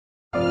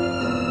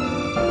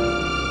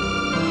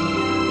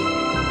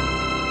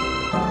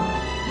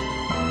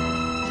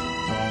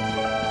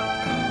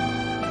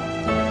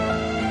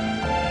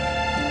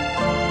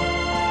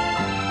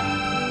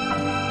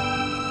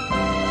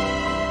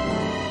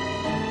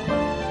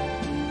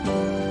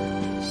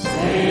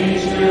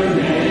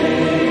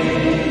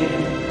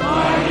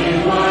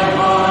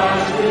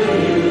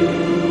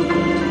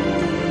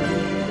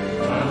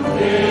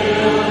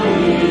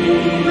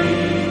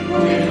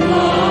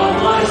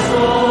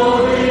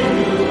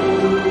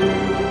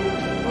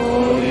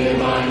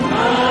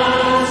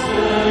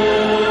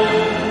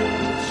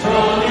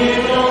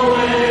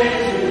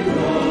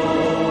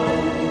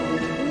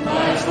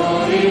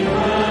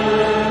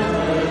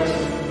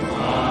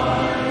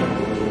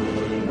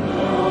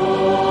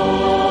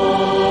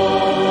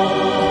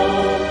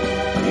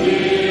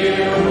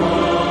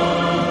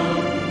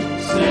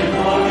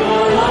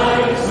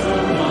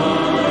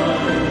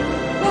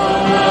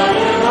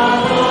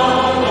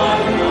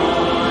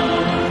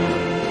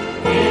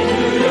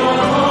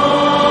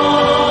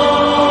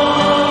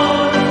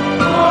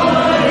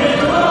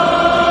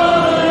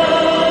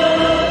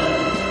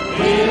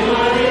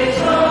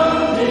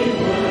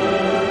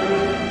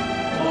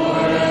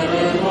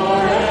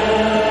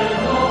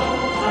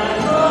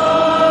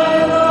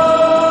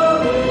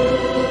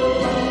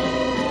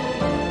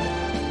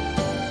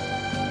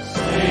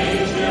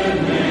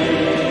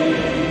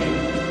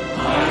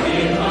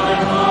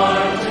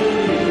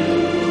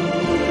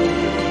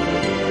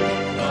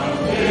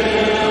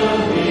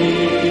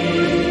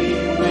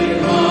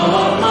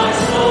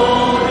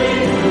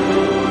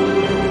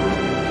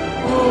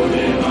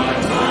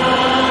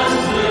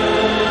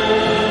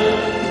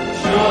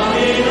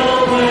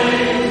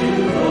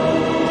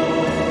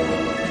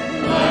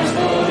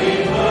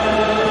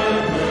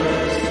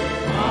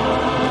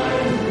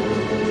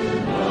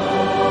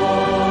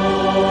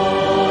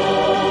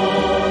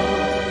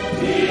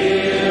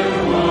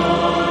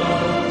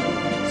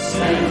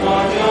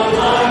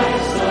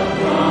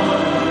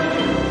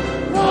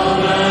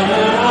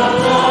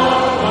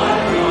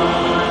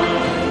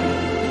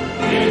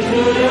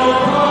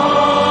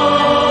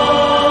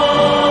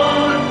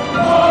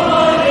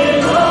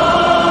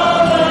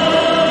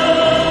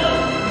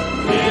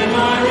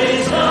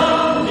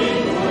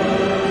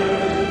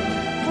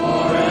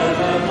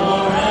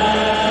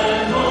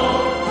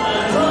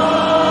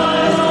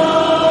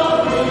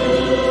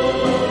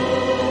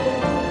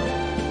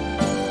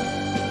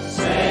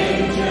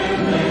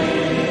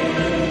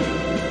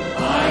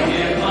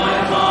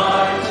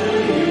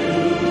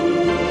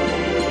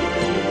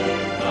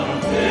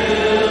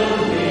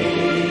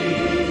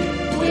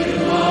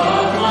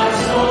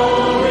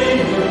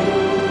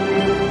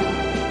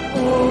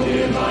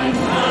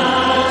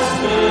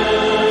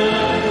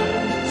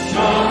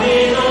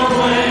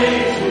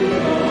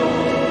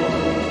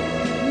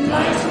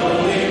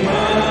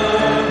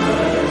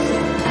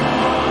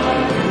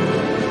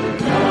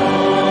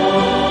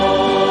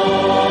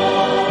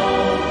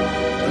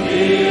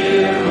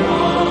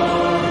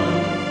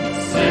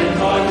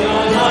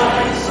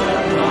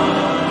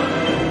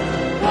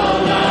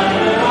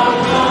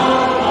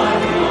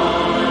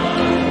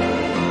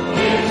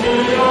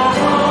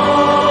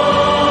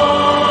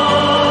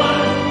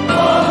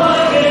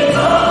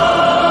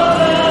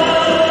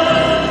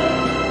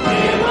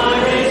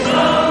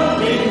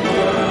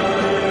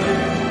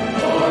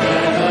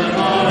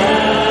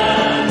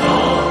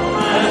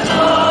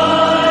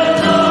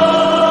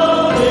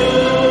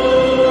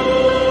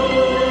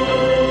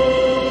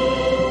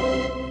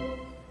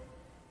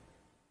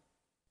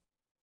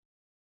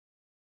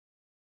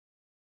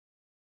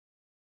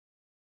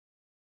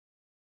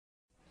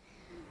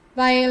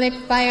Violet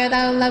fire,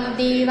 thou love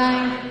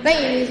divine,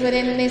 blaze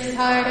within this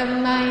heart of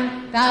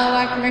mine. Thou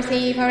art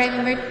mercy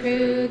forever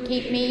true,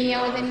 keep me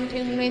always in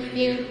tune with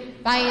you.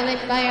 Violet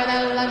fire,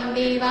 thou love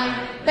divine,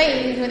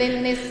 blaze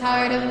within this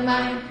heart of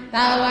mine.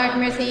 Thou art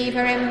mercy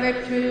forever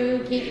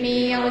true, keep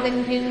me always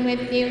in tune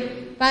with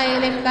you.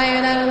 Violet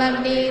fire, thou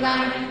love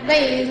divine,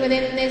 blaze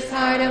within this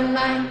heart of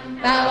mine.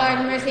 Thou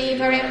art mercy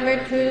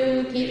forever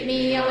true, keep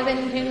me always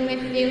in tune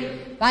with you.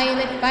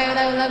 Violet fire,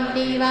 thou love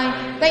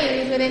divine,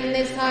 blaze within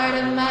this heart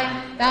of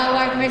mine. Thou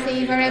art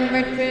mercy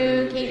forever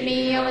true, keep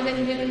me always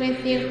in tune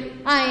with you.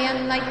 I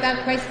am like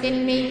thou Christ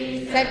in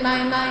me, set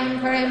my mind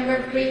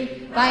forever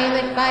free.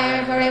 Violet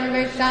fire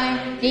forever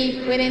shine,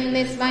 deep within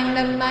this mind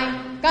of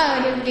mine.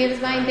 God who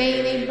gives my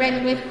daily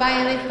bread with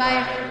violet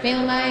fire,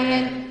 fill my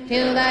head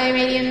till thy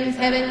radiance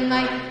heaven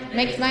light,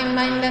 makes my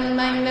mind a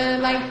mind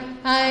of light.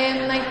 I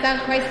am like thou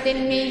Christ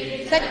in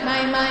me, set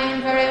my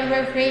mind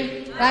forever free.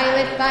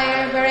 Violet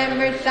fire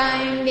forever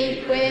shine,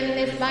 deep within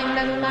this mind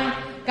of mine.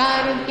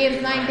 God who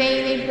gives my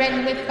daily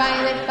bread with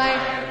violet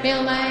fire,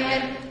 fill my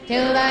head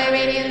till thy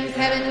radiance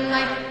heaven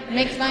light,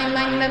 makes my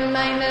mind a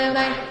mind of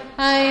light.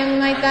 I am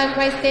like thou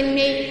Christ in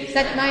me,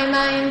 set my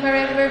mind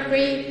forever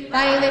free.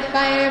 Violet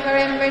fire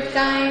forever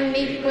shine,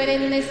 deep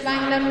within this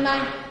mind of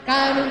mine.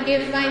 God who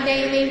gives my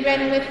daily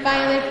bread with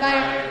violet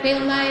fire, fill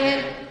my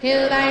head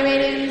till thy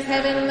radiance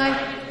heaven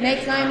light,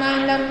 makes my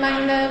mind a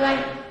mind of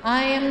light.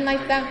 I am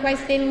like thou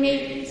Christ in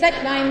me,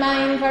 set my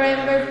mind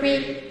forever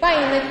free.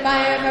 Violet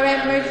fire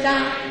forever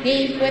shine,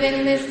 deep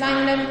within this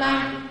mind of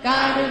mine.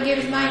 God who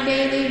gives my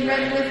daily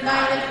bread with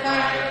violet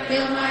fire,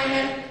 fill my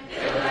head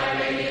till thy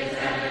radiance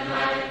heaven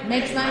light,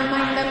 makes my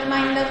mind a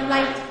mind of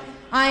light.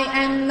 I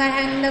am the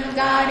hand of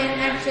God in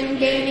action,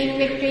 gaining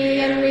victory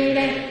every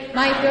day.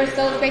 My pure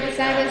soul's great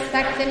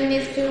satisfaction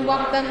is to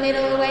walk the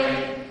middle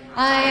way.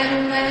 I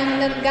am the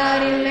hand of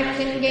God in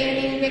action,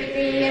 gaining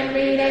victory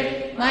every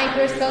day. My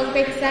pure soul's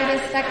great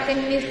satisfaction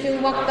is to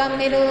walk the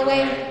middle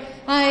way.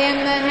 I am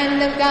the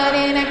hand of God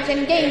in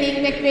action,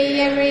 gaining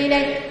victory every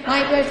day.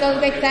 My pure soul's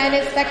great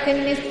satisfaction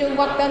is to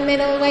walk the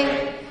middle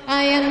way.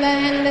 I am the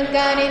hand of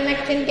God in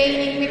action,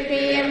 gaining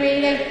victory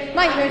every day.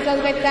 My pure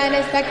soul's great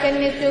satisfaction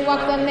is to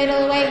walk the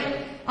middle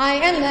way. I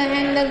am the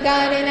hand of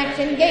God in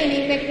action,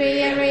 gaining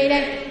victory every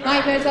day.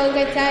 My pure soul's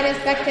great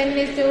satisfaction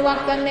is to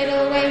walk the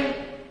middle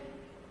way.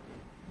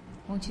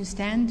 Won't you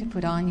stand to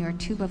put on your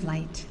tube of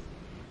light?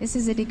 This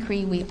is a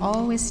decree we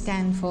always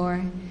stand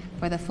for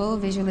the full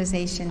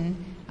visualization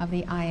of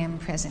the I Am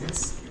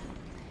Presence.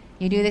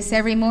 You do this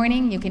every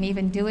morning. You can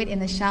even do it in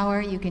the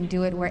shower. You can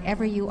do it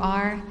wherever you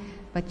are,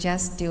 but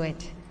just do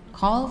it.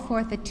 Call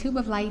forth a tube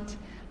of light,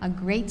 a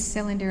great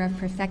cylinder of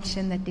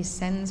perfection that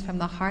descends from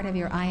the heart of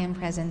your I Am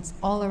Presence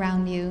all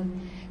around you,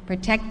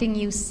 protecting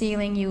you,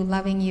 sealing you,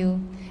 loving you.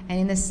 And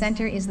in the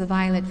center is the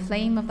violet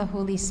flame of the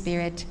Holy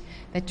Spirit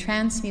that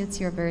transmutes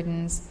your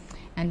burdens.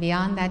 And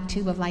beyond that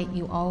tube of light,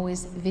 you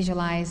always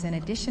visualize an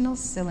additional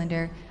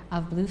cylinder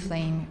of blue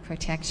flame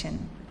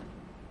protection.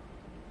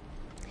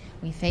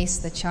 We face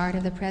the chart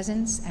of the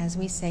presence as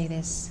we say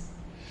this.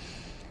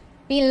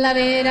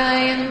 Beloved, I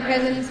am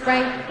presence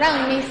bright,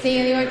 round me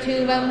seal your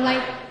tube of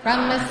light.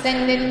 From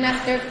ascended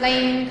master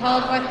flame,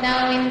 called forth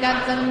now in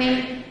God's own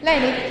name.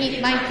 Let it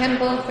keep my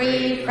temple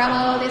free from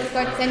all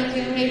discords and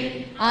to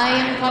hate. I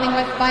am calling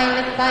forth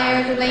violet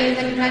fire to blaze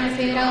and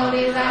transmute all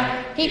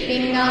desire.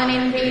 Keeping on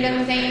in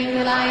freedom's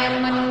angel, I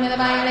am one with a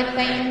violet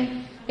flame.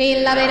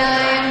 Beloved,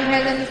 I am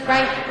presence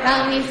bright,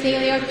 round me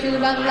seal your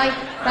tube of light.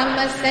 From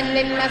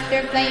ascended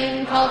master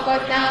flame, call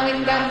forth now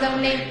in God's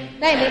own name.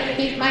 Let it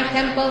keep my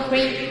temple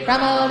free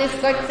from all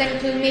discords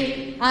and to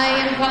me. I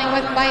am calling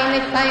forth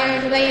violet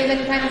fire to blaze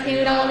and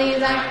transmute all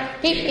desire.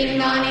 Keeping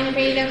on in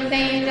freedom's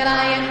angel,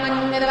 I am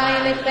one with a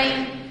violet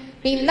flame.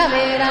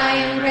 Beloved, I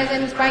am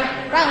presence bright,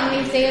 round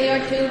me sail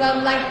your tube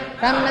of light.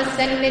 From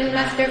ascended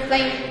master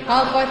flame,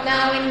 call forth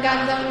now in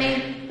God's own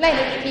name. Let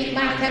it keep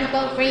my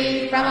temple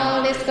free from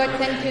all discords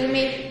and to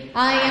me.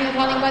 I am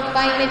calling forth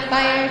violet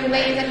fire to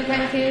blaze and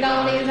transmute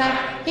all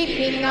desire.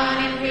 Keeping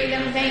on in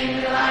freedom's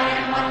angel, I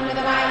am one with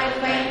a violet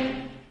flame.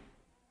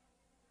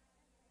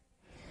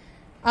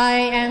 I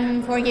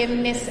am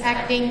forgiveness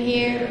acting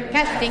here,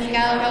 casting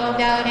out all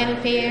doubt and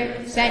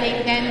fear,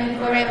 setting them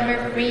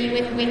forever free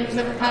with wings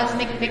of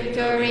cosmic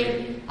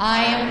victory.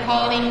 I am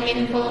calling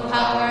in full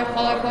power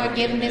for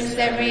forgiveness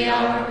every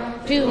hour.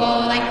 To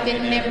all life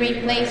in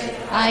every place,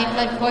 I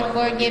flood forth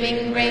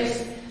forgiving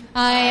grace.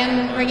 I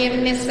am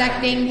forgiveness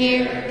acting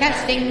here,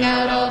 casting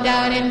out all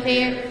doubt and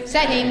fear,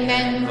 setting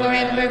them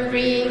forever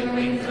free with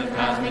wings of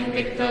cosmic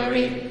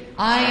victory.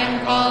 I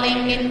am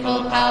calling in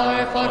full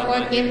power for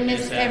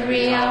forgiveness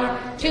every hour.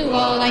 To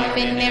all life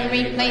in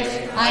every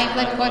place, I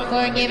flood forth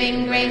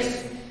forgiving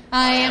grace.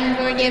 I am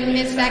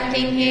forgiveness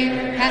acting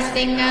here,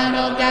 casting out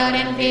all doubt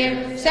and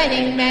fear,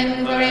 setting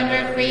men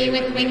forever free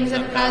with wings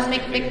of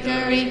cosmic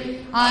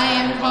victory. I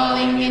am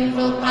calling in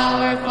full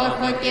power for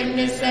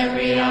forgiveness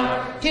every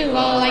hour. To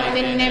all life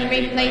in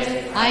every place,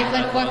 I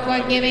flood forth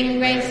forgiving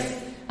grace.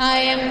 I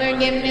am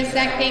forgiveness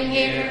acting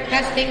here,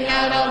 casting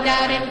out all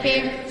doubt and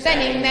fear,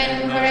 sending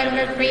men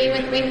forever free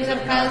with wings of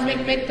cosmic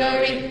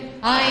victory.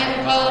 I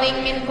am calling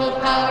in full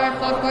power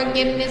for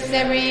forgiveness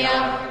every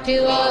hour,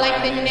 to all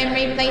life in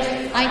every place,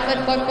 I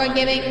put forth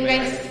forgiving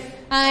grace.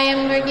 I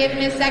am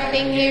forgiveness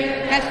acting here,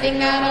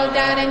 casting out all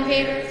doubt and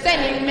fear,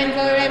 sending men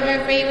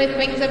forever free with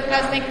wings of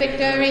cosmic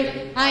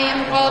victory. I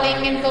am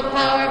calling in full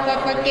power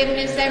for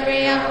forgiveness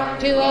every hour,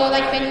 to all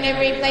life in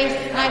every place,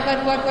 I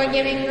put forth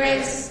forgiving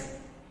grace.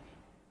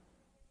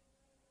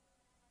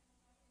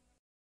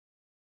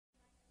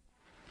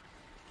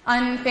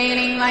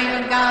 Unfailing light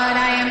of God,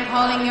 I am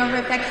calling your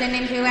perfection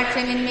into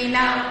action in me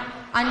now.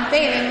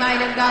 Unfailing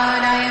light of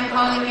God, I am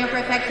calling your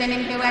perfection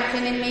into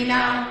action in me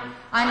now.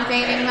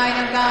 Unfailing light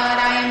of God,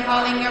 I am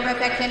calling your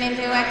perfection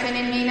into action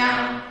in me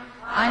now.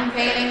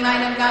 Unfailing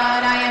light of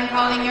God, I am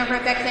calling your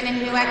perfection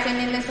into action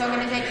in this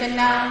organization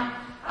now.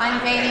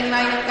 Unfailing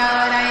light of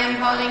God, I am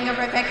calling your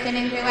perfection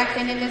into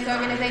action in this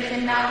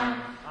organization now.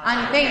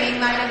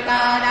 Unfailing light of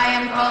God, I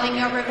am calling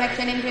your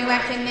perfection into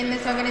action in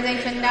this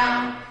organization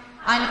now.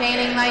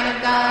 Unfailing light of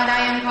God,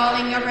 I am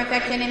calling your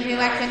perfection into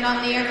action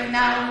on the earth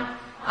now.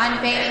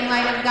 Unfailing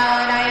light of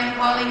God, I am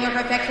calling your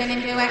perfection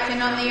into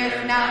action on the earth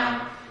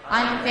now.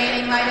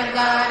 Unfailing light of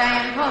God,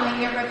 I am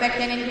calling your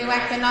perfection into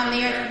action on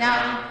the earth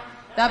now.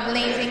 The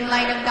blazing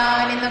light of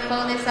God in the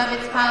fullness of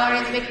its power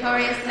is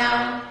victorious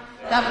now.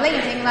 The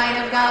blazing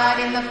light of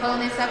God in the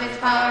fullness of its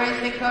power is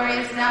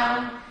victorious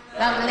now.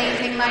 The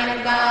blazing light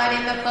of God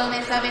in the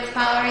fullness of its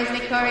power is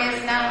victorious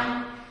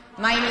now.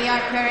 Mighty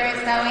art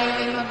purest, thou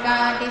Elohim of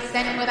God,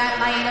 descend with that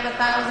light of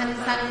 1,000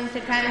 suns to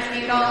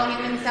transmute all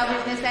human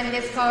selfishness and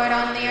discord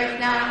on the earth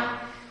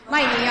now.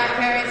 Mighty art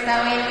purest,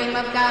 thou Elohim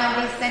of God,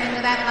 descend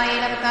with that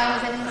light of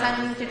 1,000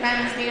 suns to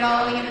transmute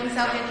all human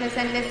selfishness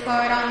and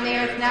discord on the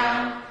earth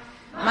now.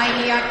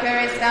 Mighty art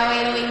purest, thou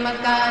Elohim of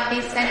God,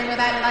 descend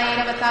with that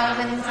light of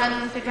 1,000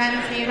 suns to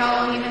transmute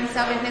all human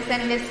selfishness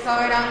and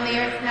discord on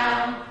the earth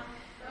now.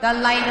 The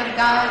light of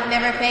God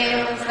never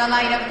fails, the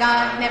light of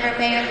God never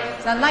fails,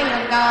 the light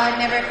of God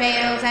never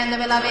fails, and the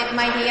beloved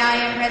mighty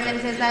I am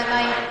presence is that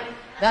light.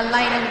 The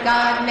light of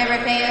God never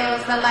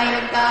fails, the light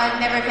of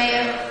God never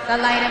fails, the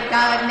light of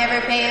God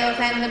never fails,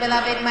 and the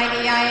beloved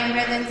mighty I am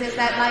presence is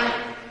that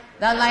light.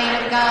 The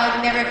light of God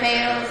never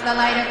fails, the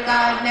light of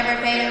God never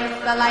fails,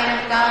 the light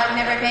of God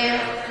never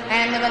fails,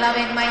 and the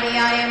beloved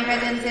mighty I am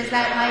presence is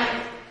that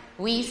light.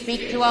 We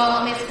speak to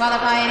all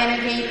misqualified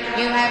energy,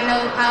 you have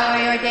no power,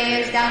 your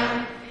day is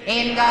done.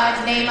 In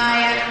God's name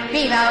I am,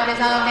 be thou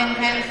dissolved and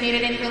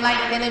transmuted into light,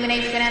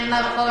 illumination, and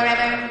love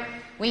forever.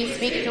 We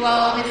speak to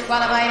all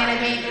disqualified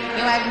energy,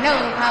 you have no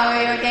power,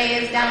 your day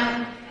is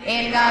done.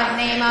 In God's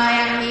name I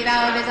am, be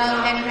thou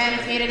dissolved and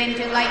transmuted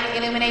into light,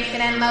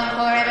 illumination, and love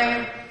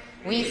forever.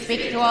 We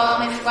speak to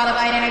all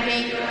misqualified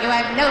energy, you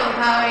have no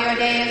power, your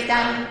day is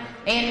done.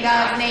 In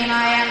God's name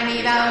I am,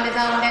 be thou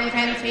dissolved and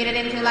transmuted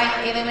into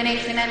light,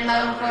 illumination, and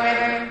love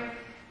forever.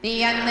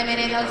 The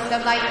unlimited host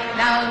of light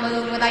now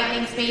move with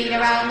lightning speed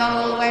around the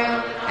whole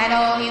world, and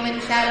all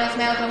human shadows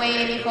melt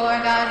away before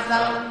God's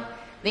love.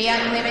 The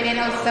unlimited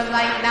host of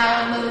light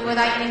now move with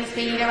lightning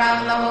speed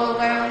around the whole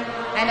world,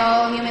 and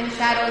all human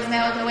shadows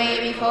melt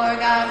away before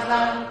God's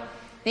love.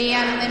 The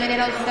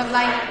unlimited host of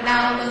light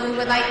now move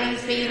with lightning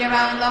speed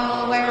around the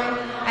whole world,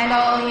 and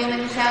all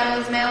human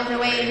shadows melt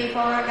away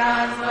before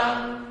God's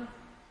love.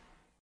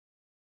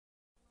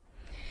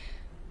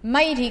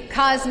 Mighty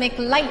cosmic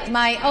light,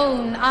 my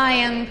own I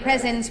am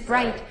presence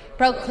bright,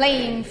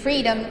 proclaim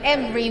freedom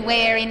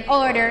everywhere in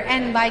order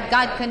and by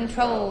God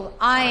control.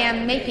 I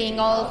am making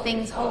all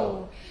things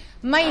whole.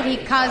 Mighty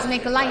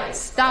cosmic light,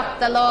 stop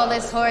the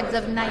lawless hordes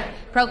of night,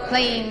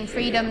 proclaim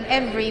freedom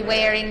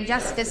everywhere in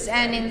justice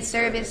and in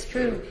service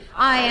true.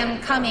 I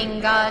am coming,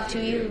 God,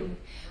 to you.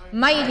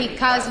 Mighty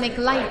cosmic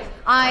light,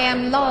 I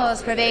am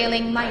law's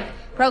prevailing might,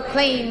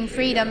 proclaim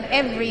freedom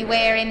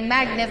everywhere in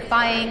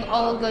magnifying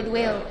all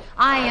goodwill.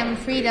 I am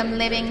freedom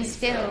living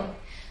still.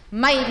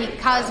 Mighty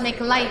cosmic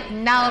light,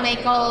 now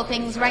make all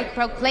things right,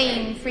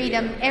 proclaim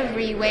freedom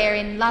everywhere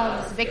in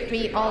love's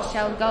victory all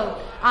shall go.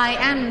 I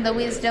am the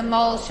wisdom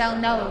all shall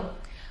know.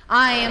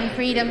 I am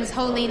freedom's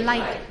holy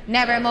light,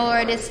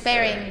 nevermore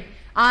despairing.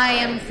 I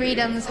am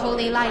freedom's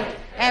holy light,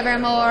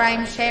 evermore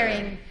I'm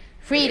sharing.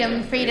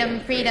 Freedom, freedom,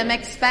 freedom,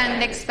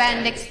 expand,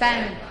 expand,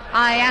 expand.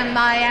 I am,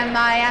 I am,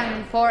 I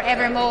am,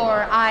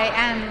 forevermore I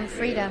am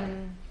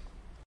freedom.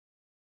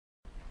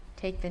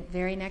 Take the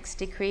very next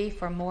decree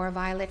for more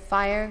violet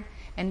fire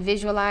and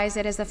visualize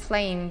it as a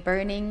flame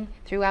burning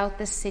throughout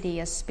the city,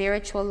 a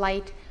spiritual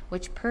light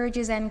which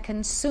purges and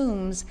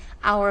consumes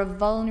our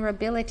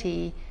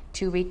vulnerability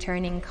to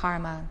returning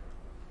karma.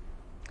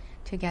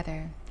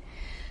 Together.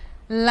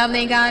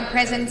 Lovely God,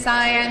 presence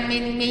I am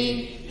in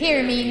me.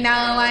 Hear me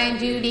now, I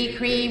do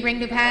decree. Bring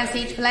to pass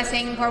each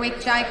blessing for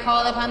which I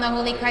call upon the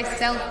Holy Christ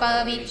self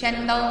of each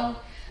and all.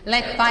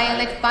 Let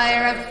violet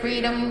fire of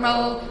freedom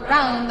roll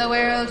round the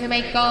world to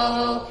make all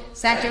whole.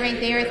 Saturate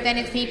the earth and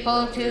its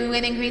people too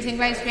with increasing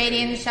Christ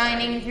radiance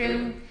shining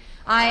through.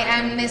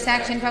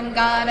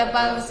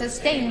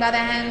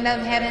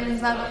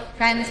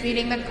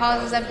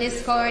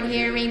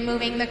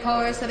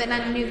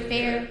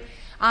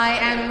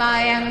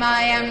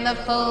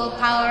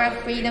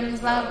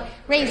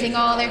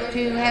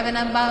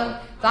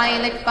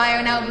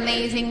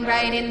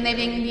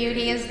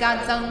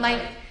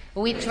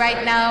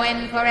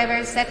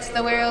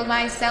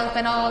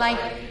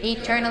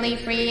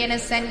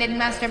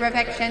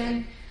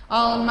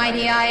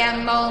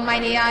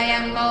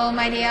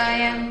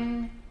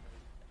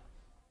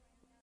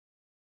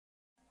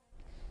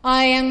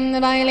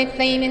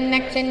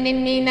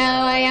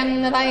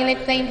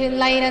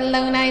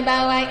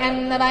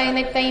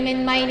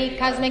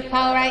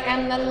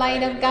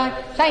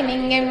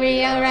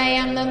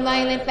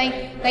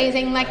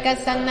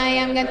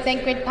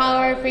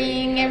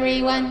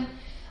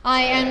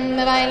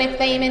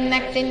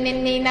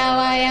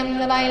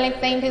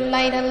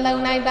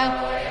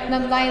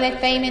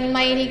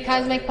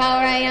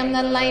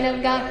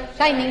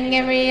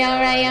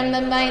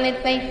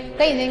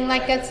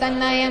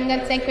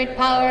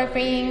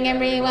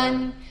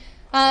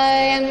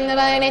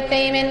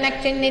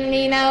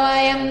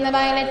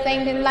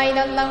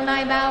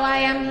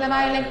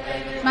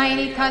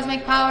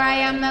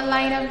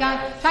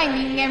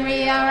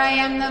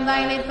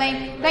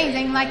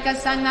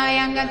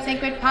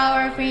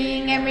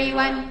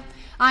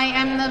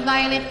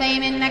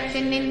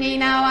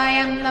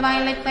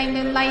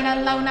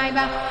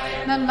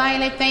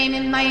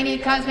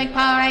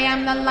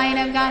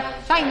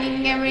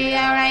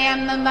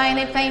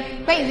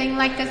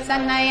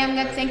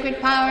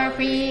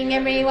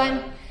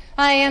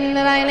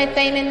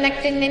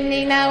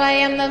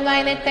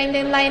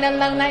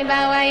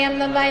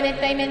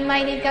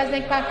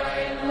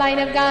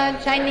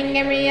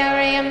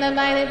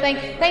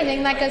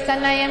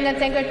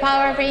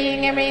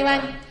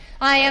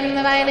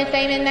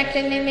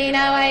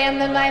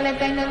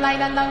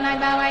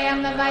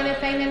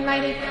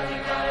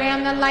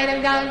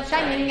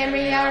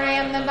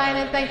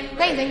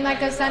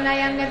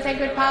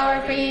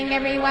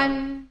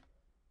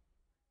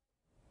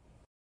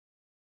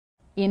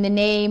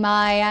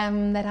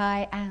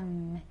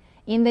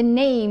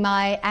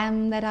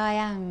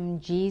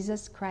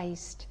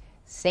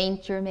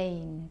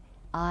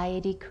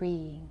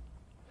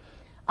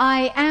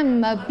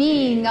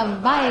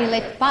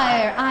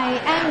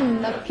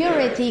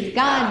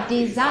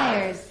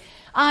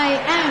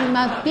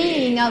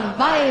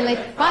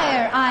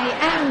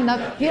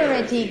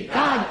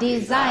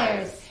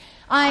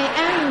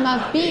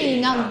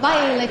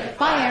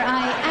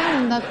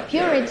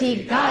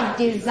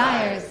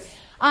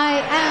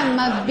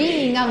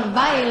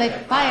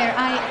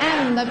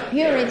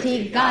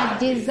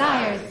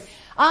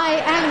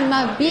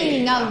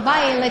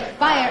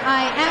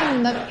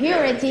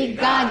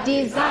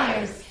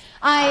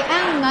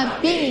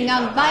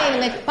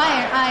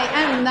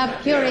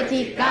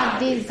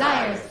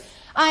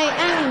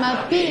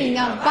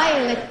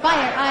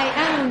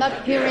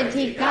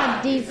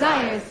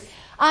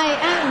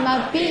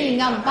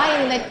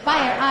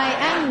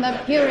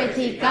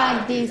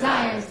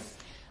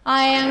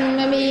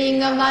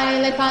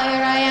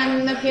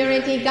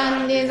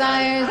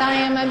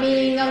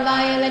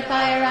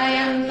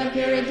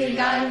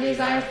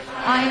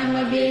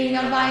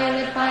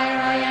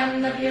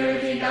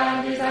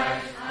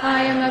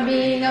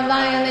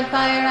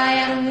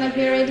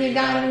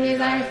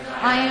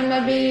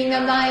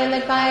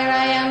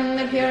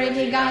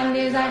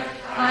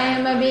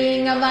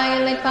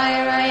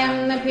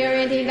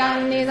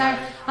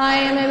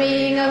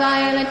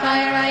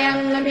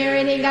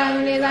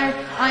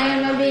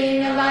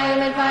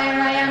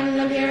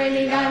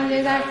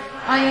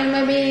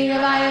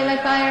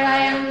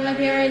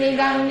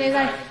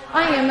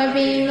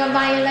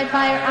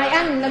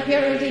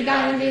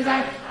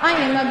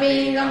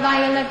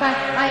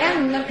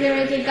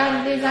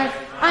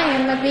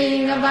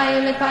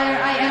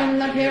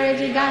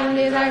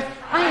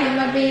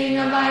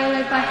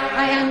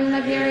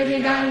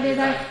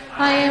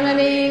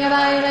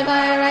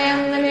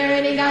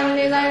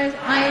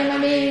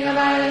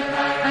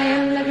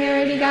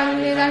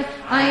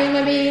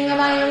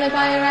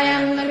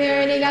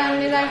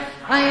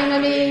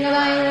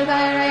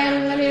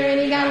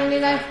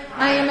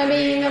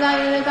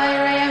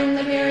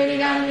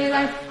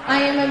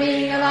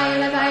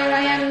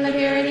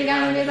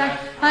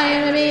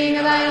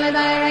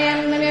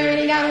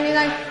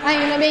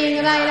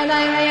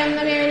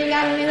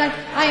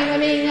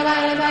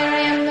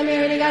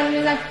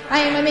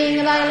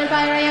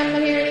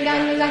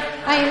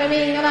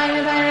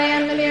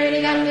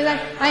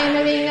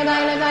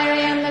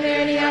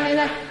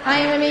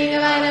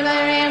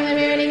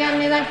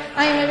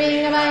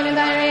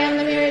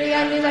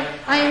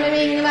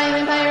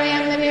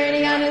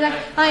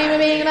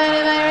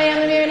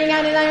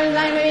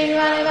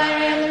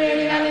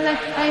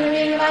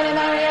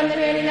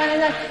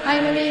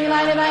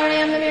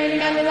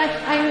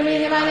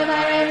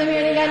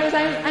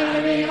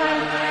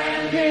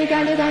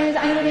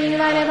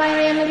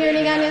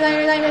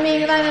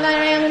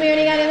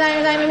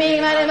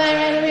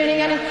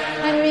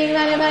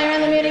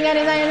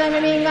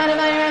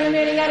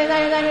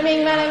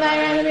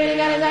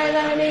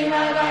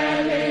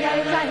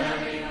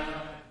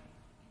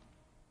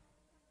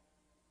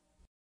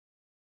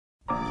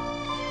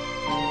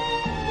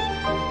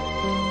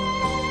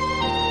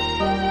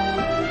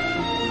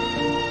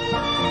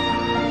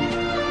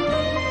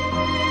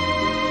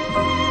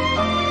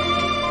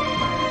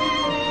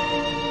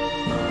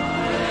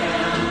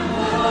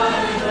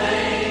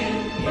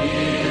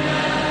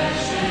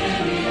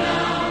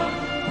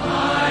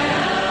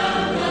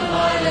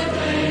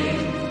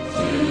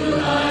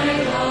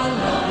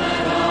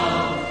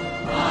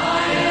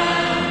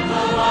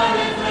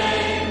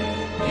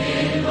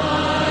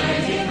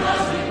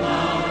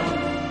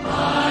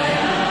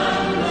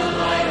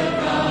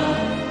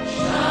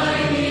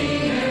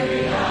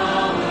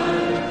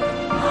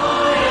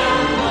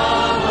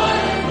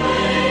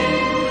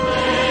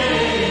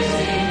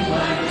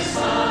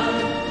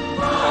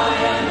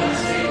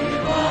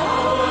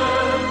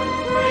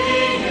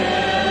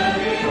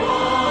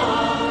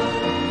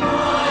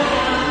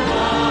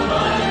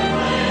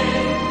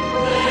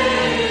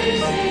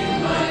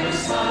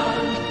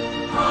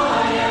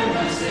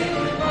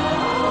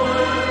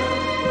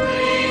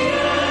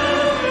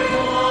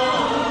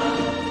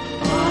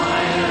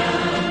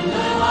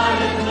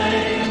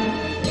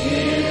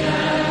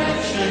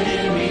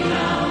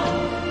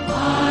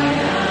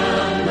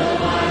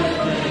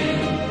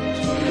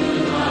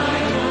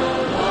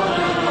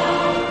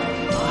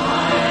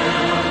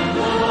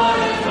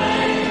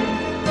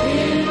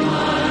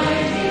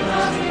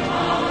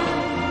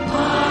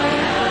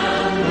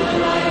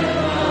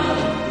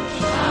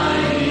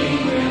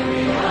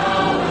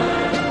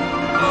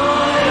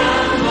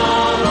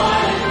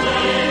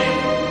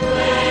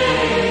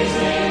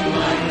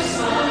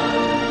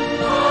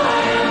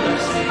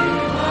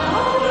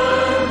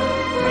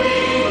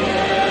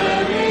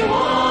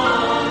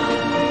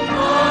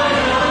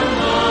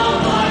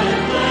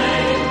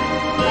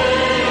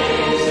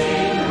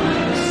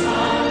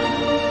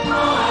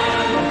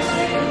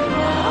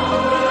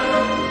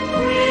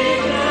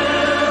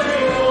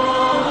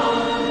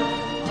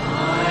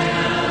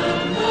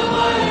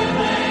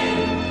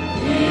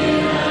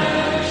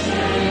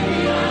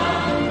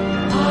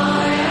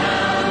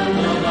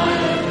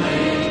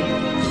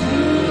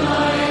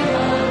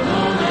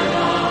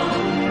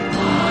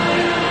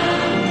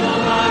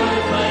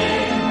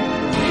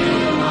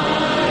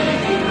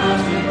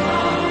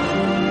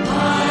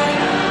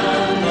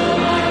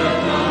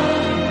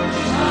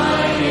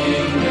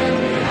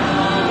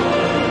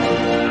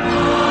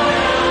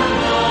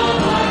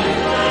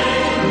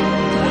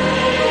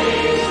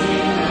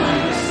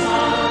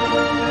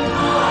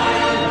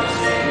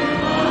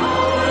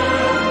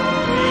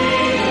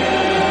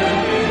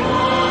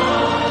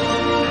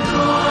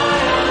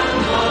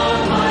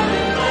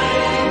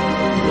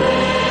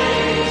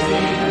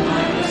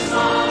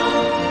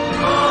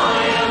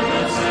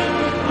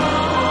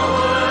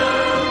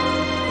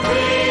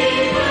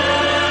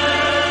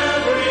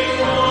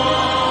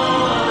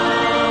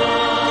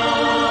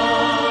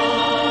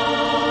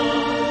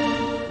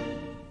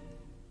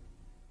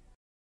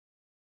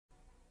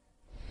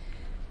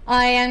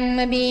 I am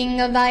a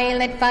being of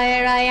violet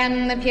fire, I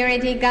am the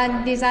purity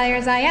God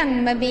desires. I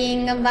am a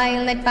being of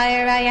violet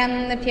fire, I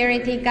am the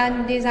purity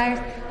God desires.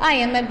 I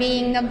am a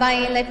being of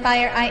violet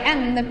fire, I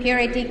am the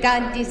purity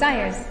God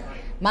desires.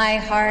 My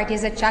heart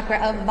is a chakra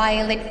of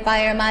violet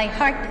fire, my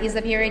heart is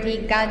the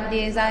purity God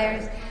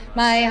desires.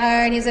 My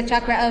heart is a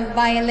chakra of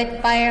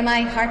violet fire,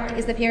 my heart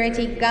is the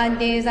purity God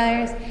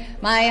desires.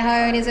 My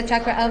heart is a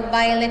chakra of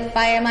violet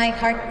fire, my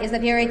heart is the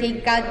purity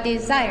God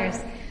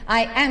desires.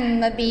 I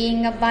am a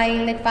being of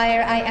violet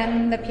fire, I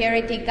am the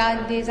purity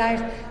God desires.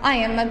 I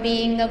am a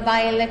being of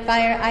violet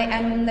fire, I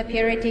am the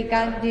purity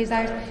God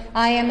desires.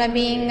 I am a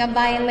being of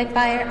violet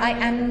fire, I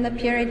am the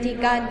purity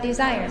God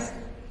desires.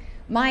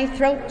 My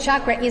throat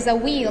chakra is a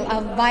wheel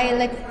of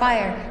violet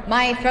fire.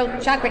 My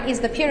throat chakra is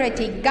the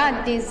purity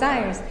God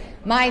desires.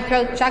 My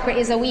throat chakra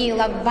is a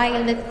wheel of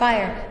violet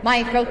fire.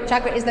 My throat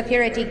chakra is the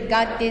purity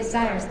God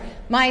desires.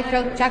 My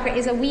throat chakra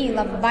is a wheel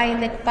of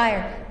violet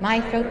fire. My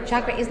throat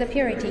chakra is the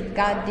purity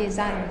God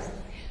desires.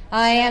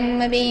 I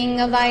am a being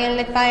of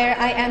violet fire,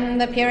 I am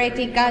the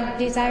purity God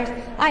desires.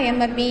 I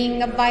am a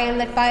being of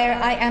violet fire,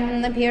 I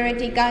am the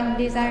purity God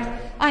desires.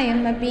 I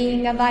am a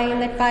being of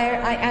violet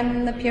fire, I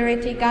am the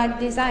purity God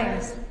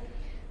desires.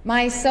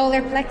 My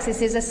solar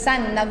plexus is a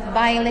sun of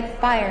violet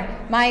fire.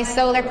 My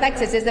solar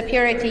plexus is the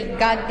purity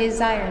God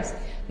desires.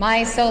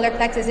 My solar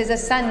plexus is a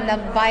sun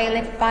of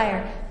violet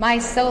fire. My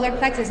solar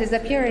plexus is the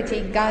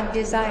purity God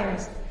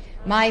desires.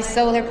 My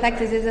solar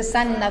plexus is a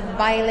sun of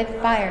violet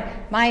fire.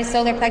 My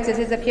solar plexus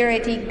is the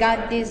purity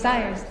God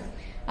desires.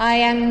 I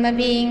am a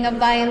being of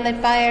violet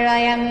fire, I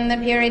am the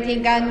purity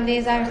God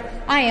desires.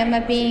 I am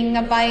a being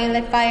of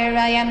violet fire,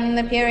 I am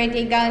the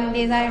purity God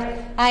desires.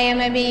 I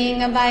am a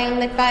being of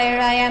violet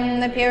fire, I am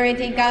the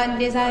purity God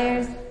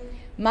desires.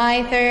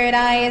 My third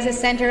eye is the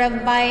center of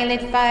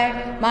violet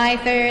fire. My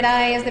third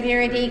eye is the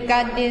purity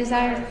God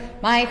desires.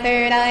 My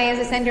third eye is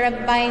the center of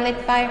violet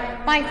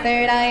fire. My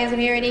third eye is the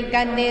purity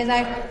God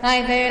desires.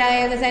 My third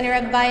eye is the center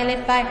of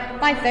violet fire.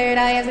 My third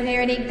eye is the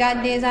purity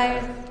God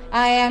desires.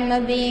 I am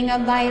a being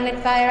of violet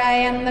fire, I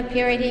am the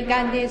purity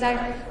God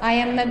desires. I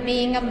am a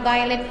being of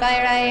violet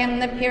fire, I am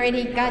the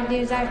purity God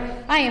desires.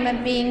 I am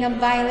a being of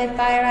violet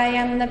fire, I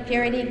am the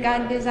purity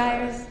God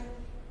desires.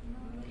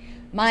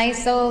 My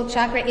soul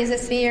chakra is a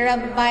sphere of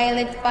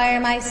violet fire,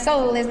 my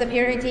soul is the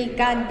purity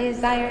God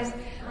desires.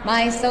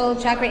 My soul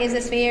chakra is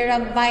a sphere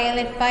of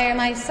violet fire,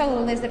 my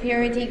soul is the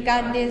purity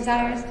God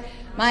desires.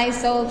 My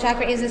soul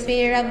chakra is a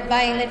sphere of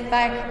violet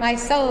fire, my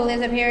soul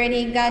is the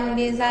purity God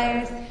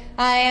desires.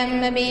 I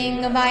am a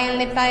being of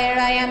violet fire,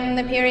 I am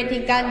the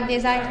purity God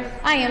desires.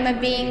 I am a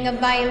being of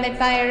violet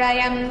fire, I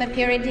am the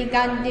purity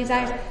God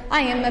desires.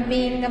 I am a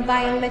being of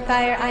violet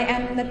fire, I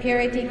am the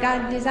purity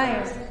God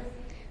desires.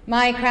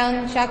 My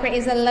crown chakra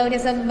is a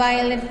lotus of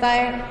violet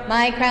fire,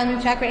 my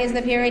crown chakra is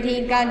the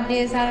purity God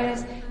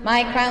desires.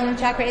 My crown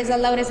chakra is a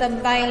lotus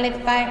of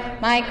violet fire,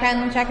 my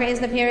crown chakra is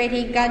the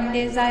purity God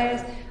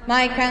desires.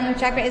 My crown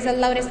chakra is a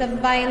lotus of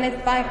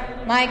violet fire,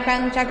 my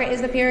crown chakra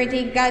is the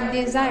purity God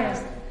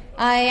desires.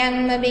 I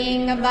am a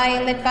being of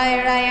violet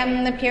fire, I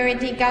am the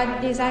purity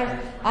God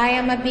desires. I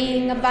am a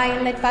being of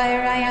violet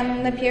fire, I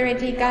am the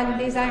purity God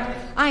desires.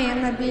 I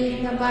am a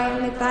being of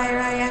violet fire,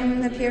 I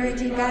am the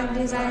purity God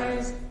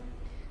desires.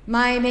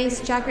 My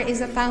base chakra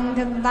is a fount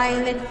of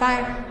violet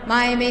fire,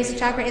 my base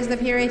chakra is the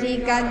purity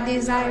God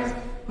desires.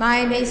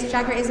 My base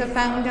chakra is a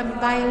fount of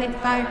violet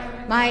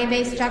fire, my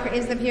base chakra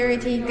is the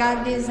purity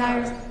God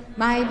desires.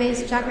 My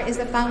base chakra is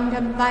the fount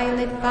of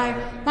violet fire,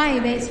 my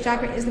base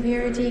chakra is the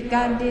purity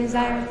God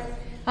desires.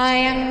 I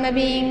am a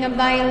being of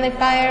violet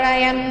fire, I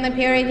am the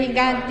purity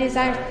God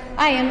desires.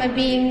 I am a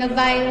being of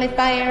violet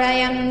fire, I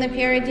am the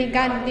purity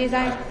God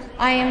desires.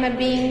 I am a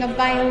being of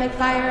violet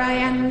fire, I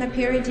am the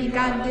purity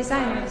God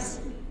desires.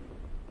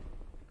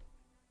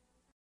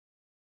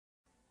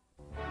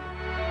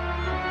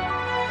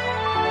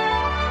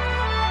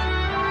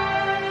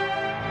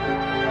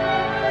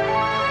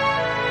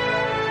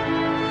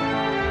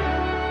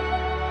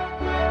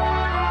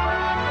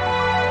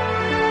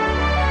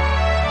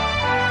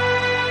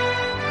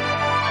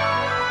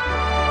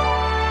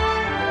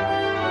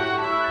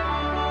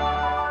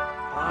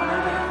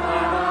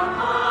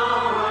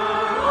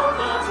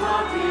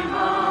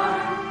 Divine,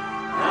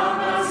 help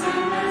us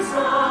in this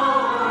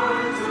hour.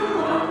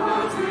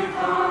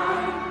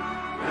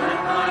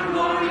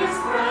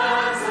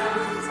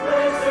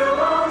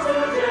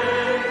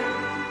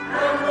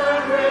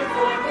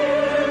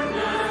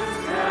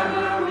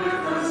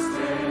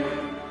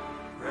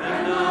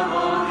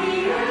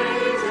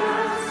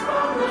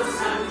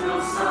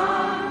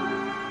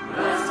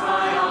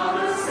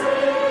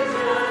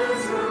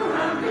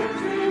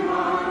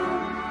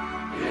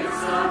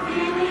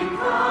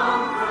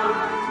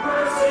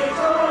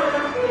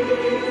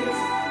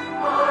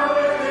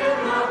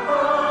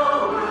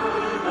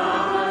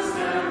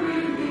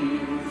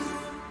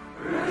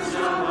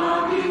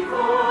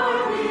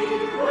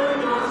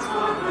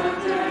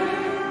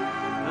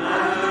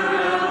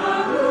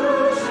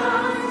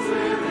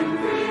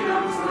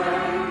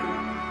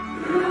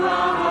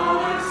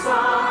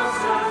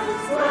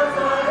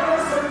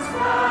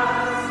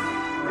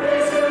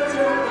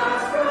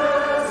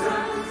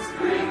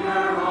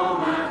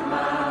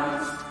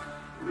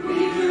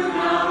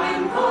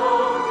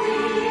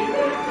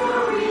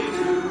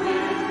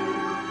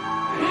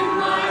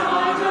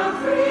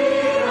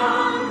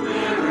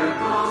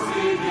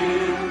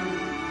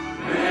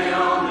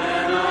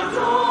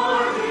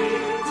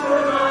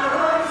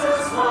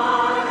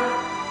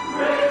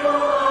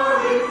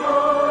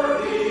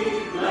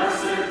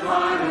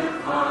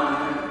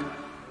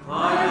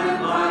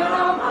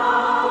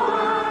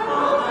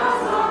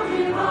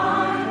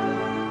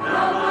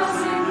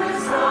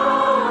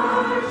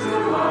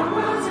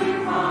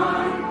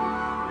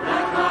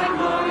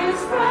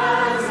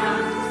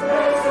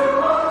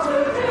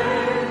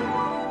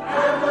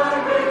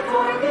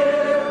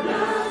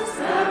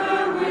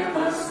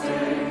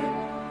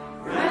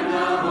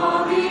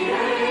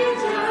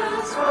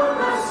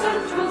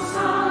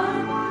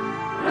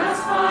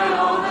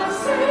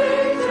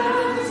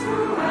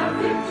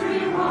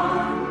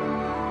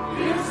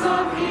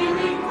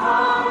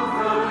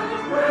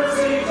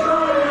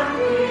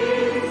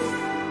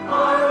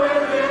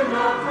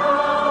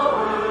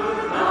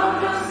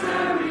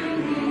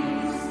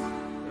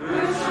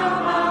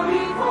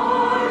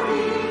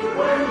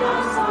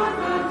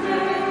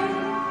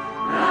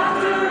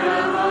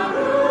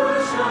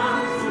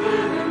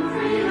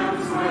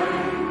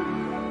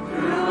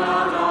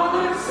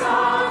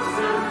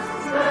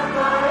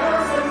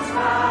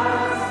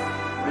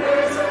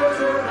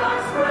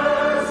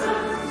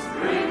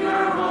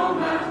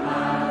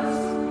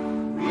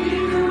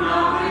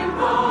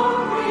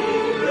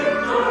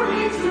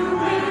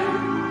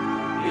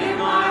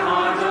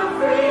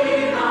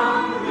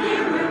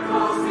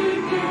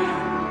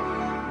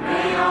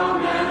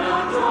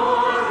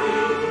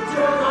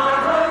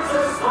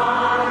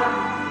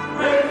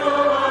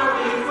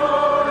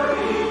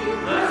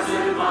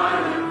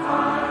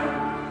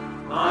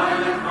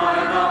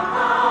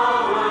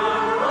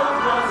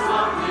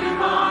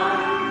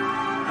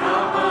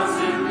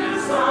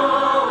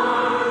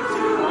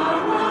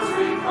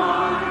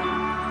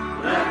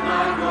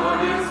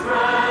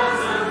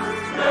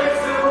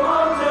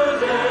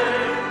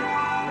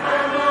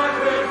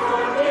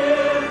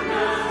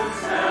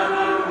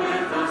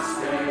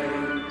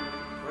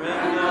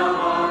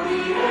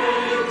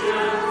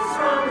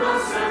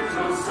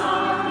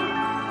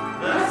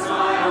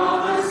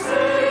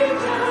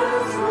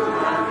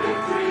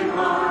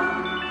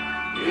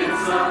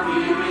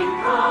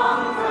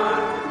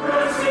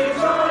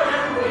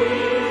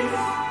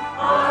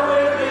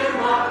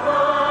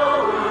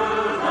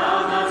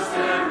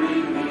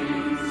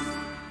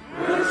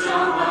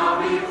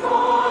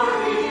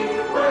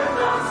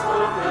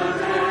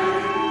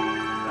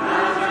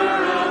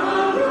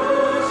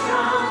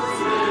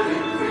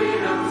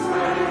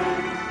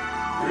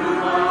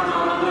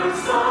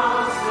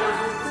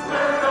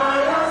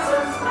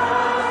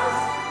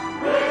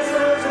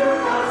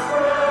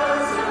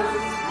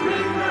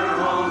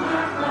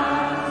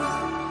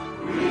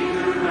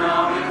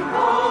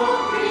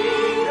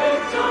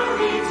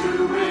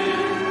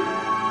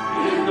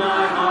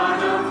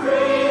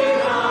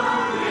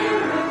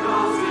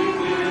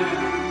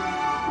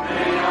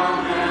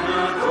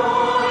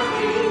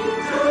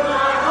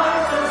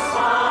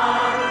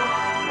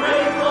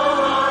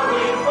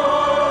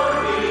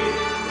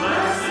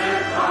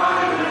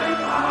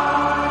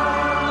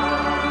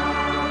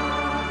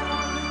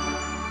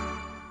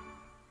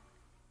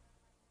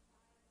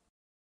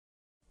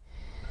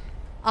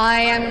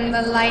 I am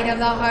the light of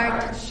the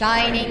heart,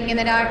 shining in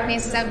the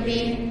darkness of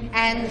being,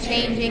 and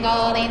changing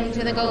all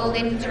into the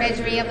golden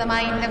treasury of the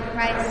mind of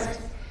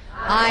Christ.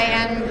 I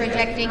am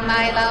projecting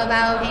my love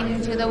out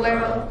into the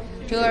world,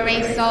 to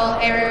erase all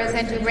errors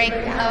and to break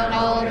down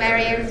all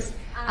barriers.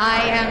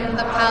 I am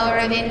the power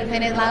of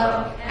infinite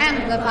love,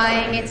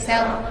 amplifying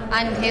itself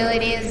until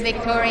it is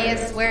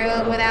victorious,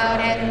 world without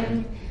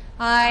end.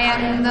 I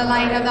am the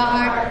light of the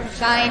heart,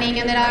 shining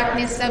in the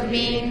darkness of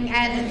being,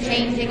 and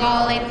changing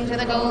all into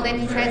the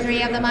golden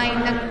treasury of the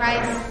mind of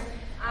Christ.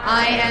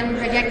 I am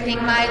projecting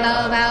my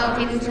love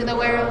out into the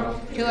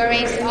world, to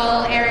erase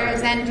all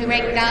errors and to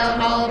break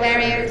down all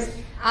barriers.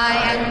 I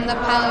am the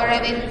power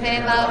of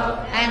infinite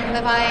love,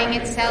 amplifying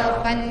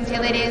itself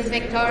until it is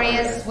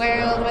victorious,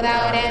 world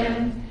without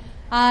end.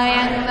 I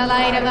am the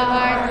light of the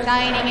heart,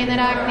 shining in the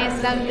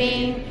darkness of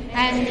being,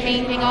 and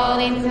changing all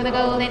into the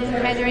golden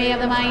treasury of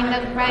the mind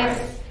of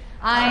Christ.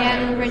 I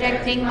am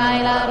projecting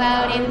my love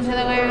out into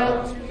the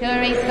world, to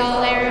erase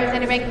all errors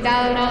and to break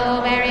down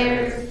all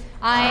barriers.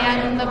 I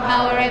am the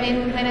power of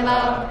infinite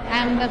love,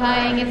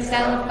 amplifying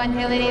itself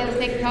until it is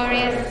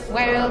victorious,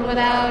 world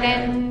without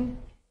end.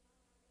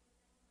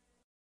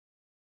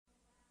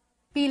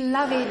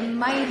 Beloved,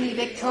 mighty,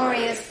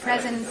 victorious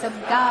presence of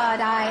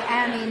God, I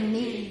am in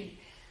need.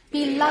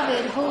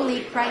 Beloved,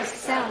 holy Christ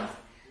self,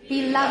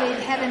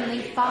 beloved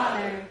heavenly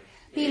Father,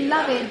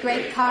 beloved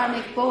great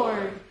karmic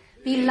board,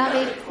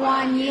 beloved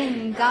Kuan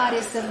Yin,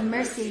 goddess of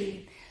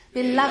mercy,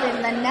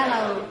 beloved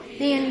Lanello,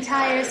 the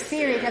entire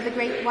spirit of the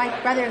great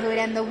white brotherhood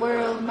and the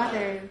world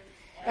mother,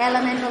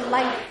 elemental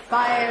light,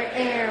 fire,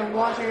 air,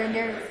 water, and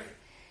earth,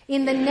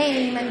 in the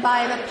name and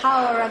by the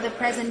power of the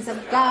presence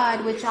of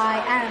God which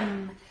I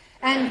am,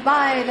 and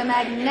by the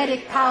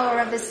magnetic power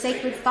of the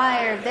sacred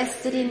fire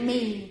vested in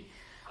me,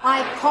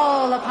 I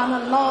call upon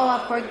the law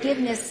of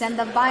forgiveness and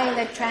the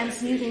violet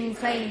transmuting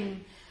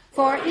flame,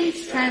 for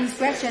each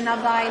transgression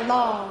of thy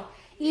law,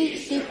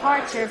 each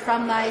departure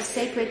from thy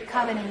sacred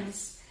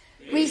covenants.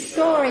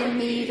 Restore in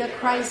me the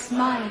Christ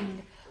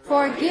mind,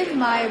 forgive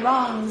my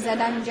wrongs and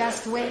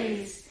unjust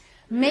ways,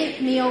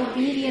 make me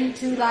obedient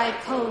to thy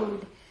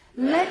code,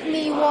 let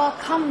me walk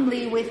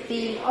humbly with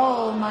thee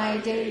all my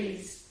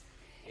days.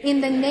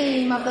 In the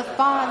name of the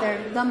Father,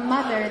 the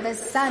Mother, the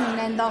Son,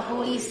 and the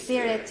Holy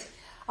Spirit,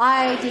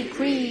 I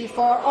decree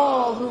for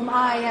all whom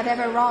I have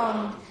ever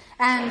wronged,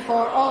 and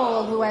for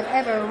all who have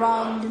ever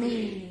wronged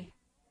me.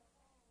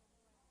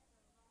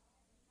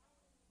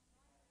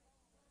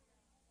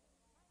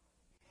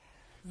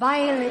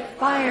 Violet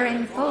fire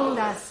enfold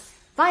us,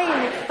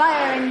 violet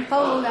fire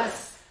enfold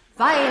us,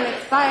 violet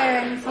fire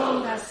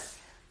enfold us,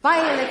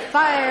 violet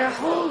fire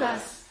hold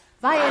us,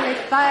 violet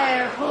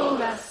fire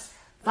hold us,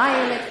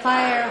 violet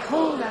fire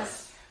hold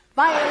us,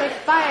 violet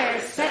fire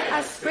set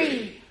us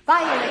free.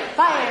 Violet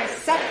fire,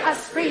 set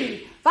us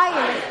free.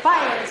 Violet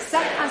fire,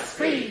 set us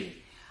free.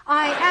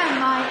 I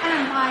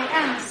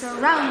am,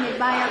 surrounded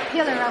by a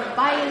pillar of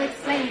violet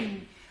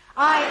flame.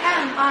 I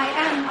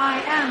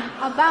am,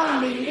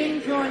 abounding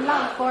in pure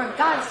love for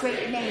God's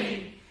great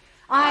name.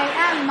 I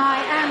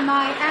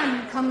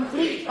am,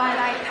 complete by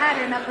thy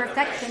pattern of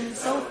perfection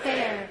so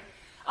fair.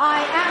 I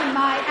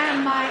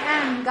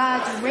am,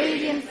 God's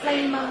radiant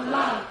flame of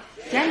love,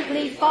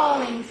 gently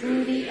falling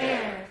through the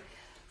air.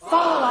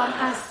 Fall on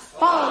us,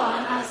 fall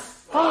on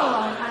us, fall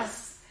on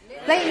us.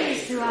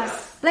 Blaze to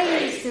us,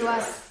 blaze to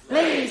us,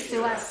 blaze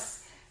to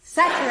us.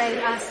 Saturate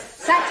us,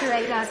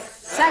 saturate us,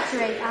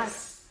 saturate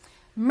us.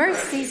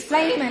 Mercy's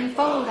flame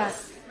enfold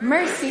us,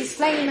 mercy's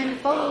flame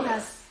enfold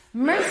us,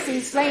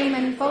 mercy's flame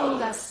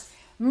enfold us.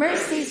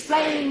 Mercy's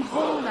flame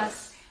hold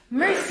us,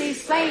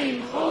 mercy's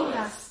flame hold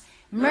us,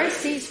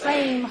 mercy's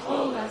flame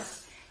hold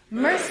us.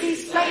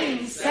 Mercy's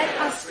flame set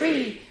us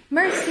free,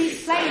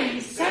 mercy's flame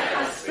set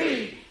us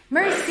free.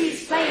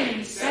 Mercy's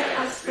flame set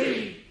us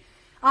free.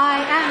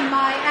 I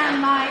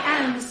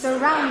am,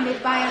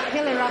 surrounded by a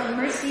pillar of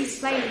mercy's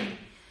flame.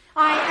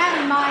 I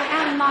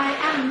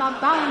am,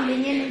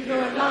 abounding in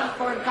pure love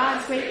for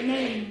God's great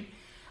name.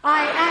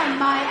 I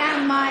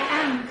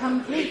am,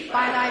 complete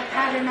by thy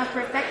pattern of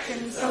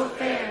perfection so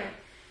fair.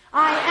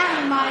 I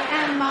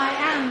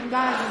am,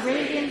 God's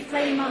radiant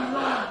flame of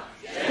love,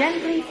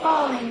 gently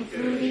falling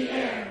through the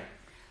air.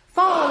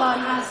 Fall on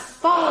us,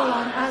 fall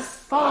on us,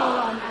 fall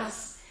on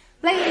us.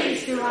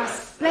 Blaze to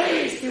us,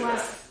 blaze to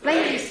us,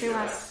 blaze to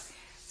us.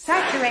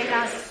 Saturate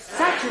us,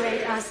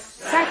 saturate us,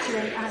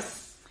 saturate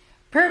us.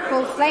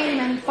 Purple flame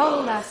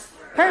enfold us,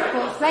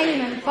 purple flame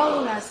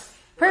enfold us,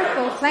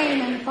 purple flame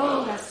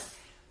enfold us.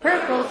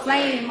 Purple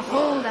flame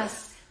hold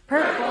us,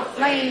 purple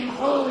flame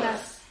hold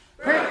us,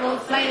 purple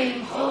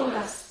flame hold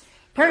us.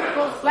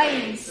 Purple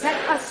flame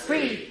set us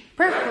free,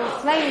 purple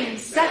flame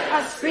set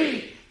us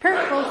free,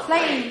 purple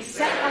flame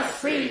set us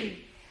free.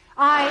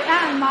 I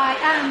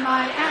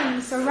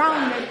am,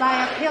 surrounded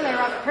by a pillar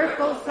of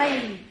purple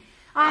flame.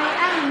 I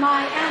am,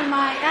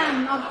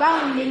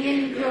 abounding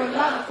in pure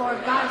love for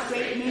God's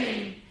great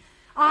name.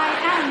 I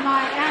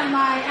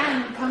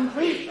am,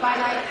 complete by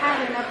thy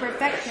pattern of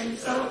perfection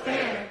so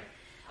fair.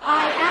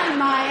 I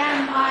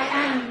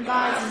am,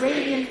 God's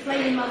radiant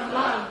flame of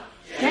love,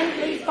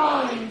 gently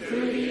falling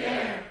through the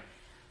air.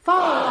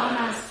 Fall on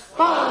us,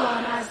 fall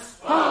on us,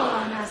 fall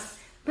on us.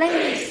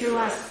 Blaze through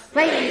us,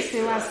 blaze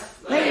through us,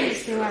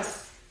 blaze through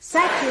us.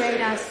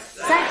 Saturate us,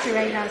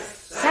 saturate us,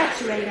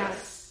 saturate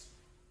us.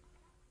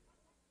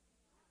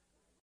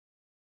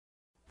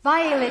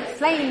 Violet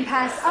flame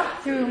pass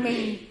up through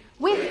me.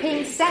 With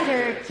pink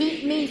center,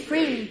 keep me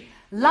free.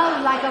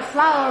 Love like a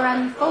flower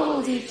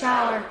unfolds each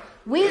hour.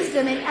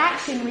 Wisdom in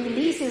action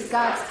releases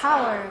God's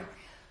power.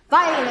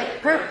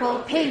 Violet, purple,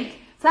 pink,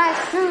 flash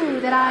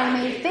through that I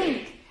may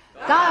think.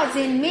 God's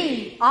in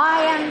me,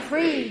 I am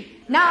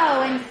free,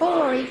 now and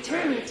for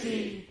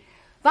eternity.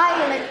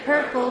 Violet,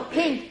 purple,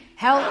 pink,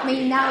 help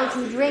me now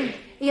to drink.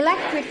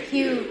 Electric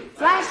hue,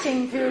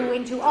 flashing through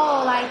into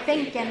all I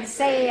think and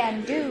say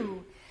and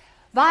do.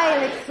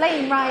 Violet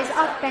flame rise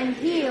up and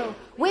heal.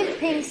 With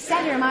pink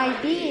center my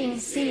being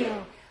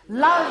seal.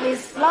 Love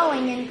is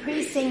flowing,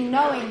 increasing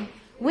knowing.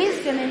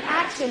 Wisdom in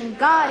action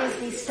God is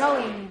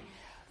bestowing.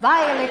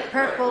 Violet,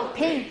 purple,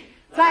 pink,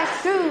 flash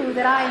through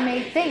that I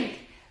may think.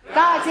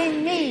 God's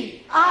in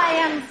me, I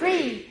am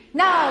free,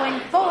 now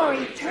and for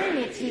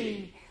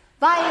eternity.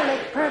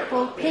 Violet,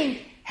 purple,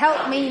 pink,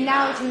 help me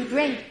now to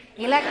drink.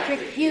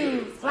 Electric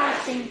hue,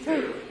 flashing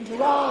through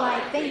into all I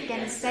think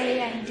and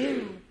say and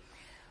do.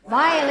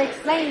 Violet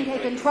flame,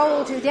 take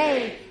control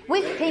today.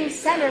 With pink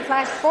center,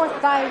 flash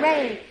forth thy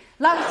ray.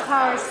 Love's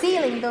power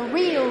sealing, the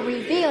real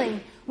revealing.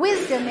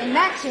 Wisdom in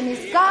action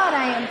is God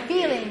I am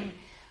feeling.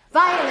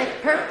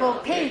 Violet, purple,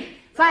 pink,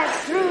 flash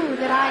through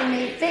that I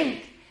may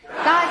think.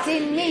 God's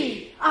in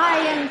me, I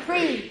am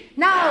free,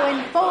 now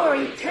and for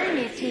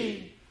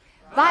eternity.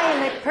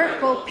 Violet,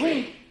 purple,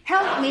 pink,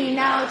 help me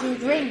now to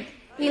drink.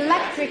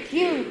 Electric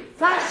hue,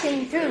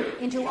 flashing through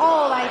into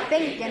all I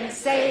think and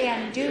say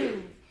and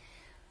do.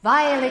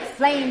 Violet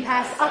flame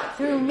pass up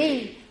through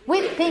me.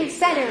 With pink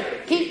center,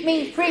 keep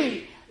me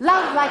free.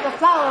 Love like a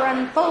flower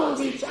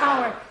unfolds each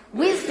hour.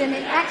 Wisdom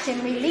in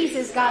action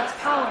releases God's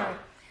power.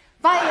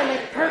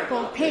 Violet,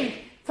 purple,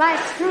 pink,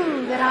 flash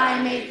through that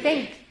I may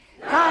think.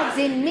 God's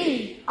in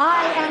me,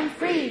 I am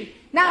free,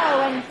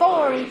 now and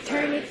for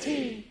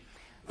eternity.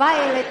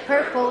 Violet,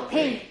 purple,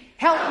 pink,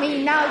 help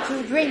me now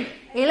to drink.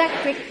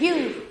 Electric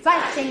hue,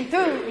 flashing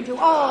through into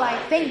all I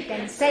think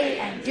and say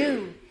and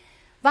do.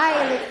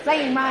 Violet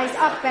flame rise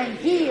up and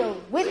heal.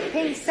 With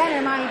pink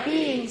center my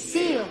being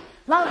seal.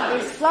 Love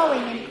is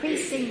flowing,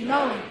 increasing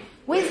knowing.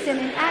 Wisdom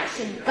in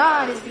action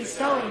God is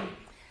bestowing.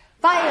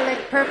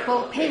 Violet,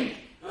 purple, pink,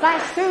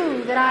 flash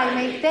through that I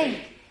may think.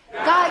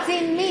 God's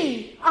in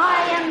me,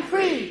 I am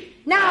free,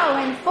 now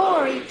and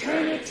for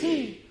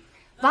eternity.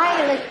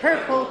 Violet,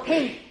 purple,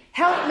 pink,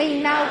 help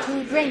me now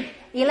to drink.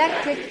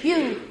 Electric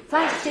hue,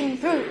 flashing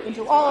through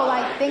into all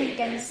I think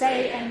and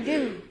say and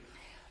do.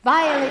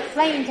 Violet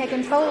flame, take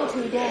control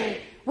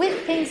today.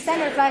 With pink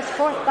center, flash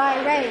forth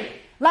thy ray.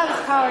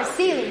 Love's power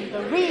sealing,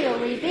 the real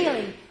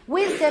revealing.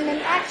 Wisdom in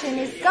action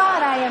is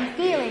God I am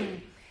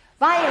feeling.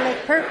 Violet,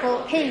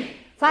 purple, pink,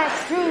 flash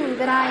through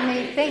that I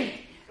may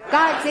think.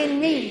 God's in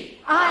me,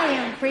 I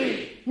am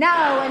free,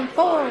 now and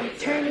for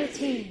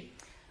eternity.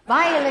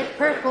 Violet,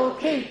 purple,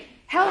 pink,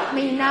 help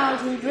me now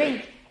to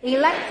drink.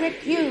 Electric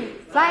hue,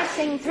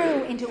 flashing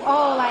through into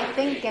all I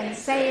think and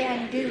say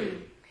and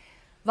do.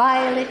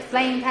 Violet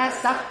flame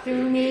pass up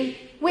through me.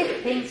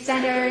 With pink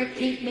center,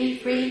 keep me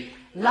free.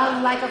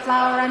 Love like a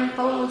flower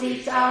unfolds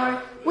each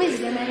hour.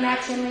 Wisdom in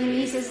action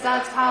releases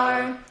God's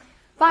power.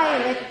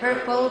 Violet,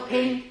 purple,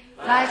 pink,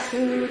 flash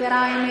through that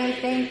I may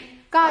think.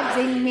 God's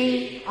in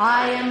me,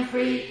 I am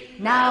free,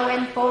 now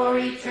and for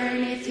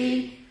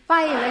eternity.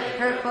 Violet,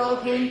 purple,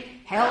 pink,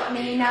 help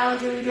me now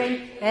to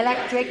drink.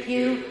 Electric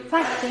hue,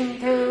 flashing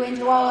through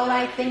into all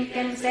I think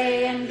and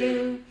say and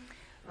do.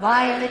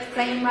 Violet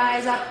flame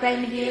rise up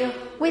and heal.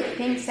 With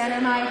pink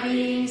center my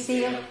being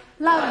seal.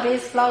 Love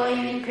is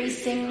flowing,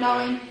 increasing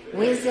knowing.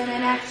 Wisdom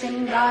in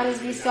action God is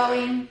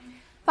bestowing.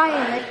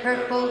 Violet,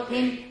 purple,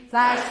 pink,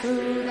 flash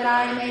through that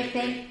I may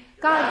think.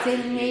 God's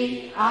in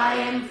me, I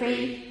am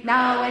free,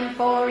 now and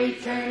for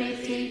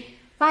eternity.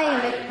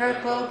 Violet,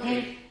 purple,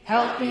 pink,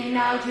 help me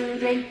now to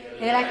drink.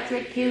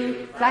 Electric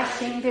hue,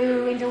 flashing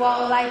through into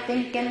all I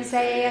think and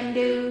say and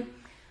do.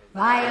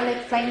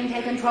 Violet flame,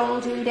 take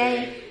control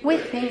today.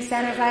 With pink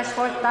center, flash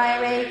forth thy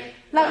ray.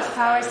 Love's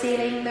power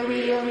sealing, the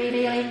real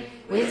revealing.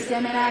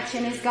 Wisdom in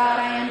action is God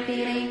I am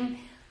feeling.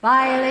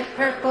 Violet,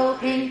 purple,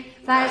 pink,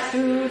 flash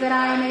through that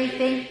I may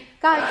think.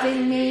 God's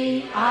in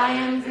me, I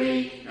am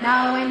free,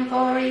 now and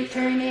for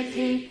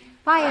eternity.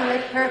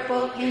 Violet,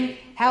 purple, pink,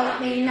 help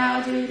me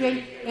now to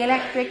drink.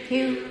 Electric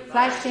hue,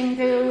 flashing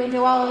through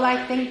into all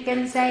I think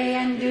and say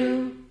and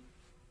do.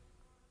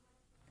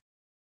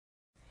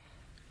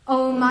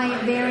 O my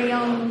very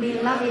own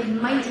beloved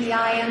mighty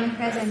I am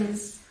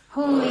presence,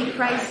 holy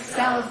Christ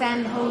self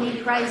and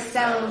holy Christ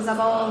selves of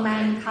all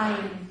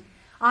mankind.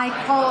 I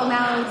call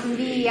now to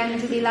thee and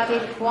to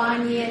beloved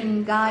Kuan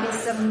Yin,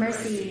 goddess of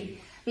mercy,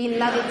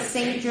 beloved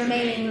Saint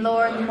Germain,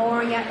 Lord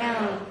Moria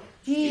El,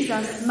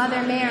 Jesus,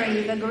 Mother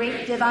Mary, the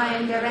great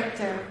divine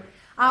director,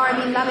 our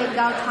beloved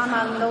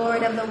Gautama,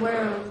 Lord of the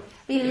world,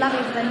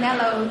 beloved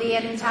Vanello, the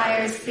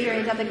entire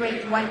spirit of the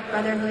great white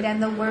brotherhood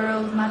and the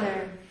world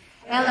mother,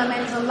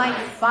 elemental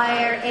light,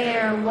 fire,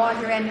 air,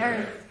 water, and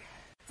earth.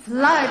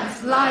 Flood,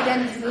 flood,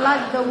 and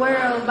flood the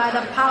world by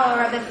the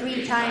power of the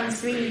 3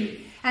 times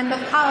 3, and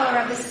the power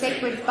of the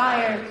sacred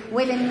fire,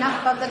 with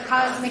enough of the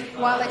cosmic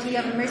quality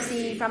of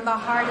mercy from the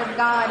heart of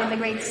God in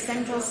the great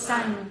central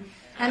sun,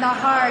 and the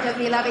heart of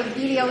beloved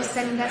Helios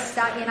and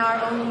Vesta in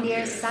our own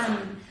dear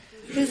sun,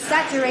 to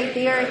saturate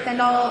the earth and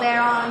all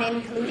thereon,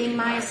 including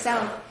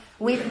myself,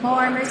 with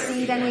more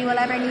mercy than we will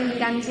ever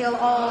need until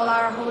all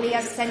are wholly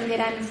ascended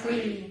and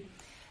free.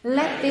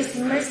 Let this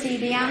mercy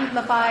be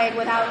amplified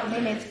without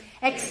limit,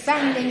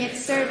 expanding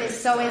its service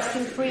so as to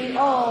free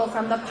all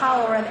from the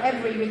power of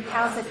every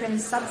recalcitrant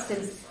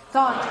substance,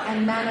 thought,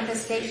 and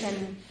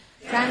manifestation,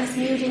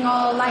 transmuting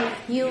all life,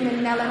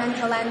 human,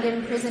 elemental, and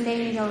imprisoned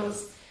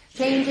angels,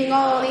 changing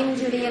all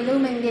into the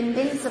illumined,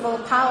 invincible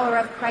power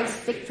of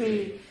Christ's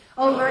victory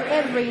over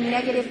every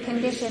negative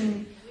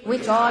condition,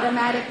 which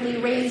automatically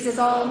raises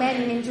all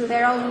men into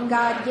their own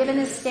God-given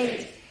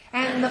estate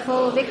and the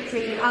full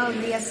victory of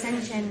the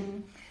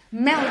ascension.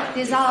 Melt,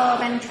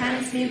 dissolve, and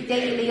transmute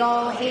daily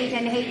all hate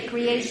and hate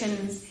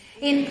creations,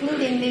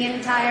 including the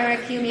entire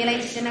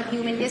accumulation of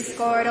human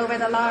discord over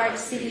the large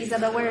cities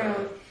of the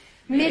world.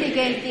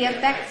 Mitigate the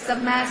effects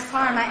of mass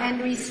karma and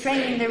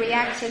restrain the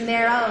reaction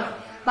thereof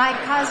by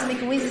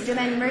cosmic wisdom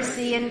and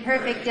mercy in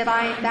perfect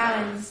divine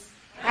balance,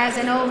 as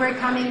an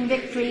overcoming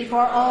victory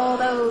for all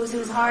those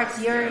whose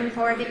hearts yearn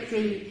for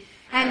victory,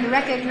 and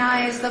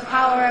recognize the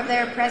power of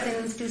their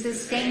presence to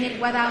sustain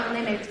it without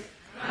limit,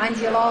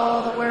 until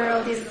all the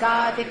world is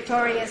God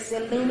victorious,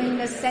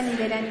 illumined,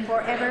 ascended, and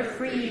forever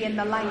free in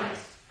the light.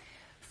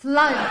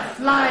 Flood,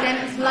 flood,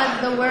 and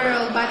flood the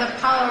world by the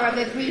power of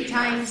the 3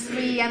 times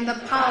 3 and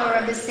the power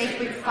of the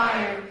sacred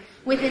fire,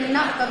 with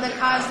enough of the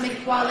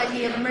cosmic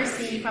quality of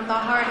mercy from the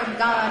heart of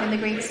God in the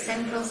great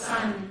central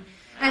sun,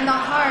 and the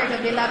heart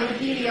of beloved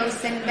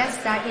Helios and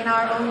Vesta in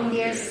our own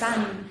dear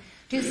sun,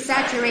 to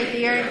saturate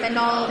the earth and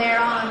all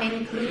thereon,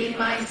 including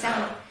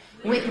myself,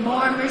 with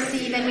more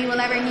mercy than we will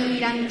ever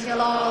need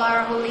until all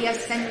are wholly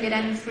ascended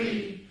and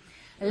free.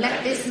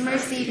 Let this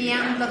mercy be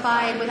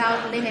amplified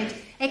without limit,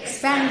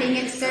 expanding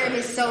its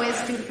service so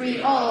as to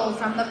free all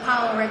from the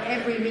power of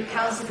every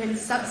recalcitrant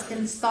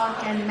substance,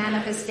 thought, and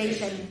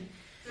manifestation,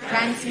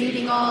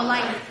 transmuting all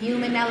life,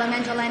 human,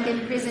 elemental, and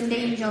imprisoned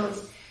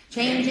angels,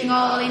 changing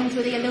all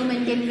into the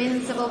illumined,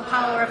 invincible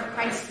power of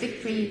Christ's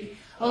victory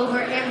over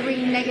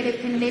every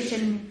negative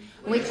condition,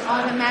 which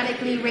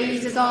automatically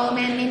raises all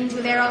men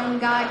into their own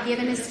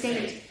God-given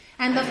estate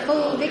and the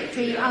full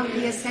victory of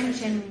the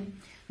ascension.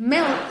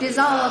 Melt,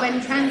 dissolve,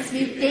 and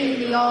transmute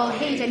daily all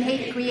hate and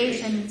hate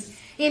creations,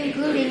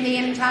 including the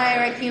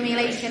entire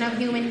accumulation of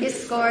human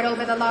discord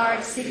over the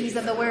large cities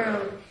of the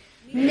world.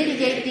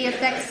 Mitigate the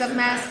effects of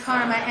mass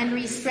karma and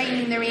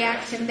restrain the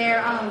reaction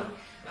thereof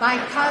by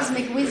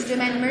cosmic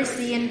wisdom and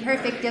mercy in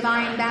perfect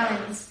divine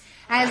balance,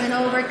 as an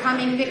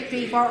overcoming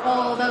victory for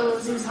all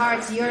those whose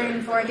hearts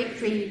yearn for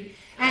victory,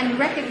 and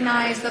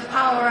recognize the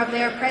power of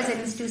their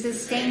presence to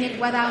sustain it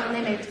without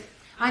limit,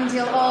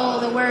 until all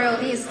the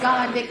world is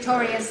God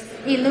victorious,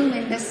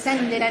 illumined,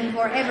 ascended, and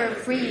forever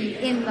free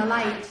in the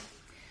light.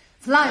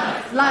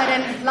 Flood, flood,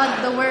 and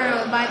flood the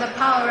world by the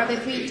power of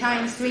the 3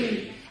 times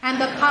 3 and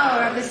the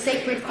power of the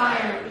sacred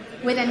fire,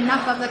 with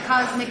enough of the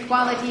cosmic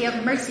quality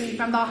of mercy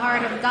from the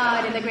heart of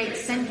God in the great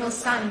central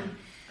sun,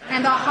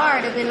 and the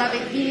heart of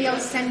beloved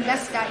Helios and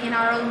Vesta in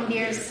our own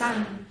dear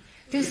sun,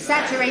 to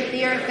saturate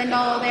the earth and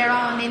all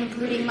thereon,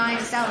 including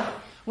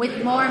myself,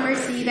 with more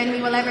mercy than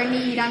we will ever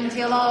need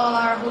until all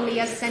are wholly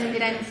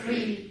ascended and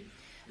free.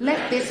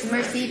 Let this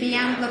mercy be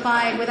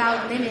amplified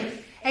without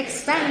limit,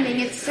 expanding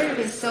its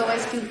service so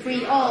as to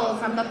free all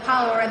from the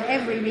power of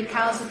every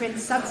recalcitrant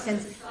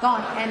substance,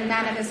 thought, and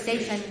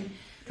manifestation,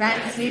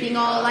 transmuting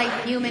all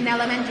life, human,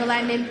 elemental,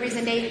 and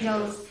imprisoned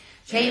angels,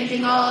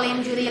 changing all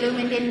into the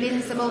illumined,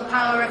 invincible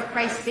power of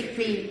Christ's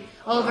victory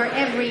over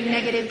every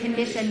negative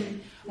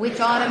condition, which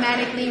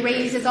automatically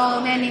raises all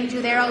men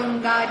into their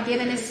own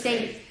God-given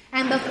estate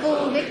and the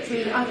full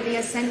victory of the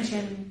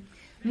ascension.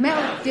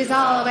 Melt,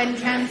 dissolve, and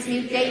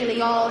transmute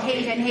daily all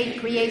hate and hate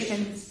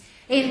creations,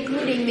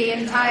 including the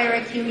entire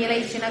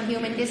accumulation of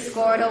human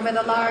discord over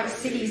the large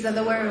cities of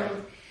the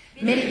world.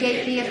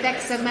 Mitigate the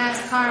effects of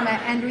mass karma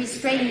and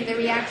restrain the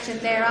reaction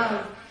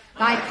thereof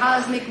by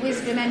cosmic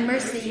wisdom and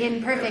mercy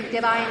in perfect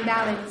divine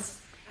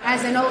balance,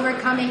 as an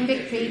overcoming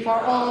victory for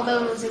all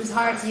those whose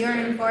hearts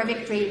yearn for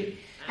victory,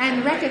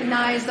 and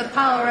recognize the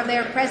power of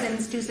their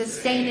presence to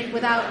sustain it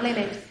without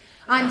limit,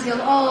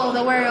 until all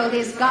the world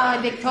is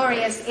God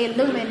victorious,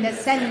 illumined,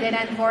 ascended,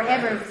 and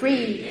forever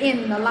free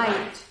in the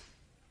light.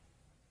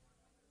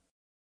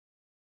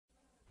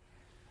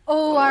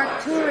 O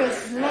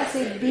Arcturus,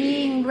 blessed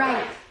being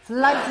bright,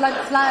 flood,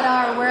 flood, flood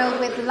our world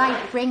with light,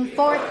 bring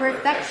forth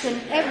perfection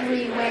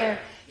everywhere.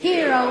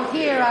 Hear, O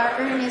hear our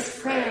earnest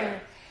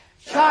prayer.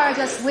 Charge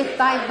us with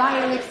thy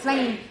violet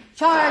flame,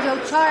 charge,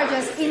 O charge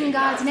us in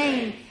God's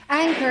name.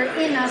 Anchor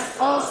in us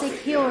all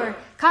secure,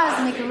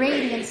 cosmic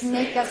radiance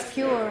make us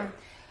pure.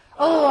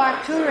 O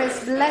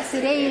Arcturus,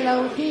 blessed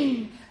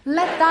Elohim,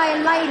 let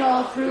thy light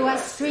all through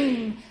us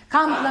stream,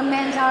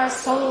 complement our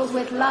souls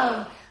with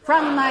love,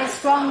 from thy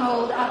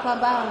stronghold up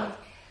above.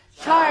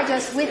 Charge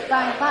us with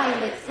thy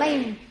violet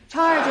flame,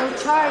 charge,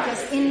 oh charge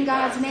us in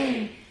God's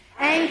name.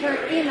 Anchor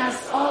in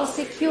us all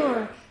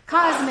secure,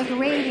 cosmic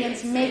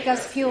radiance make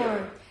us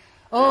pure.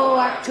 O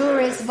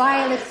Arcturus,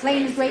 violet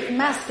flame's great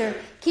master,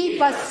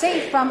 keep us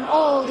safe from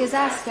all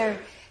disaster.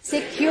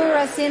 Secure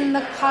us in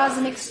the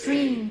cosmic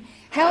stream,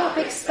 help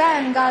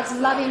expand God's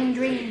loving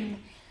dream.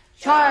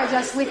 Charge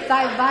us with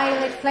thy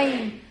violet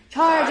flame,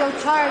 charge, oh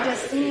charge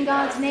us in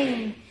God's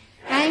name.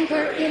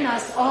 Anchor in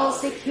us all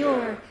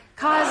secure,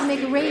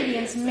 cosmic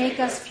radiance make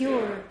us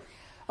pure.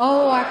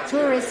 O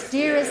Arcturus,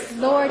 dearest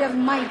Lord of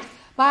might,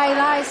 by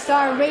thy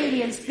star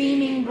radiance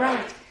beaming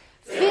bright,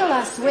 fill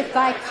us with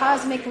thy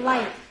cosmic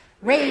light,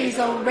 raise,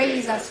 oh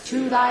raise us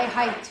to thy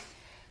height.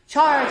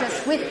 Charge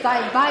us with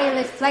thy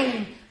violet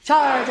flame,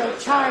 charge, oh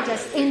charge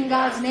us in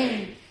God's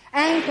name.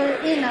 Anchor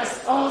in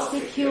us all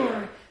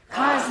secure,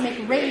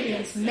 cosmic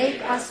radiance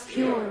make us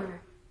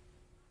pure.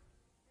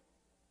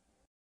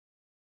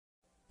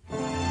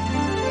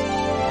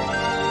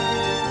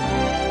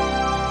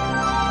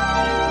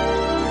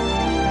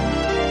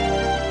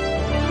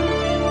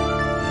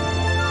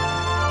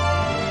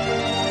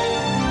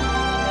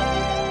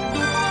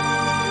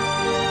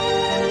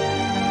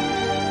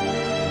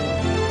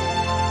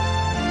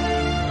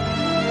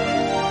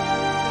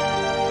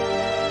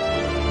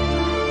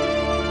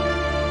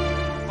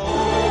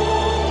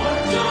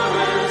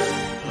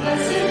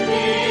 Blessed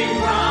be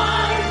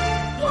bright.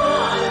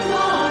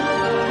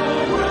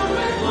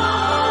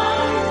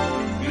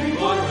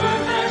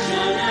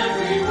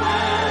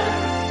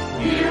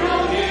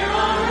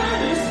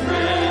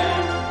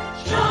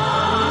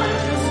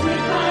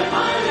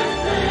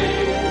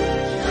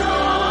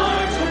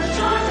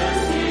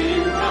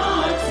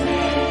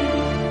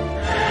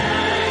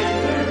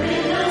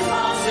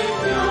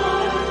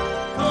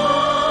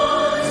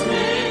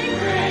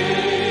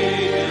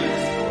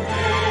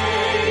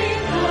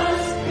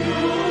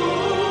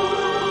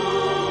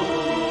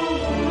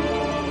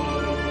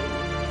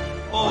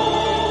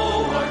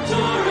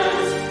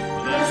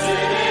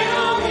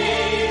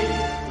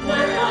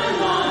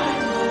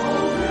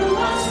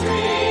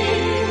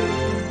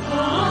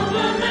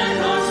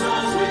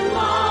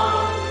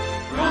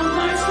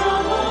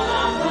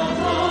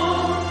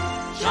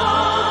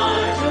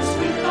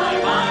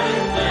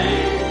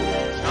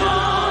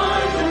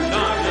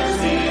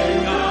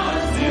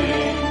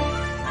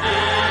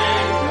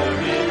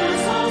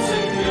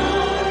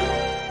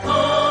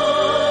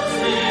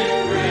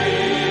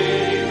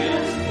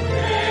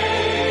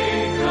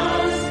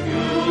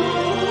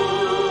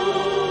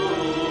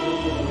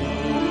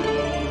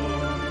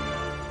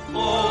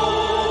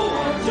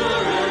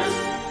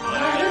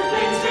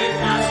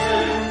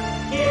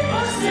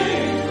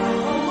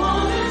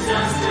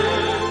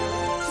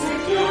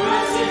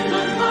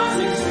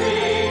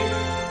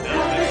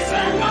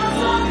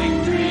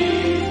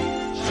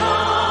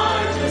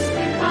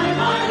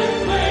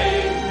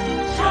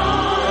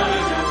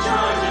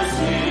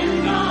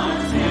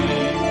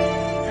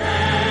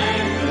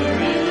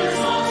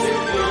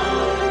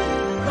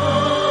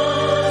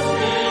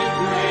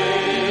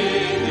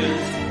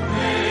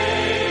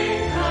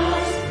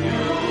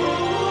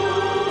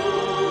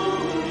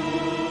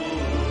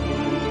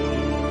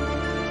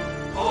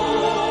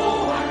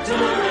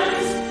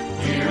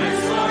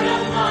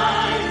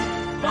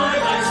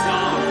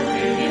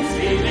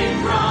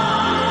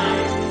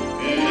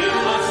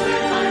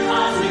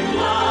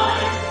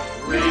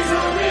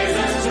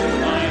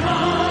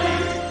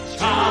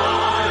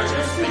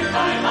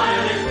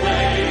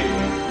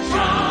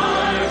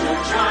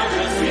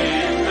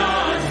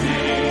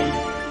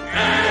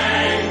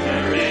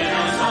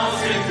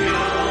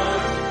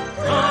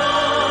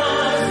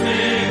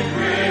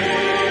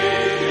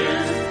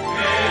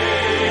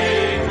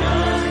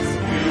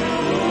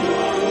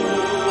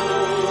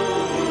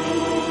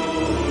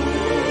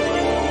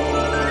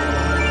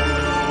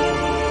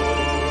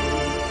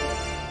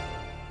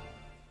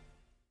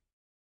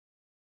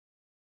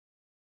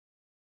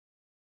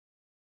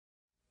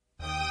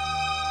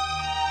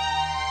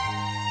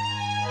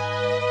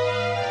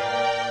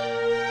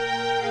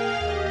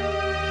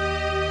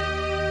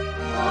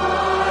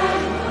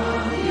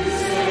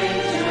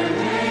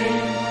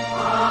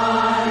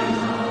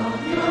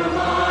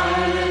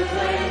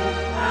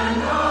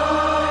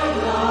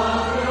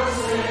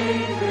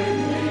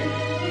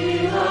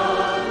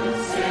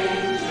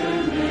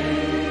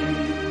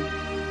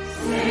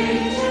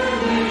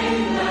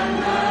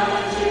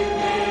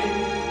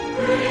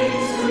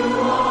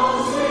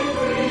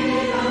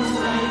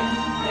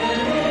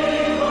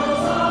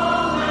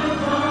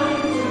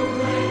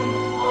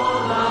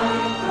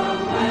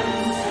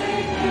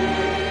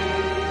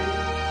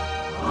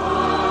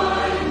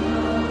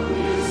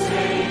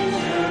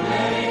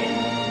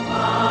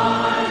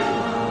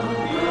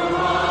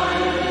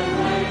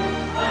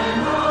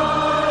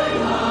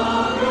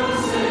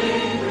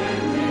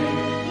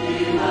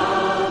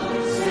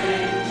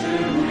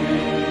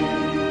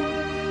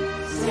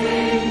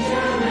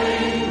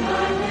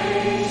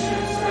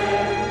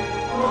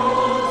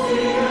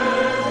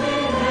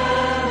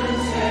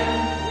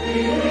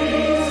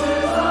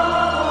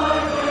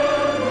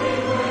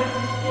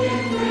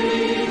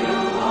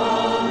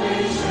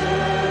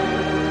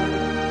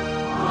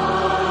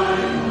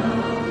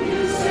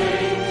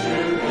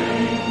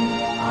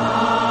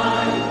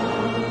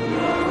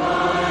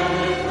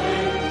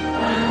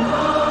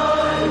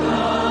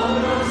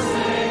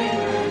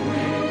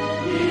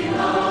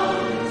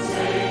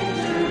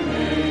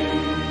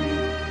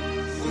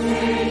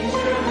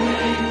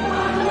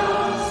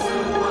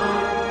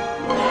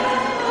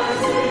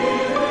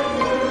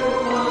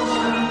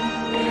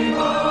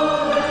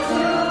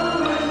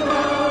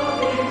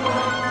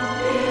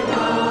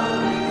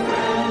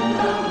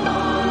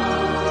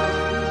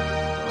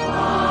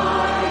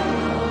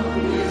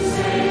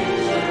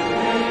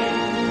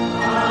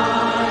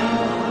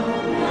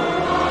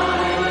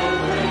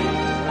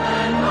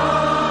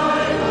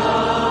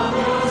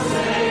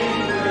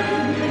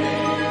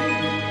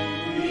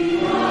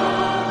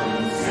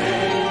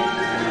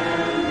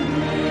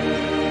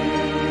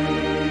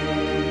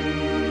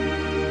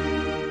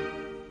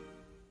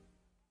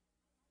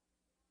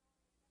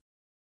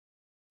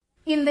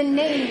 In the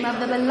name of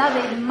the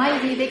beloved,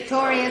 mighty,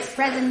 victorious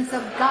presence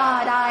of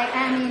God, I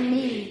am in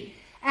me,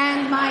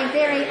 and my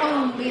very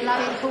own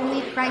beloved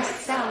Holy Christ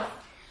self.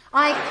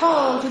 I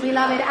call to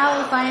beloved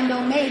Alpha and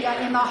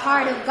Omega in the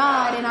heart of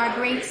God and our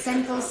great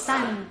central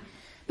Sun.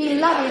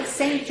 Beloved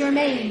Saint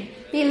Germain,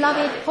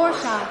 beloved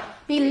Portia,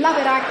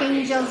 beloved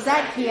Archangel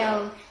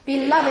Zadkiel,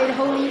 beloved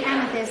Holy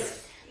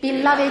Amethyst,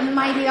 beloved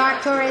mighty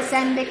Arcturus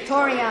and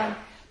Victoria,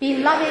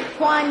 beloved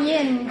Kuan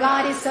Yin,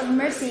 Goddess of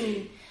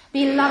Mercy,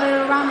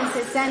 beloved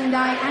Ramesses and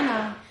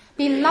Diana,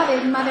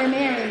 beloved Mother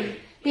Mary,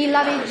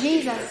 beloved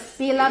Jesus,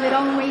 beloved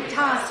Omri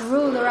Tas,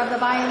 ruler of the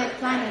violet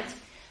planet,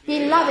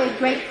 beloved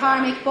Great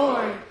Karmic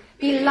Board,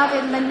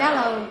 beloved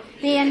Lanello,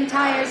 the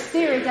entire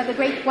spirit of the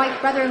Great White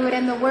Brotherhood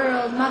and the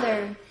World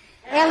Mother,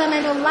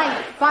 elemental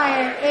light,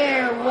 fire,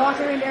 air,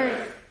 water, and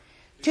earth,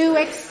 to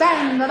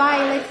expand the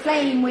violet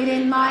flame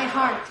within my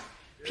heart,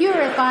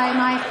 purify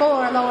my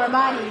 4 lower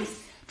bodies,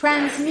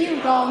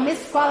 transmute all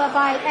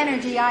misqualified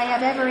energy I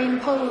have ever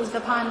imposed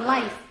upon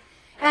life,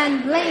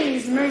 and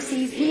blaze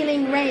mercy's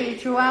healing ray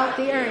throughout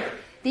the earth,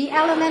 the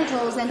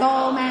elementals, and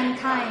all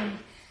mankind,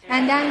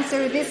 and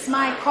answer this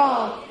my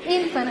call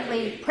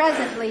infinitely,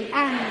 presently,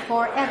 and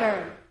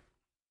forever.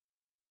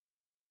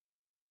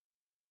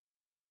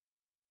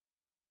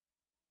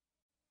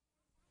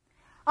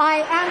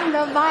 I am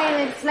the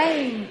violet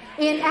flame,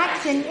 in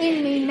action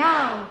in me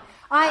now.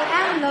 I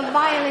am the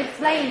violet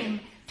flame,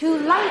 to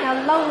light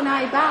alone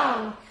I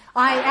bow.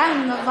 I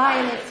am the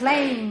violet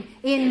flame,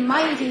 in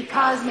mighty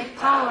cosmic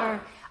power.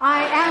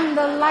 I am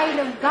the light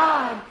of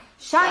God,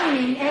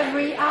 shining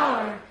every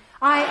hour.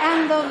 I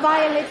am the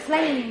violet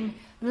flame,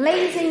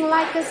 blazing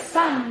like a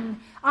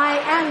sun. I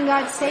am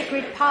God's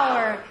sacred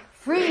power,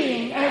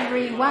 freeing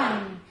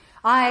everyone.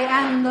 I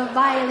am the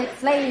violet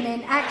flame,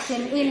 in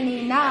action in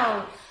me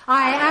now.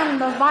 I am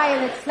the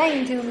violet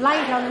flame, to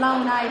light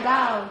alone I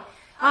bow.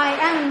 I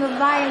am the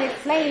violet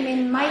flame,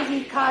 in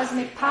mighty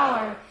cosmic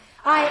power.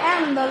 I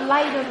am the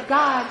light of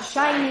God,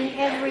 shining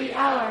every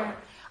hour.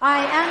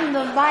 I am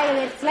the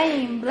violet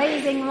flame,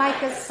 blazing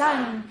like a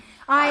sun.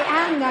 I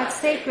am God's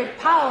sacred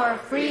power,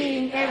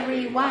 freeing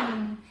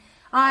everyone.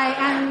 I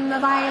am the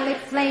violet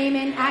flame,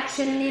 in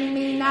action in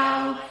me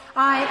now.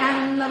 I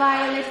am the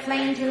violet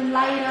flame, to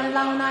light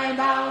alone I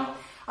bow.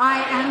 I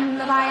am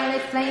the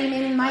violet flame,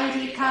 in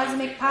mighty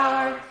cosmic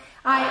power.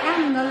 I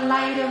am the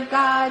light of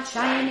God,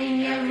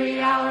 shining every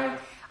hour.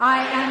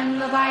 I am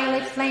the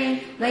violet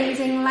flame,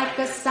 blazing like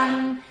a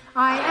sun.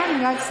 I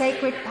am God's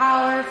sacred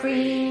power,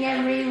 freeing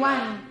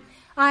everyone.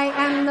 I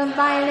am the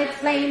violet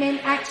flame, in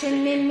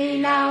action in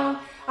me now.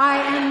 I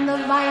am the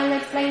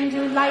violet flame,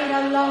 to light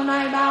alone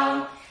I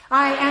bow.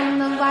 I am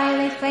the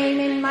violet flame,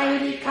 in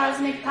mighty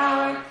cosmic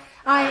power.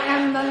 I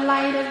am the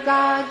light of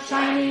God,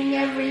 shining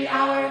every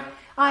hour.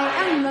 I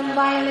am the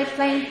violet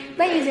flame,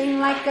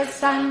 blazing like a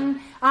sun.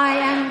 I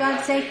am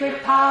God's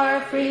sacred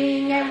power,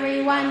 freeing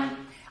everyone.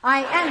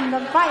 I am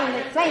the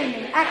violet flame,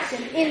 in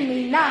action in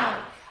me now.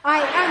 I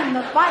am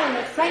the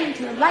violet flame,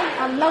 to light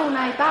alone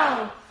I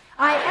bow.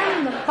 I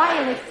am the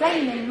violet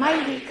flame, in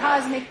mighty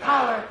cosmic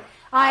power.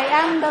 I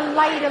am the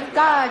light of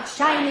God,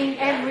 shining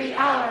every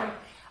hour.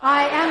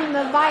 I am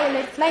the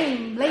violet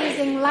flame,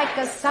 blazing like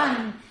a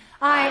sun.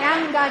 I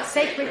am God's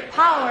sacred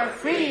power,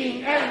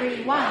 freeing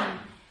everyone.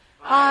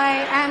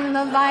 I am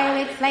the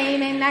violet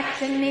flame, in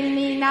action in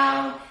me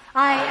now.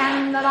 I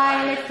am the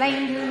violet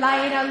flame, to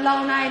light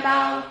alone I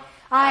bow.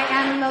 I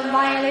am the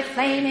violet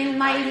flame, in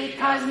mighty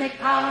cosmic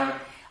power.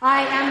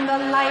 I am the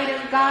light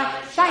of God,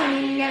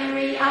 shining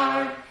every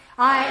hour.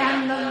 I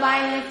am the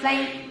violet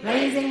flame,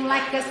 blazing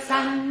like a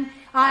sun.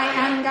 I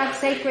am God's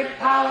sacred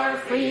power,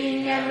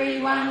 freeing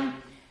everyone.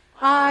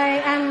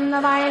 I am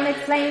the violet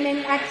flame,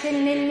 in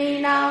action in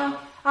me now.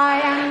 I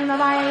am the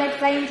violet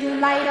flame, to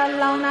light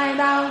alone I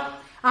bow.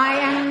 I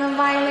am the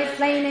violet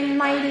flame, in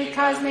mighty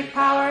cosmic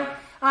power.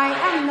 I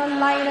am the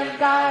light of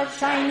God,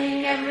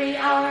 shining every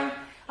hour.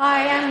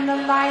 I am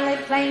the violet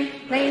flame,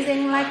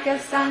 blazing like a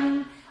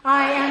sun.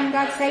 I am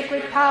God's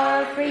sacred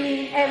power,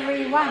 freeing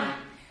everyone.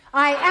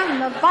 I am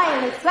the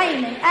violet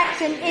flame, in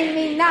action in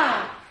me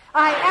now.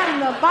 I am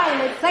the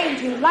violet flame,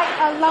 to light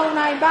alone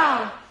I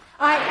bow.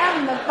 I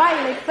am the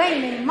violet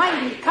flame, in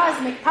mighty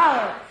cosmic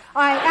power.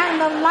 I am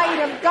the light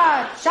of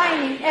God,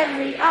 shining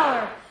every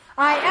hour.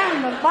 I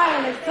am the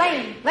violet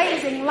flame,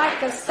 blazing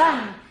like a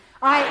sun.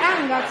 I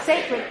am God's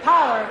sacred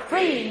power,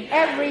 freeing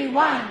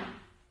everyone.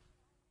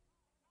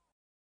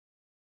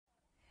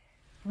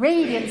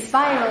 Radiant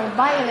spiral,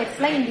 violet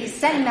flame,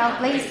 descend now,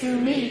 blaze through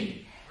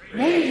me.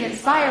 Radiant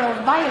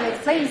spiral, violet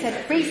flame,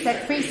 set free,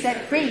 set free,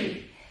 set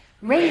free.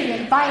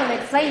 Radiant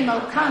violet flame,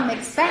 oh come,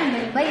 expand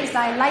and blaze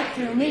thy light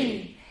through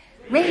me.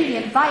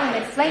 Radiant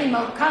violet flame,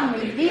 oh come,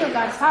 reveal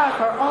God's power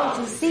for all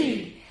to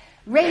see.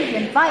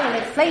 Radiant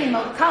violet flame,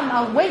 oh come,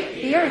 awake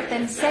the earth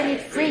and set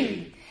it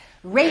free.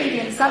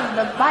 Radiance of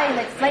the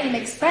violet flame,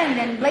 expand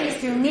and blaze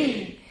through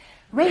me.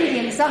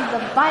 Radiance of the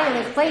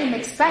violet flame,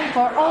 expand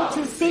for all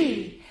to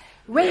see.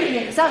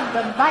 Radiance of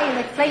the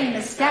violet flame,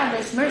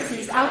 establish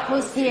mercy's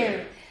outpost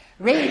here.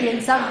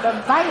 Radiance of the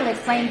violet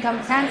flame,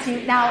 come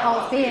transmute now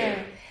all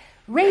fear.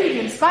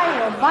 Radiant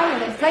spiral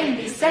violet flame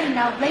descend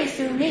now blaze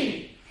through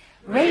me.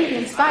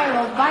 Radiant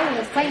spiral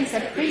violet flame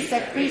set free,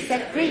 set free,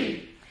 set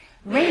free.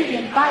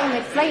 Radiant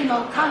violet flame,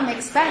 oh come,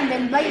 expand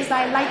and blaze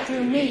thy light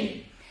through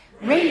me.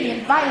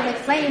 Radiant violet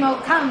flame,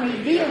 oh come,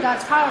 reveal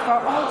God's power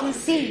for all to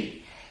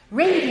see.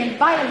 Radiant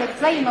violet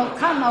flame, oh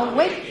come,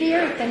 awake the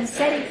earth and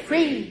set it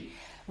free.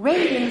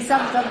 Radiance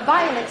of the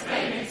violet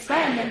flame,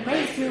 expand and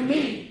blaze through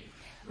me.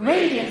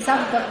 Radiance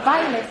of the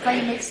violet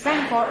flame,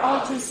 expand for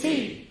all to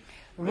see.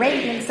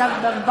 Radiance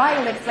of the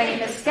violet flame,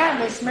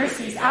 establish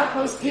mercy's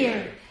outpost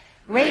here.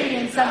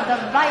 Radiance of the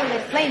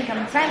violet flame,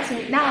 come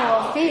transmute now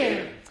all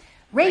fear.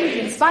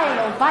 Radiant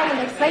spiral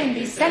violet flame,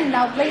 descend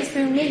now blaze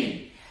through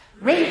me.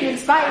 Radiant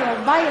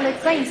spiral violet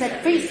flame,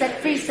 set free,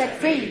 set free, set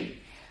free.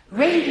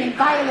 Radiant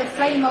violet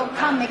flame, oh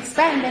come,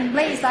 expand and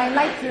blaze thy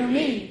light through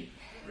me.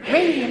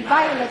 Radiant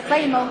violet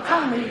flame, oh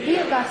come,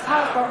 reveal God's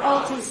power for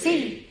all to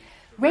see.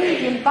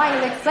 Radiant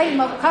violet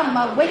flame, oh come,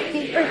 awake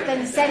the earth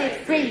and set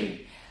it free.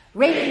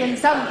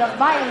 Radiance of the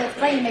violet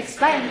flame,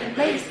 expand and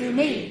blaze through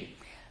me.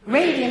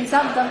 Radiance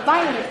of the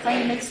violet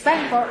flame,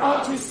 expand for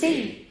all to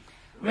see.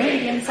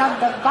 Radiance of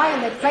the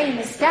violet flame,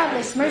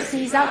 establish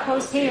mercy's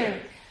outpost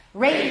here.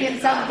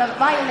 Radiance of the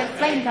violet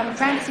flame, come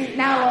transmute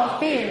now all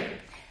fear.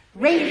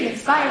 Radiant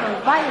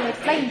spiral violet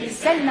flame,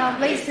 descend now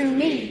blaze through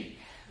me.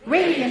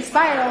 Radiant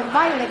spiral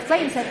violet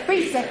flame, set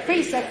free, set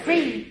free, set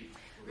free.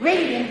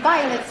 Radiant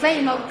violet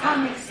flame, oh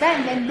come,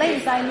 expand and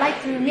blaze thy light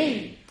through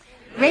me.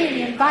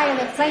 Radiant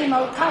violet flame,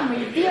 oh come,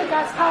 reveal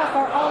God's power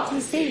for all to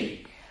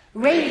see.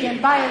 Radiant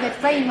violet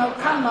flame, oh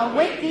come,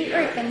 awake the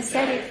earth and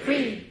set it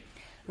free.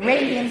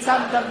 Radiance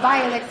of the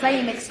violet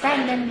flame,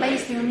 expand and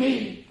blaze through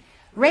me.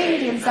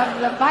 Radiance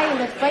of the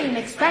violet flame,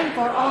 expand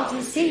for all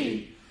to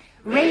see.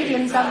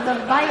 Radiance of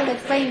the violet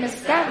flame,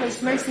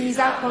 establish mercy's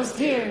outpost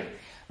here.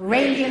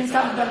 Radiance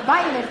of the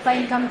violet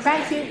flame, come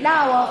transmute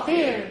now all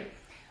fear.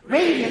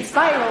 Radiant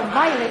spiral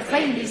violet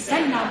flame,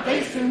 descend now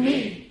blaze through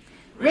me.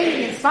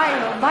 Radiant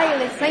spiral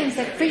violet flame,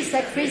 set free,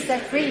 set free,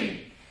 set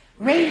free.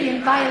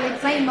 Radiant violet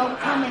flame, oh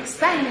come,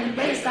 expand and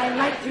blaze thy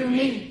light through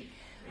me.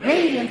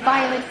 Radiant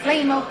violet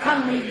flame, oh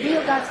come,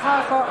 reveal God's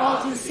power for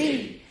all to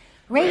see.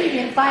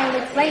 Radiant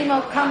violet flame,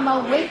 oh come,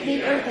 awake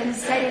the earth and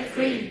set it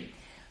free.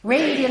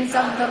 Radiance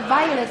of the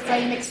violet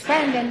flame,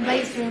 expand and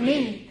blaze through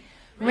me.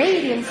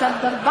 Radiance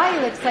of the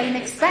violet flame,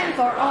 expand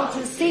for all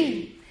to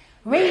see.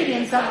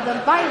 Radiance of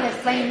the violet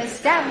flame,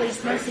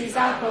 establish mercy's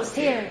outpost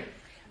here.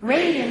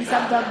 Radiance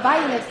of the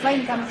violet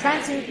flame, come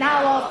transmute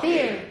now all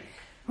fear.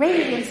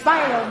 Radiant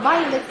spiral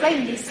violet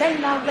flame,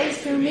 descend now blaze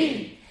through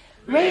me.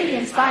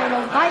 Radiant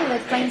spiral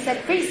violet flame,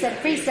 set free, set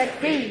free, set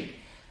free.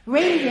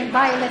 Radiant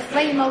violet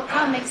flame, oh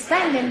come,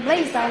 expand and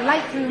blaze thy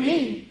light through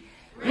me.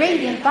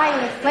 Radiant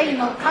violet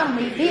flame, oh come,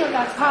 reveal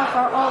God's power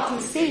for all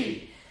to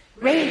see.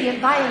 Radiant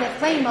violet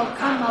flame, oh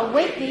come,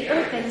 awake the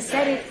earth and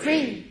set it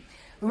free.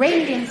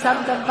 Radiance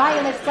of the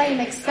violet flame,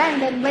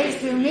 expand and blaze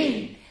through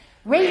me.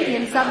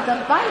 Radiance of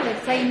the violet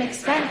flame,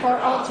 expand for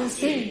all to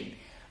see.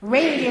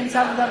 Radiance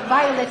of the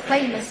violet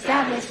flame,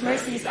 establish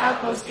mercy's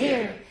outpost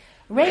here.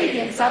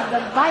 Radiance of the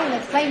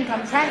violet flame,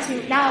 come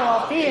transmute now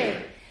all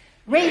fear.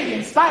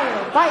 Radiant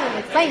spiral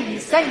violet flame,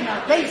 descend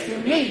now blaze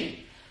through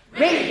me.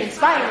 Radiant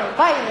spiral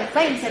violet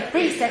flame, set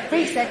free, set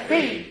free, set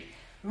free.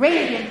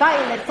 Radiant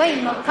violet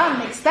flame, oh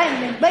come,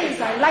 expand and blaze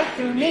thy light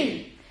through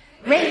me.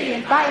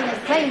 Radiant violet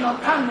flame, oh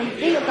come,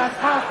 reveal God's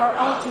power for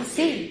all to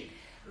see.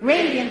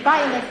 Radiant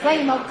violet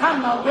flame, oh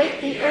come,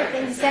 awake the earth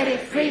and set it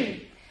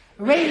free.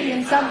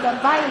 Radiance of the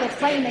violet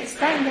flame,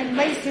 expand and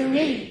blaze through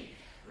me.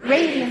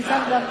 Radiance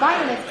of the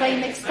violet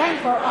flame, expand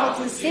for all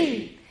to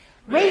see.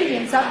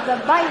 Radiance of the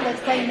violet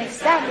flame,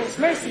 establish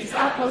mercy's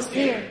outpost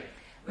here.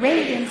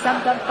 Radiance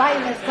of the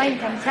violet flame,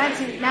 come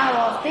transmute now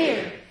all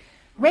fear.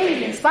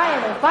 Radiant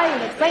spiral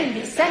violet flame,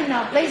 descend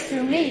now blaze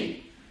through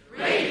me.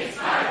 Radiant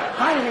spiral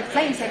violet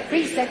flame, set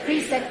free, set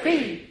free, set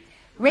free.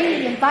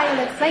 Radiant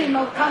violet flame,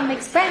 oh come,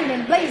 expand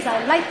and blaze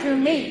thy light through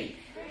me.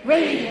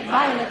 Radiant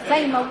violet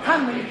flame, oh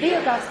come,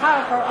 reveal God's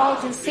power for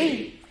all to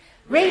see.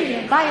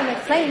 Radiant violet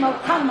flame, oh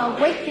come,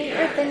 awake the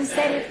earth and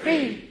set it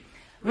free.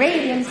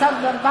 Radiance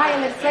of the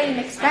violet flame,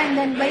 expand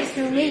and blaze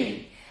through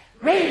me.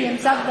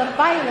 Radiance of the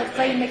violet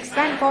flame,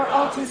 expand for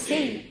all to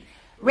see.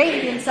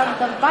 Radiance of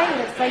the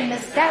violet flame,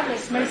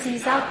 establish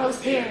mercy's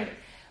outpost here.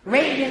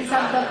 Radiance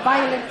of the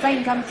violet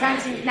flame, come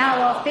transmute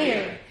now all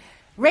fear.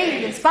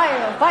 Radiant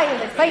spiral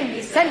violet flame,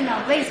 descend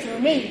now blaze through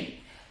me.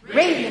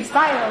 Radiant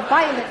spiral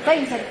violet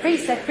flame, set free,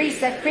 set free,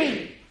 set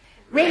free.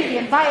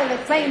 Radiant violet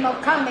flame, oh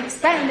come,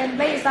 expand and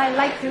blaze thy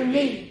light through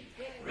me.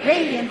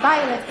 Radiant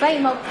violet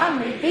flame, oh come,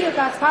 reveal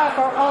God's power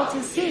for all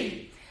to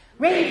see.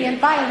 Radiant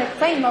violet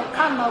flame, oh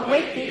come,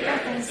 awake the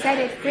earth and set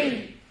it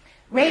free.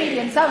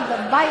 Radiance of the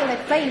violet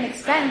flame,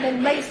 expand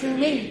and blaze through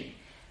me.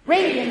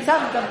 Radiance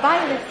of the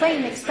violet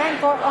flame, expand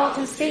for all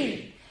to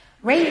see.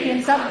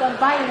 Radiance of the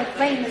violet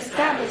flame,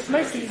 establish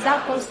mercy's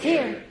outpost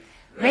here.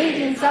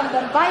 Radiance of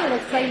the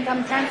violet flame,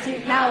 come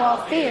transmute now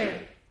all fear.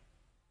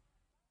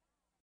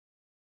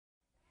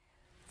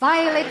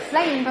 Violet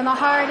flame from the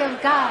heart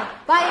of God,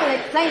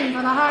 violet flame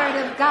from the heart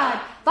of God,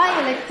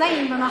 violet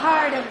flame from the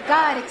heart of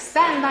God,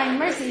 expand thy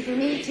mercy to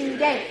me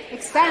today,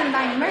 expand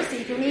thy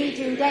mercy to me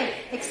today,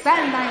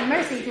 expand thy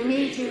mercy to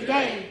me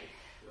today.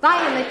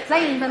 Violet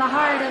flame from the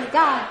heart of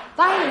God,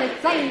 violet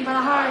flame from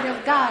the heart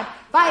of God,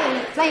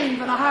 violet flame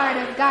from the heart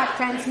of God,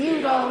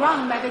 transmute all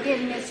wrong by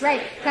forgiveness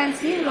ray,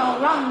 transmute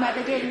all wrong by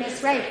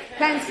forgiveness ray,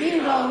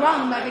 transmute all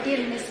wrong by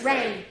forgiveness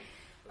ray.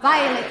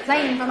 Violet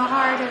flame from the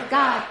heart of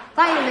God,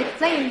 violet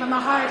flame from the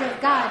heart of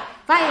God,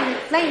 violet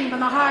flame from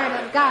the heart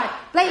of God,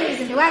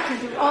 blaze into action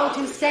through all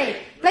to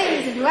stay,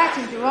 blaze into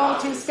action through all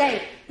to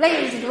stay,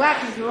 blaze into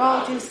action through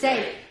all to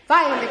stay.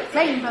 Violet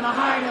flame from the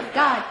heart of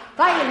God,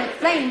 violet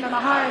flame from the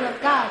heart of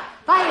God,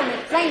 violet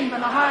flame from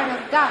the heart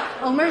of God.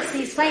 O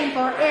mercy's flame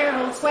for air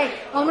holds sway,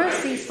 O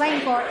mercy's flame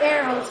for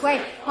air holds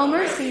sway, O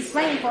mercy's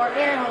flame for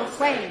air holds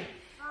sway.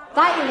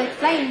 Violet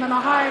flame from the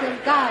heart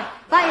of God,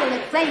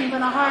 violet flame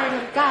from the heart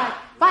of God,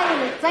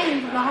 violet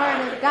flame from the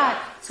heart of God.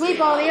 Sweep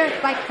all the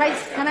earth by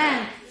Christ's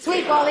command,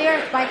 sweep all the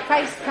earth by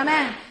Christ's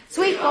command,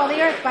 sweep all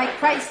the earth by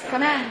Christ's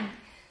command.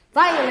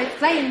 Violet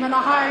flame from the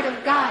heart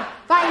of God,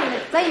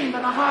 violet flame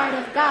from the heart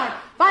of God,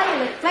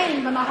 violet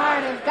flame from the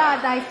heart of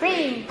God. Thy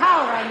freeing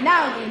power I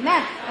now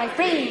demand, thy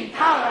freeing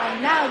power I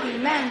now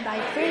demand, thy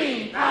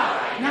freeing power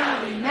I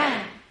now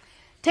demand.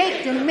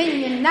 Take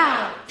dominion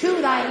now, to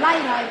thy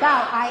light I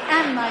bow, I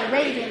am thy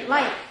radiant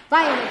light,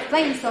 violet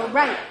flame so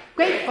bright,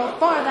 grateful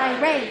for thy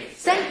ray,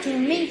 sent to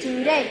me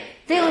today,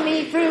 fill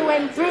me through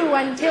and through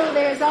until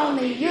there's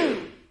only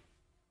you.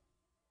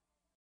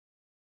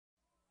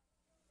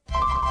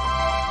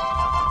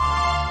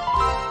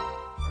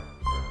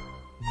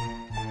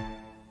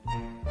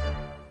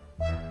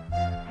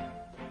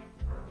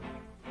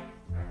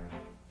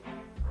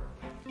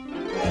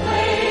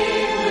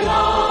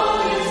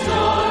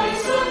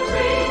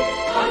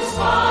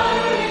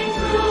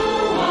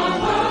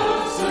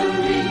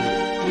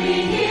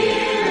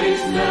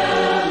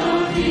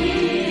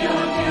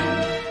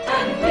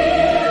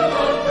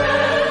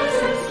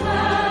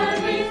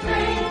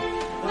 Free.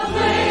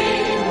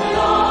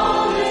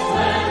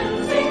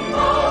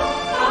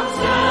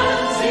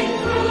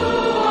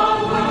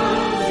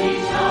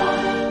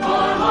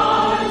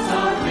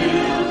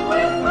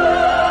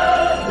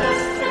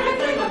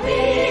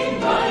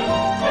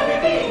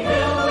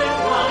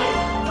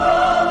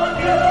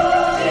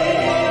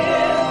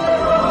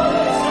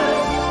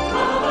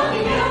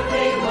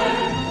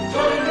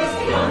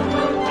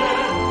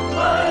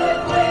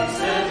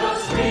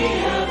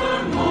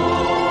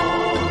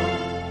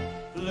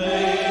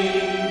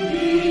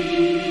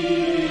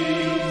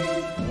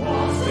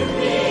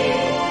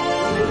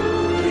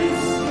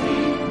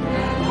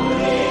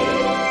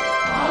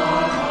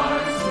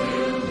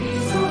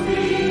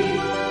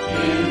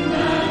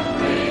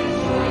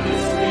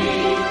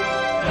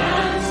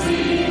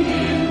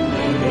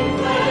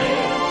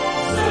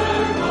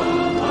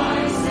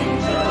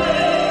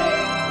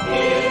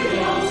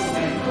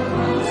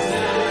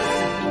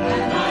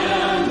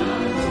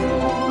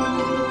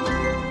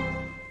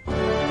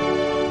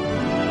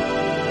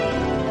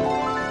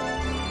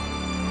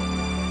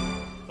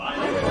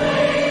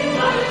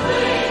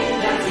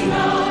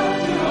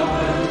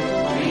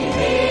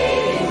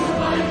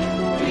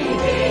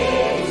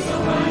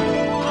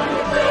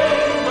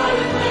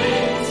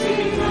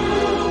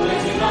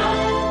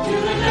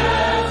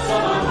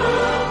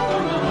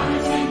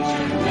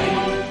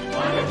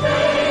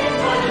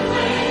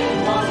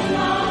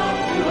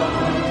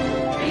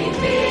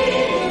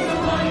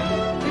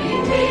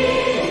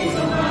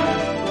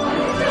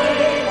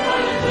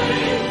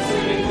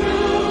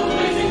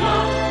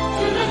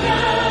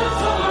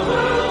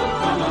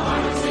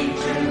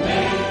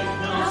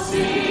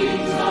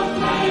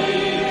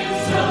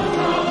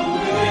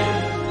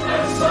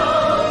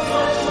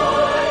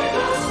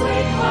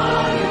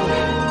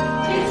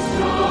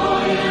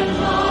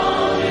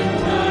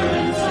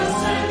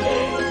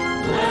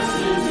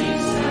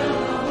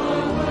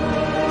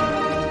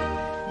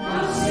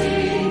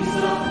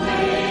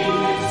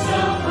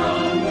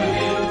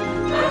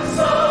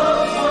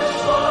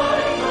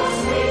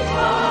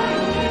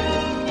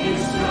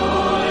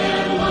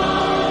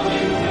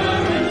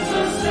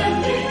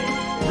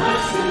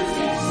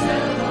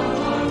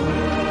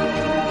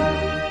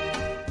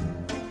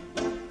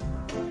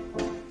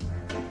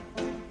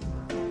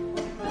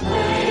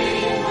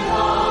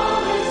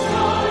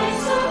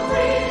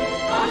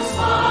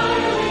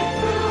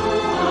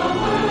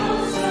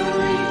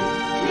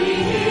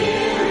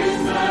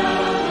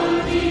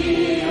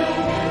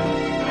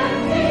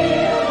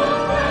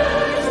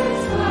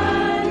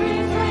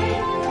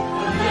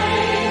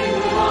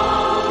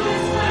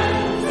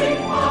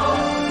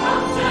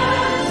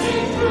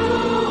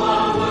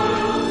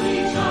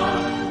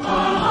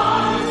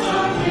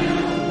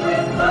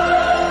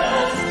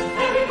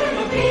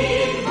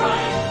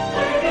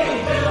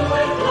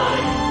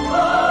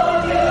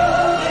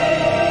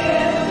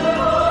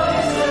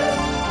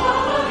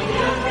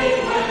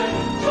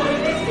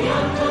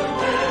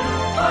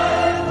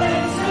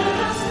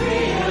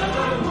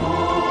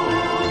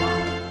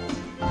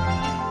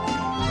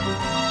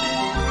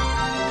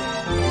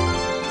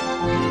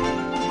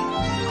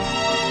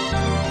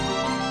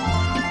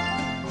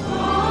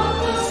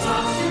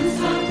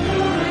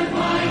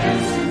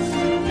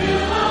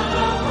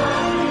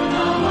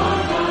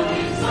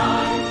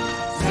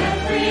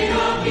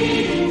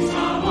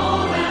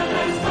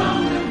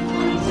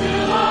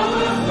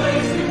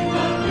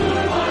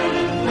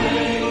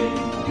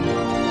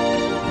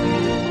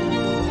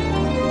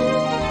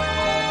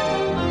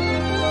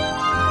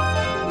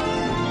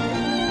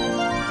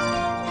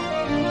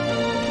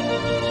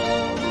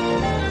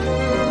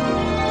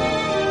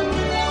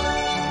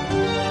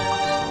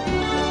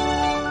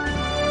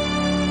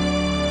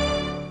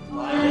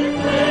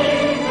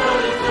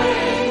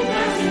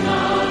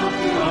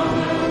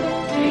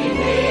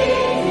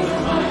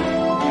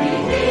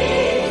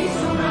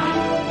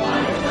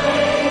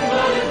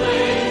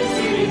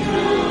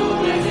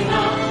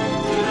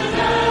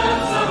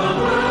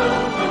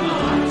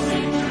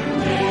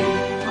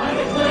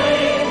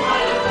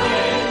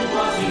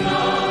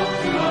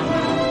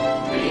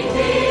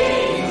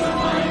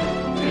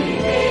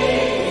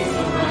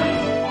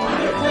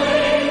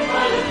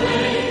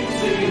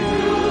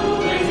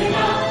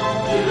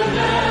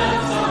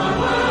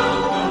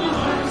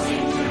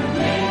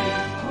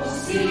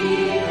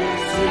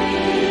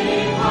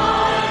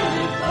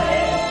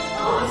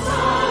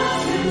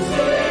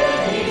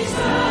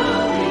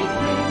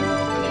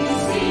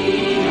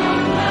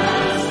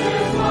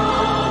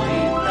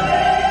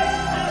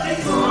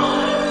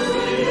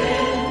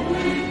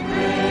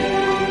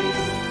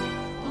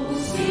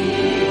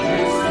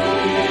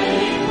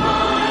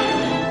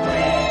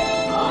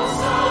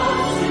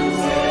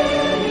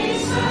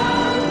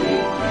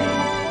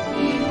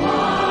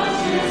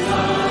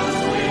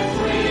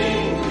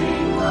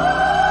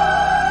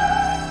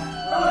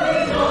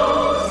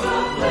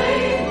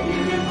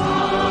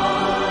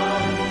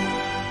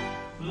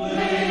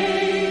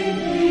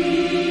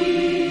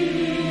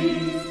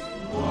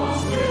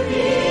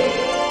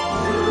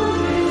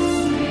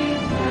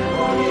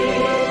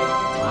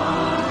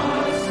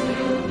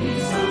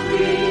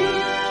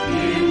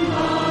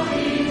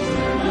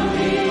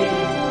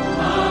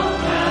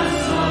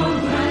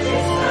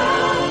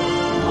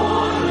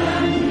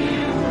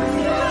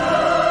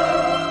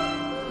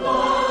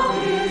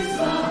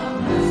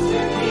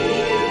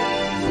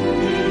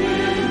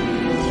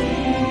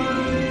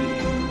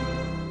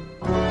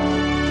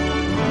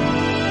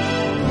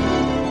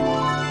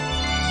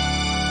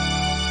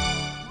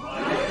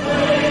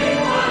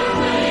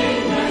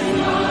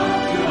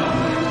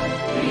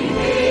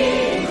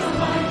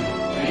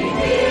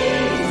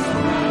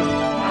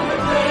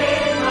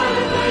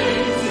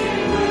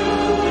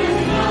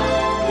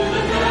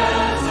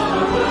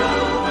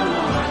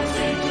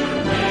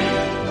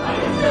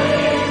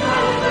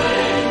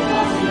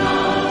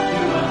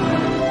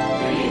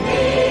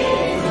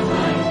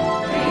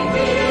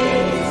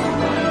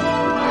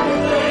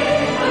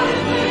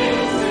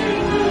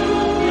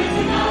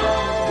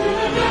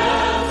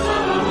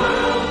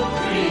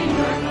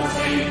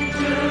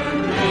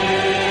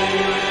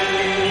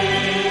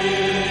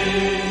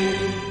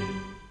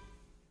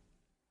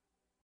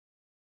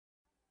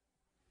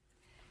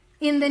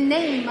 In the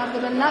name of the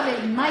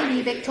beloved,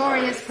 mighty,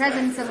 victorious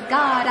presence of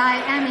God, I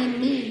am in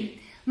need.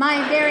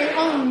 My very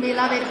own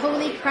beloved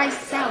Holy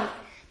Christ Self,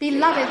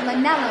 beloved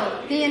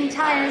Lanello, the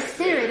entire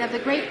spirit of the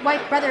great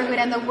white brotherhood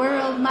and the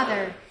world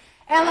mother,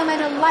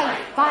 elemental light,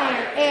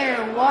 fire,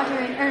 air, water,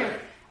 and earth,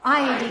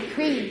 I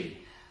decree.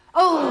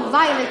 Oh,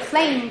 violet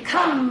flame,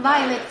 come,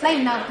 violet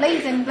flame, now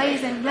blaze and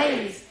blaze and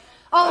blaze.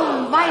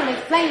 Oh, violet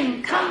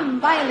flame, come,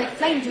 violet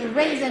flame, to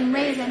raise and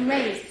raise and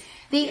raise.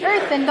 The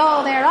earth and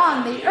all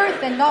thereon, the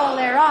earth and all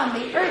thereon,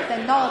 the earth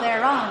and all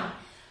thereon.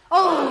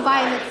 Oh,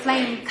 violet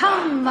flame,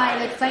 come,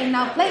 violet flame,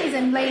 now blaze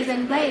and blaze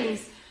and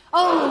blaze.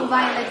 Oh,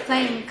 violet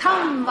flame,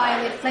 come,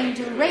 violet flame,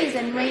 to raise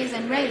and raise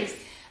and raise.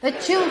 The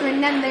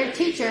children and their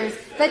teachers,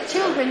 the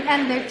children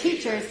and their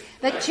teachers,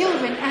 the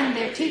children and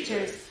their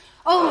teachers.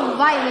 Oh,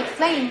 violet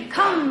flame,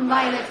 come,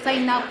 violet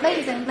flame, now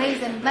blaze and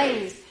blaze and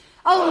blaze.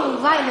 Oh,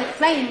 violet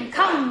flame,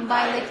 come,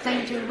 violet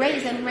flame, to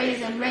raise and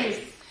raise and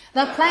raise.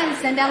 The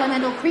plants and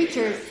elemental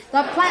creatures,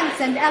 the plants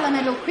and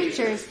elemental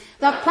creatures,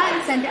 the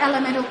plants and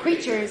elemental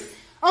creatures.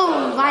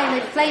 Oh,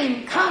 violet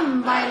flame,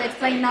 come, violet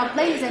flame, now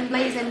blaze and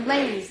blaze and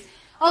blaze.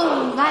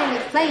 Oh,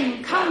 violet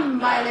flame, come,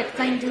 violet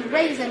flame, to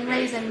raise and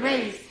raise and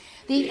raise.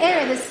 The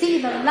air, the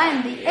sea, the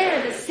land, the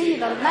air, the sea,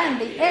 the land,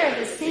 the air,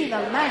 the sea,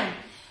 the land.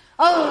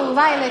 Oh,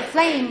 violet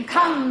flame,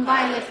 come,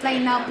 violet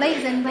flame, now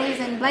blaze and blaze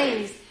and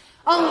blaze.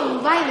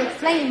 Oh, violet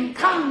flame,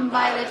 come,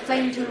 violet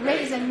flame, to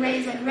raise and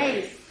raise and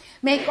raise.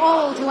 Make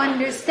all to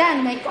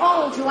understand, make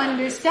all to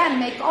understand,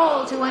 make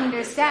all to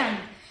understand.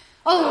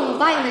 Oh,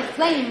 violet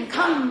flame,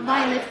 come,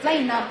 violet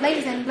flame, now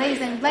blaze and blaze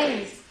and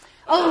blaze.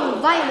 Oh,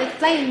 violet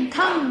flame,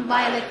 come,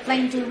 violet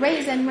flame, to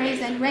raise and raise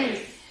and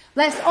raise.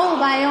 Bless all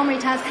by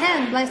Omrita's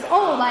hand, bless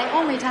all by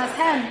Omrita's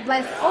hand,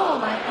 bless all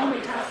by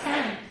Omrita's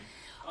hand.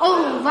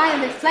 Oh,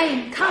 violet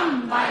flame,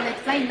 come, violet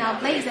flame, now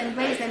blaze and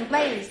blaze and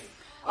blaze.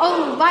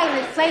 Oh,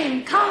 violet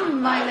flame,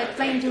 come, violet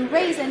flame, to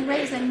raise and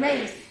raise and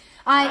raise.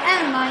 I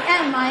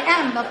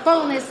am, the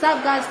fullness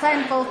of God's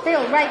plan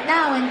fulfilled right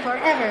now and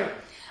forever.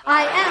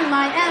 I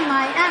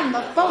am,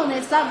 the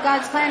fullness of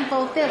God's plan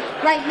fulfilled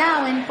right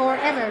now and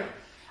forever.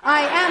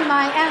 I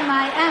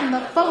am, the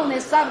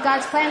fullness of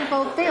God's plan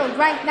fulfilled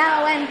right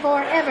now and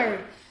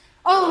forever.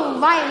 Oh,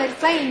 violet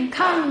flame,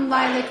 come,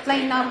 violet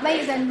flame, now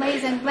blaze and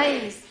blaze and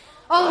blaze.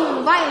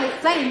 Oh, violet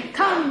flame,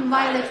 come,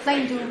 violet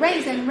flame, to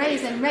raise and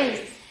raise and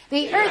raise.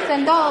 The earth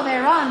and all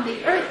thereon,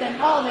 the earth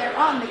and all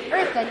thereon, the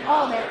earth and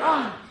all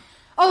thereon.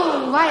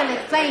 Oh, violet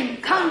flame,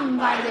 come,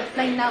 violet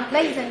flame, now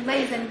blaze and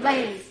blaze and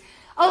blaze.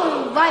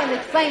 Oh,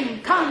 violet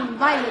flame, come,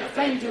 violet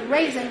flame, to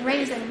raise and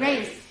raise and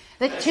raise.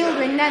 The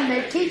children and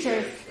their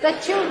teachers, the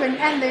children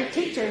and their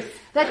teachers,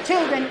 the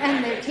children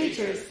and their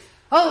teachers.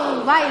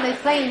 Oh, violet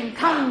flame,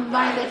 come,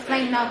 violet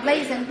flame, now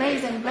blaze and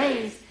blaze and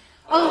blaze.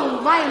 Oh,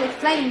 violet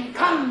flame,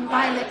 come,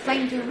 violet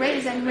flame, to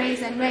raise and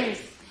raise and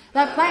raise.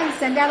 The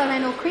plants and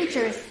elemental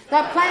creatures,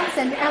 the plants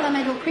and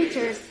elemental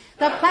creatures,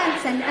 the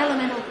plants and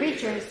elemental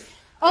creatures.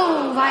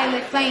 Oh,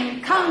 violet flame,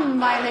 come,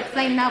 violet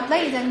flame, now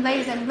blaze and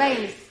blaze and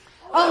blaze.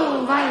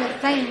 Oh, violet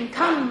flame,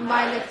 come,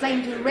 violet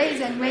flame, to raise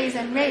and raise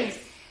and raise.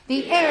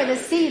 The air, the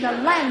sea, the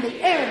land, the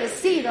air, the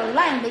sea, the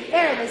land, the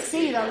air, the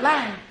sea, the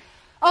land.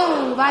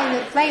 Oh,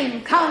 violet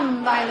flame,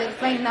 come, violet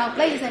flame, now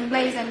blaze and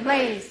blaze and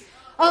blaze.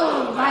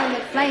 Oh,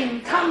 violet flame,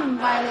 come,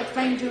 violet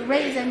flame, to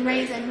raise and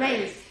raise and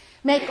raise.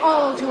 Make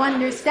all to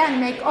understand,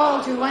 make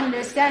all to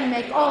understand,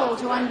 make all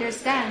to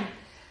understand.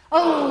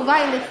 Oh,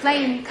 violet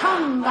flame,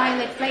 come,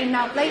 violet flame,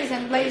 now blaze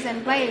and blaze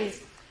and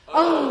blaze.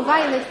 Oh,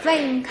 violet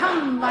flame,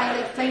 come,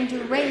 violet flame,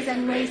 to raise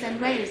and raise and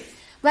raise.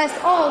 Bless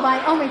all by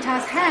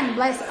Omrita's hand,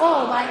 bless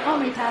all by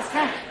Omrita's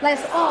hand,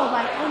 bless all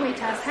by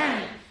Omrita's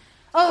hand.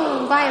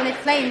 Oh, violet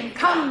flame,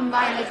 come,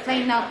 violet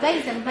flame, now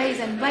blaze and blaze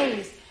and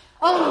blaze.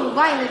 Oh,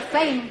 violet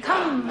flame,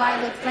 come,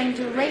 violet flame,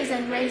 to raise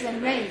and raise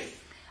and raise.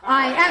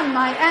 I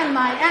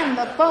am,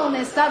 the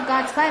fullness of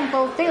God's plan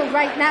fulfilled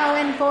right now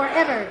and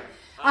forever.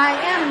 I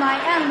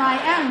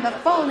am, the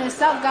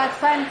fullness of God's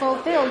plan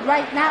fulfilled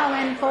right now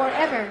and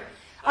forever.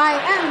 I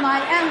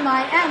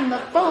am, the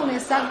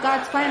fullness of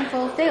God's plan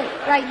fulfilled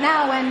right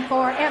now and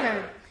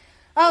forever.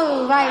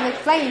 Oh, violet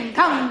flame,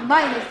 come,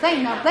 violet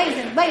flame, now blaze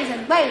and blaze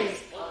and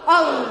blaze.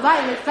 Oh,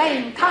 violet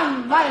flame,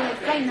 come, violet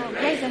flame, now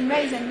blaze and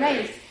raise and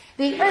raise.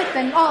 The earth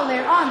and all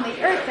thereon,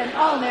 the earth and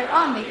all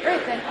thereon, the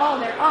earth and all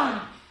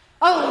thereon.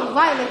 Oh,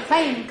 violet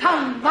flame,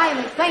 come,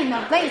 violet flame,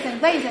 now blaze and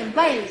blaze and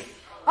blaze.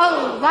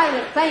 Oh,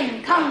 violet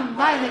flame, come,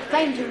 violet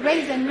flame, to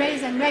raise and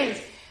raise and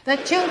raise. The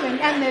children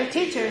and their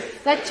teachers,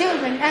 the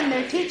children and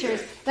their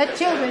teachers, the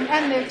children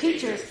and their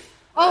teachers.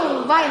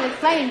 Oh, violet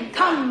flame,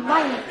 come,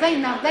 violet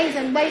flame, now blaze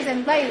and blaze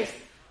and blaze.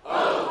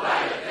 Oh,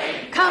 violet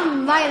flame,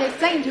 come, violet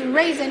flame, to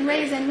raise and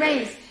raise and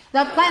raise.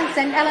 The plants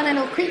and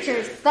elemental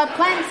creatures, the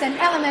plants and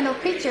elemental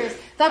creatures,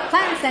 the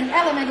plants and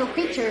elemental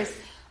creatures.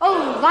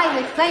 Oh,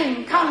 violet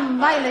flame, come,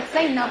 violet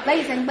flame, now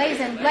blaze and blaze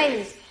and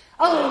blaze.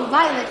 Oh,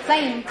 violet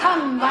flame,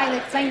 come,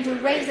 violet flame, to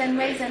raise and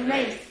raise and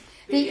raise.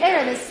 The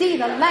air, the sea,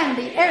 the land,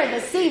 the air,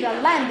 the sea, the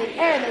land, the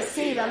air, the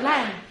sea, the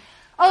land.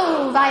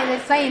 Oh,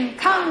 violet flame,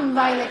 come,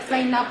 violet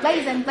flame, now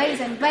blaze and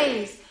blaze and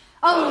blaze.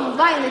 Oh,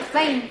 violet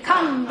flame,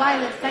 come,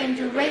 violet flame,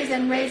 to raise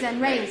and raise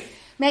and raise.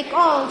 Make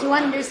all to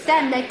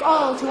understand, make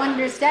all to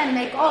understand,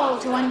 make all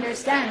to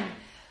understand.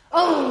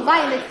 Oh,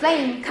 violet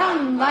flame,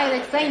 come,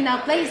 violet flame,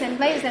 now blaze and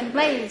blaze and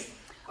blaze.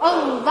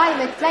 Oh,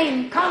 violet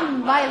flame,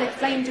 come, violet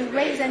flame, to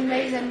raise and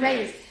raise and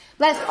raise.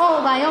 Bless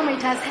all by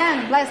Omrita's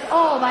hand, bless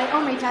all by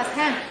Omrita's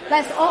hand,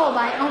 bless all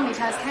by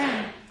Omrita's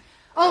hand.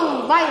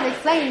 Oh, violet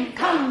flame,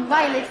 come,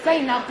 violet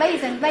flame, now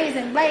blaze and blaze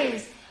and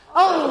blaze.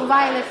 Oh,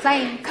 violet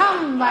flame,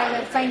 come,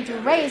 violet flame, to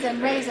raise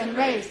and raise and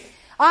raise.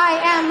 I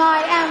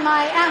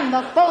am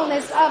the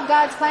fullness of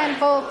God's plan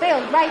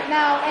fulfilled right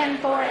now and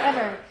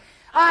forever.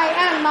 I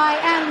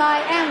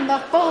am the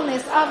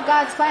fullness of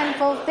God's plan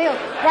fulfilled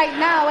right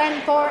now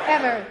and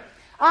forever.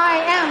 I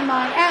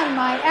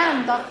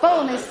am the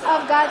fullness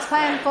of God's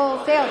plan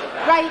fulfilled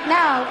right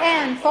now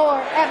and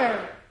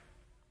forever.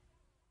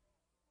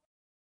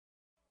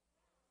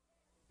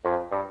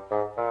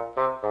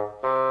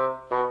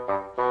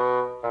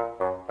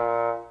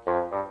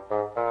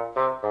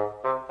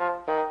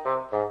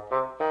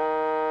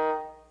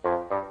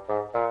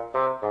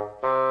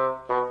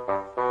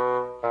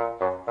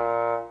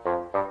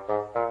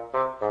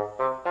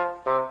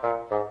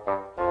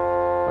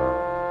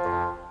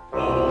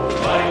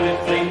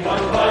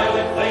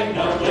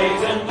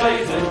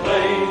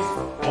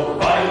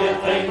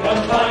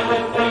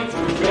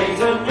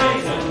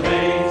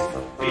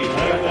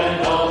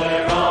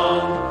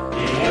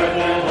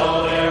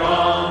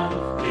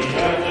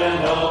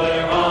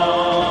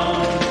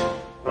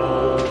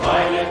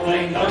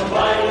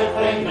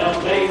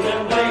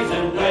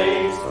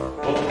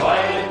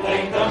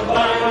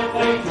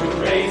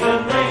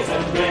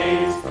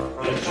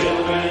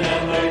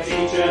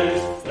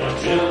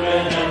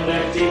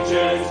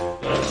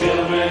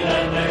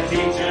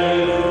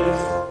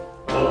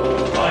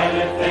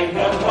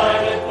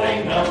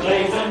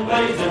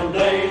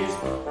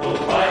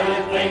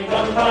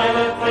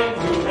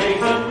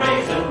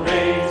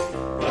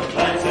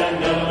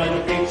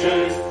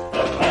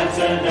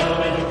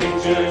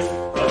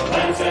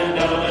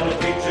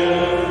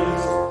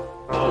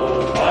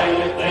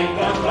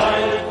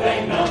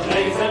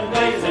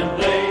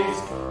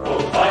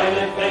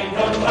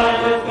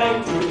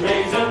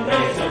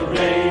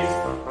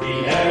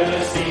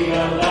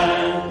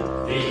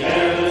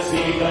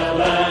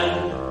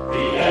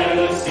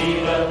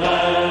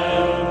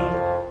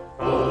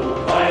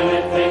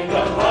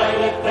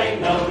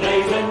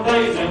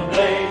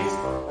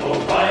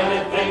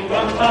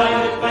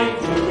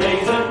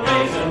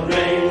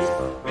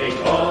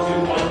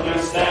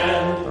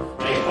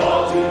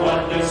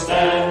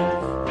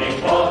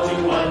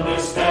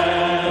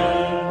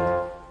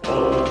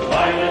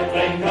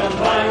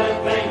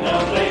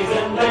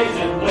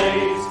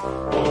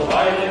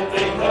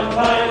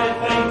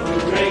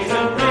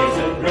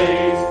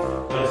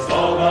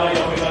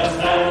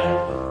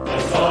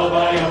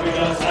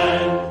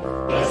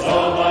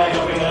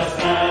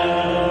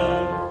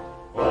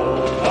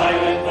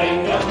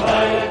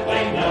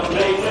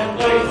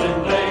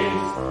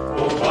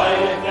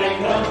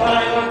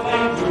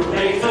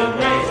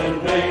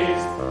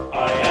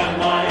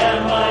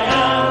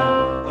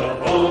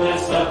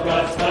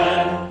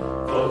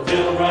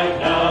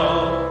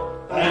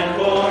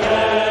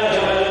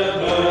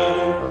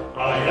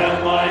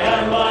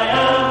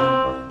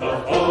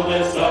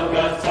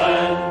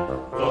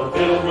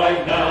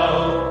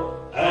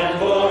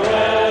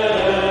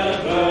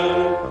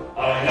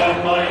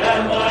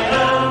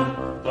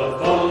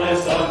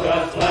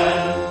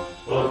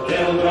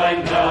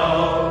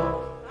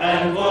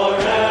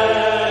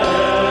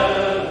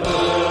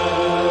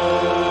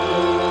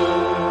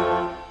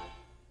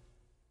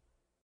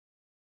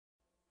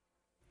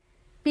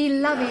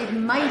 Beloved,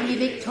 mighty,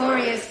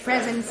 victorious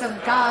presence of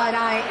God,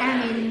 I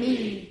am in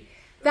me.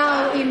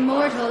 Thou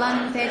immortal,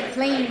 unfed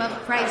flame of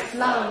Christ's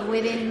love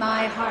within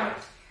my heart.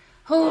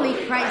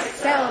 Holy Christ,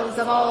 cells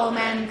of all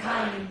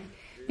mankind.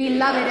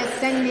 Beloved,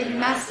 ascended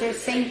Master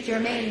Saint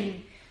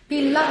Germain.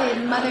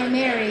 Beloved Mother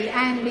Mary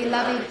and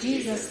beloved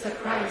Jesus the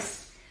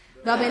Christ.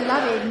 The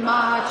beloved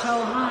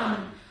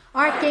Mahachohan,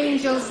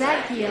 Archangel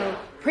Zadkiel,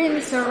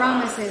 Prince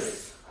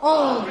Aramesis,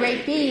 all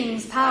great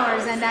beings,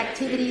 powers, and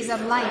activities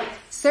of light,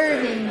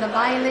 serving the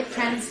violet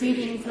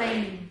transmuting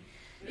flame.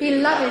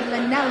 Beloved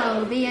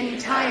Lanello, the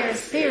entire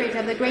spirit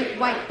of the great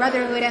white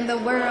brotherhood and the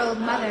world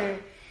mother,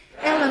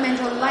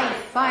 elemental life,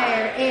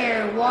 fire,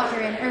 air,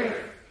 water, and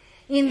earth,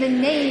 in the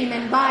name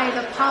and by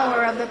the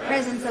power of the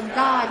presence of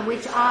God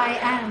which I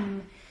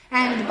am,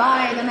 and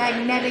by the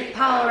magnetic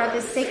power of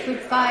the sacred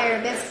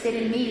fire vested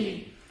in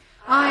me,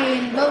 I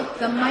invoke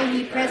the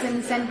mighty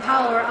presence and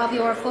power of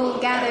your full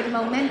gathered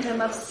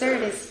momentum of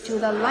service to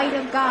the light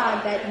of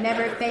God that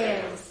never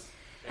fails.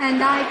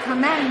 And I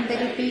command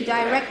that it be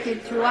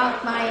directed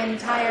throughout my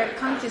entire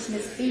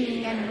consciousness,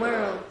 being, and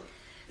world,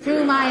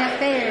 through my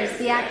affairs,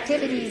 the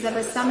activities of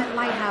the Summit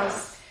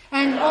Lighthouse,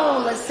 and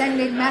all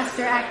ascended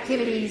master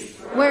activities,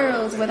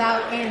 worlds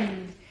without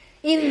end.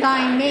 In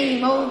thy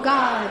name, O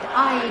God,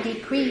 I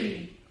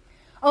decree.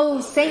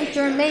 O Saint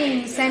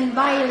Germain, send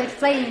violet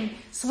flame,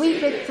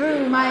 sweep it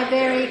through my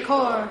very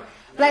core.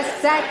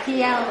 Bless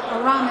Zadkiel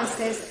or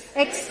Rameses,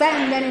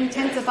 expand and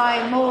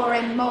intensify more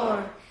and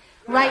more.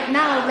 Right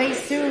now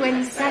blaze through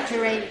and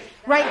saturate.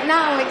 Right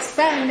now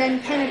expand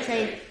and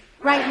penetrate.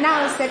 Right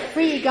now set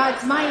free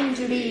God's mind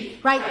to be,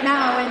 right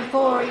now and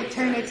for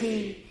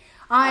eternity.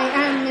 I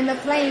am in the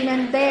flame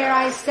and there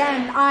I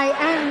stand. I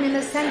am in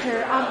the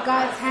center of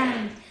God's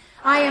hand.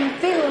 I am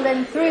filled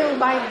and thrilled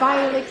by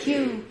violet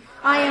hue.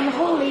 I am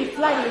wholly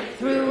flooded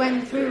through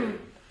and through.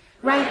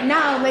 Right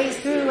now blaze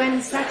through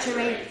and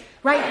saturate.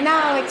 Right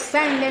now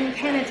expand and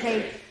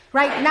penetrate.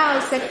 Right now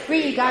set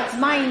free God's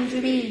mind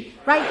to be,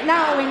 right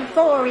now and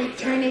for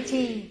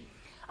eternity.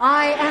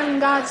 I am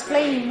God's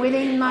flame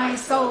within my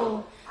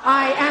soul.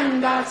 I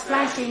am God's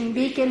flashing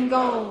beacon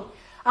goal.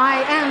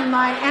 I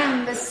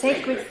am the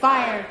sacred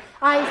fire.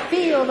 I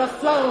feel the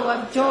flow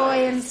of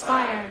joy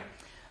inspire.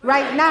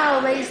 Right now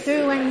blaze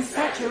through and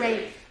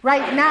saturate.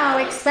 Right now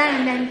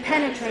expand and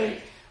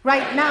penetrate.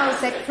 Right now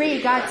set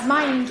free God's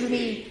mind to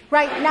be,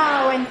 right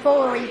now and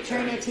for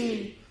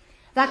eternity.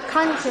 The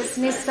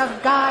consciousness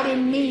of God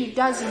in me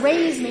does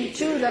raise me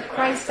to the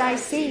Christ I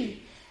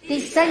see.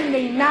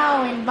 Descending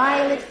now in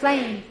violet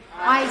flame,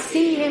 I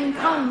see him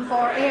come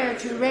for air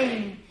to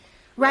reign.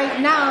 Right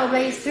now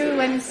blaze through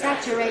and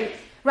saturate.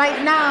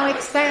 Right now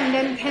expand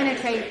and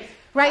penetrate.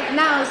 Right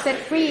now set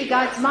free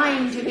God's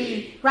mind to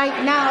be,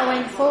 right now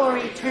and for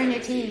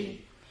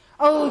eternity.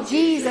 O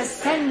Jesus,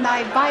 send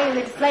thy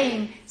violet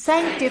flame,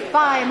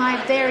 sanctify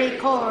my very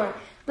core.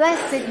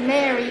 Blessed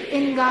Mary,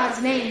 in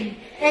God's name,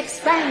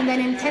 expand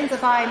and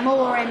intensify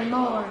more and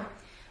more.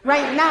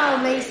 Right now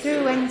blaze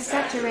through and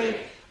saturate.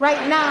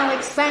 Right now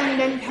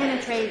expand and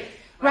penetrate.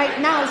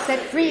 Right now set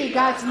free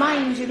God's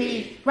mind to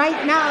be,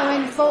 right now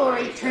and for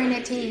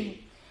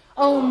eternity.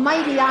 O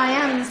mighty I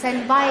am,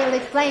 send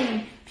violet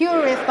flame,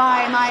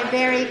 purify my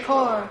very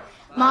core.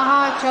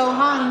 Maha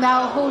Chohan,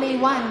 thou Holy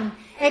One,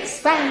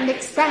 expand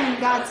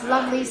God's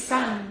lovely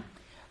Son.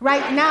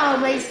 Right now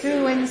blaze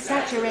through and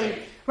saturate.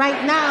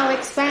 Right now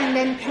expand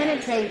and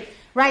penetrate.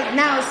 Right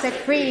now set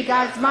free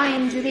God's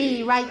mind to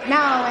be, right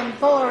now and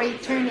for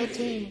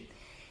eternity.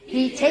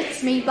 He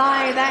takes me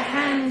by the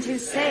hand to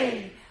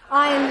say,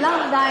 I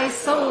love thy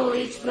soul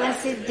each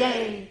blessed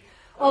day.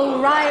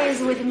 Oh,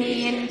 rise with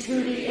me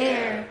into the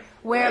air,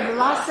 where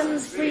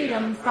blossoms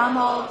freedom from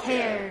all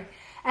care.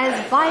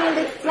 As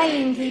violet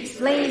flame keeps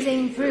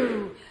blazing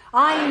through,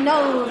 I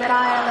know that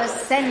I'll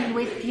ascend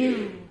with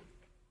you.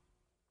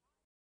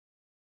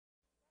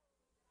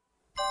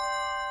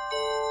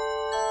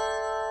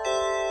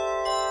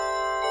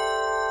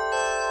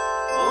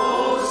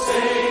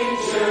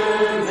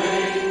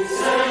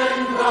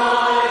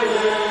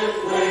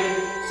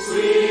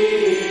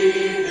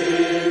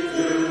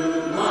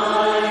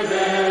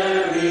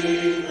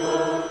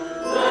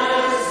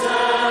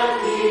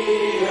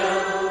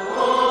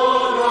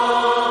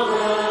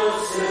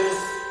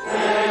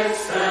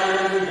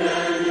 Expand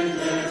and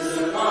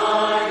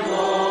intensify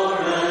more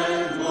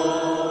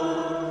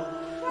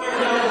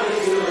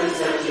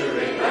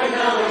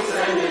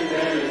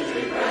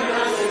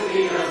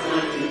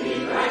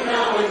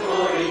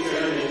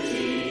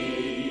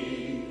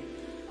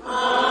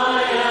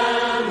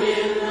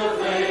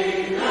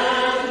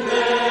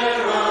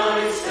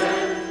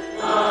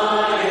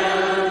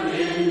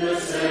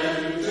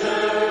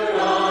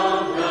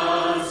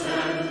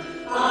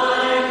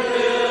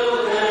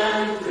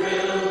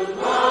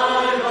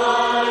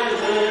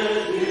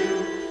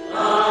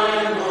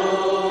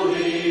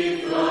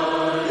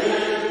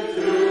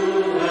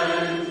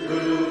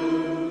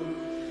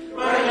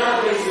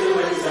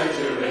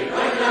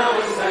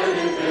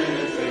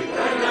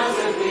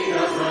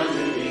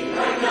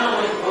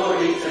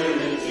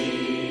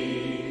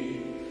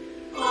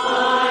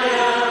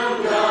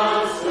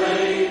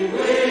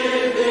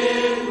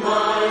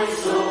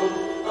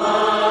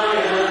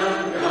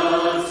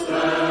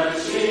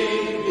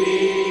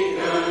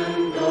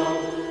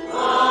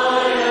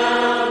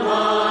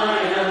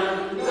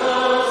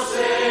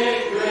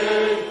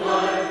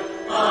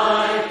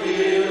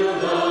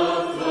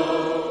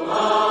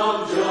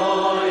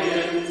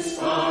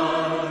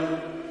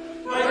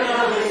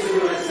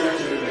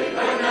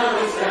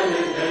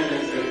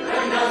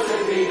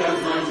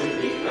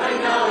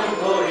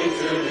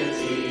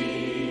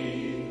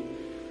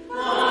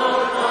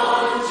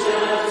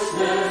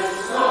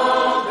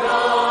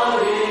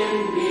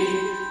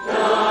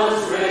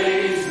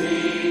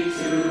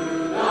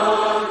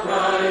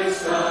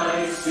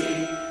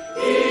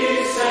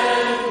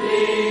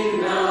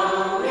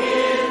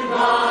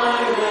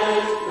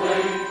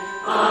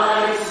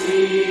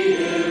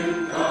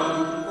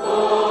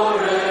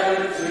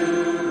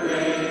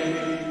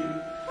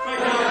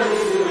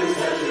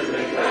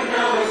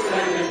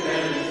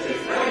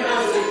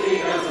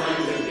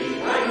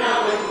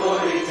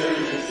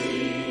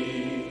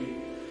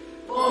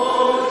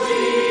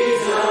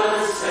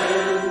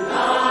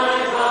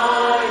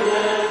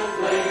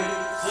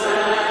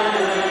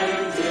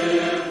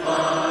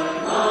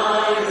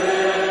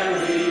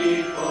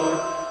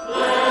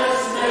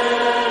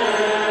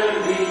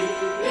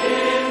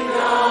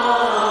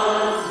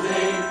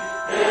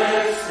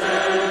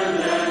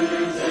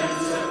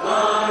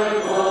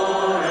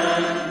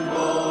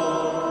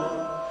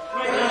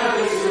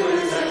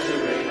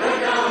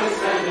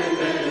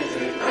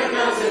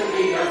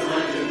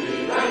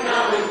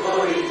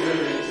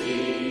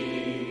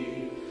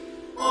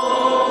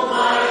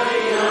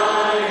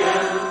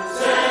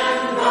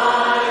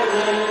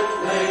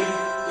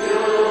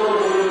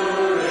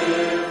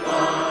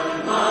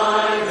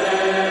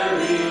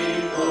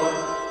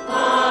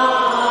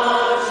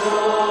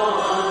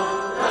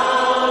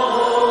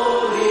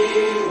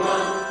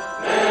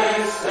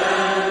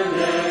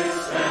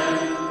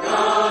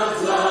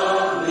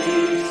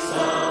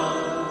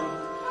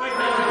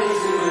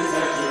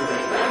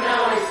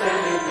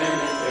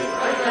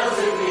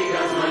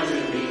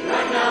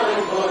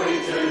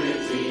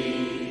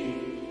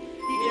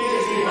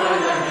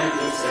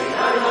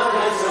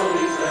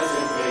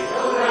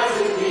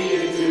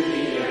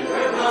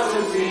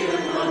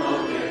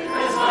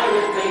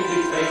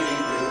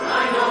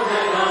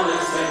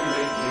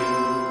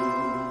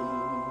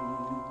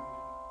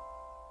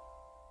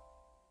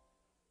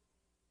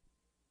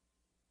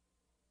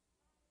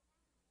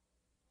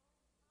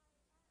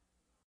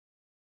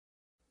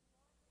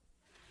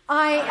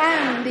I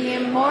am the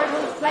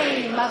immortal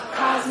flame of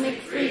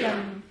cosmic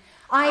freedom.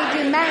 I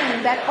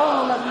demand that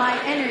all of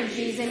my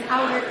energies in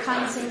outer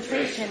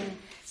concentration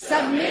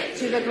submit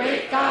to the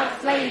great God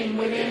flame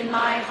within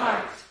my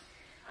heart.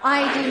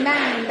 I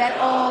demand that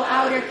all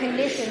outer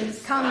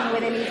conditions come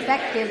with an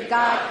effective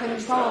God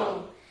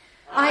control.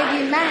 I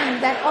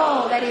demand that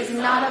all that is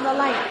not of the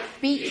light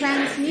be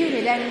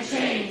transmuted and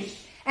changed,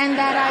 and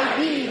that I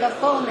be the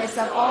fullness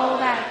of all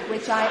that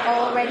which I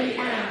already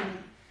am.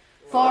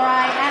 For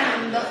I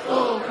am the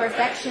full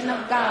perfection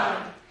of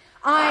God.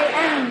 I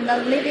am the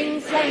living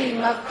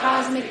flame of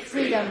cosmic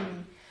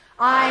freedom.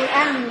 I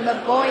am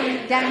the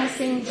buoyant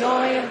dancing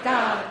joy of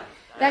God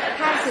that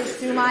passes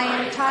through my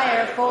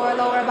entire four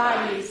lower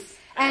bodies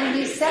and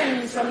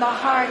descends from the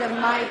heart of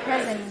my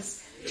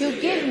presence to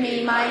give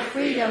me my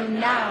freedom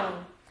now.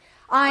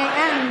 I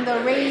am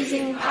the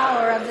raising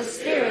power of the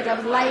spirit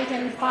of light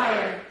and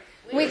fire,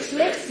 which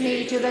lifts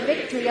me to the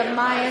victory of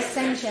my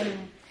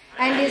ascension,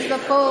 and is the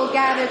full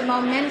gathered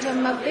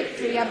momentum of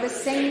victory of the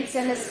saints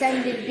and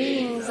ascended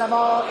beings of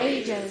all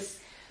ages,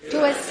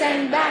 to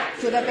ascend back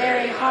to the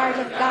very heart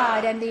of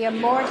God and the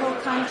immortal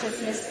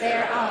consciousness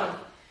thereof.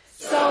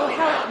 So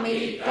help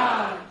me,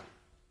 God.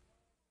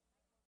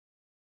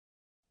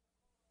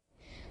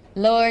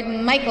 Lord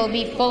Michael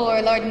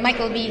before, Lord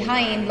Michael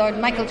behind, Lord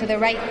Michael to the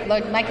right,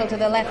 Lord Michael to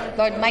the left,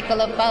 Lord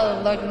Michael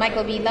above, Lord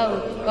Michael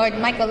below, Lord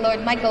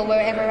Michael,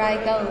 wherever I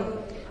go.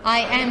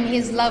 I am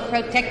his love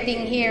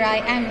protecting here,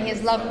 I am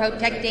his love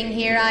protecting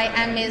here, I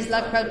am his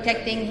love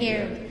protecting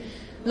here.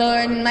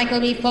 Lord Michael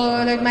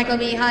before, Lord Michael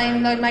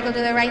behind, Lord Michael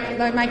to the right,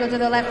 Lord Michael to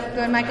the left,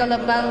 Lord Michael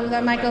above,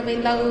 Lord Michael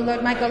below,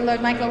 Lord Michael,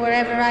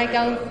 wherever I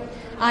go.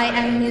 I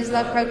am his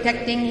love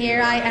protecting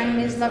here, I am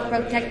his love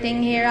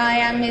protecting here, I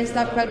am his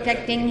love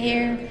protecting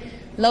here.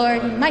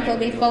 Lord Michael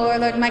before,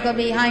 Lord Michael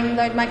behind,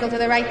 Lord Michael to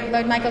the right,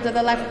 Lord Michael to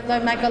the left,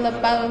 Lord Michael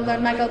above,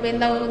 Lord Michael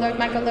below, Lord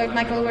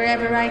Michael,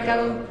 wherever I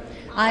go.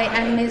 I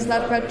am his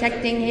love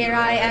protecting here,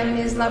 I am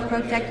his love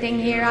protecting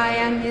here, I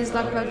am his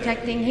love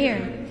protecting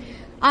here.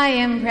 I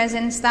am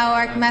presence, thou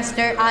art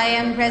master, I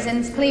am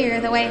presence, clear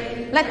the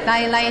way. Let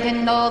thy light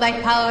and all thy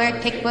power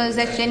take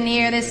possession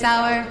here this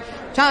hour.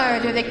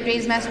 Charge with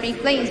victory's mastery,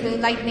 blaze blue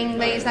lightning,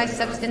 blaze thy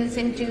substance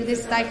into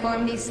this thy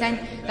form descend,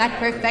 that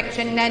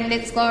perfection and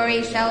its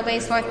glory shall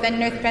blaze forth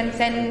and earth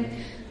transcend.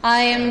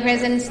 I am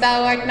presence,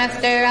 thou art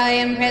master, I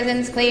am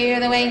presence, clear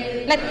the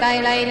way. Let thy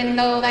light and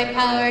all thy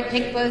power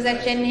take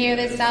possession here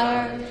this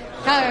hour.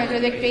 Charge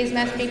with victory's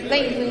mastery,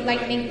 blaze blue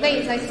lightning,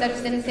 blaze thy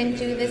substance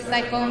into this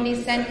thy form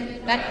descend,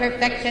 that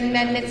perfection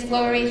and its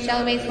glory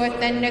shall blaze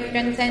forth and earth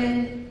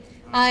transcend.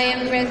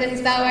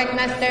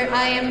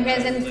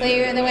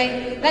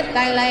 I am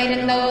presence,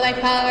 thou art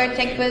master, I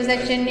am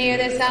presence, clear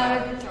the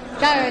way. Let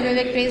thy light and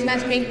all thy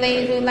power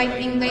take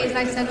possession here this hour. Charge with victory's mastery, blaze blue lightning, blaze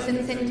thy substance into this thy form descend, that perfection and its glory shall blaze forth and earth transcend. I am presence, thou art master, I am presence, clear the way. Let thy light and all thy power take possession here this hour. Charge with victory's mastery, blaze blue lightning, blaze thy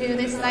substance into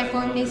this thy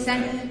form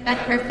descend,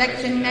 that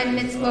perfection and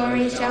its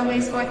glory shall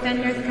blaze forth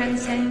and earth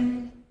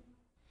transcend.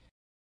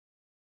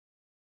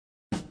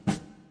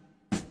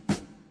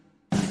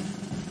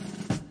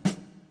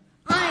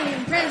 I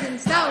am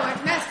presence, thou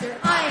art master,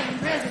 I am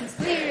presence,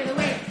 clear the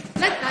way.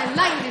 Let thy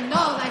light and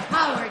all thy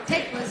power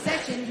take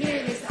possession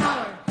here this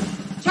hour.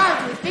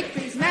 Charge with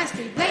victory's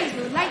mastery, blaze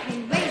blue lightning,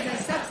 blaze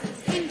thy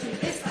substance into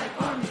this thy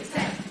form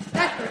descend,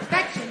 that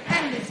perfection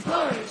and its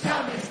glory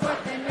shall blaze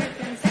forth and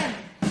earth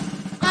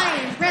transcend. I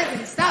am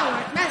presence, thou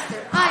art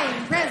master, I am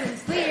presence,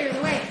 clear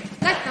the way.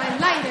 Let thy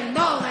light and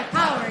all thy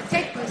power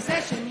take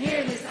possession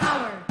here this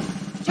hour.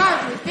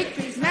 Charge with victory's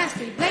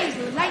mastery, blaze blue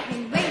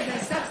lightning, blaze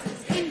thy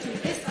substance into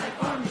this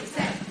thy form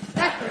descend, that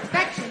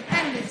perfection and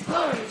its glory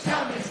shall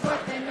blaze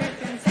forth and earth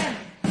transcend.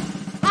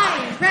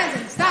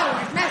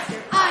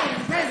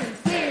 I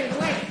am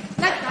presence,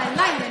 thou art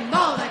master, I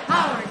am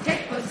presence,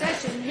 clear the way.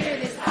 Let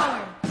thy light and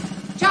all thy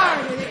power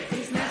take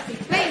possession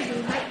here this hour. Charge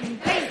with victory's mastery, blaze blue lightning,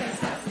 blaze thy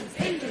substance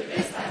into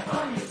this thy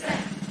form descend,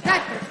 that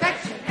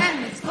perfection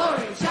and its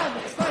glory shall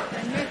blaze forth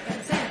and earth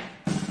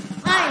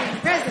transcend. I am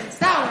presence,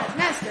 thou art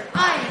master, I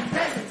am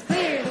presence,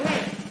 clear the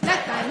way.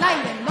 Let thy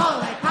light and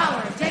all thy power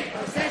take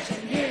possession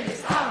here this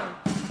hour.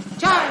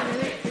 Charge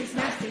with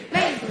victory's mastery,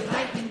 blaze blue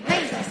lightning,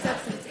 blaze thy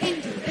substance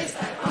into this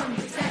thy form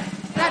descend,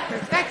 that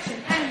perfection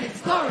and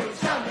its glory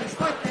shall blaze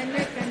forth and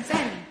earth transcend.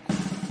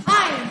 I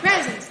am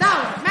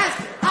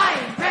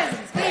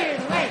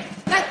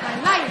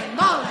presence,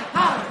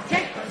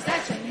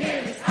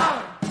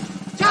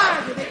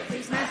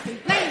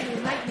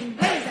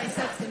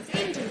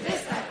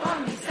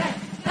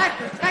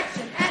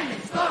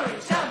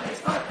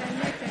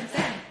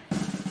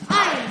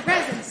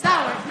 thou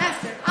art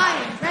master, I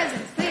am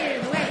presence, clear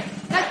the way.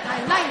 Let thy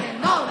light and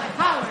all thy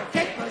power take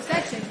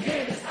possession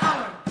here this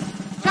hour.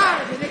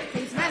 Charge with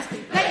victory's mastery,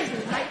 blaze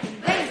blue lightning,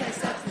 blaze thy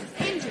substance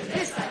into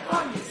this thy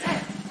form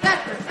descend,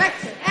 that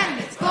perfection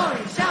and its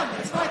glory shall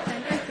blaze forth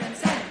and earth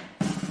transcend.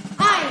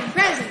 I am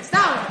presence,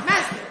 thou art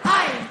master,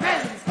 I am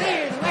presence,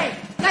 clear the way.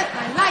 Let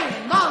thy light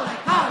and all thy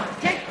power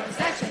take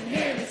possession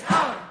here this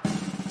hour.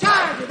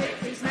 Charge with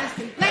victory's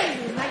mastery, blaze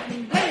blue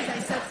lightning, blaze thy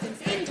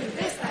substance into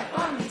this thy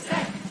form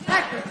descend,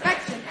 that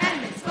perfection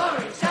and its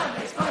glory shall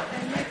blaze forth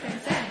and earth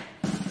transcend.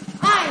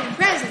 I am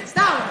presence,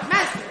 thou art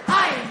master,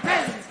 I am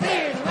presence, clear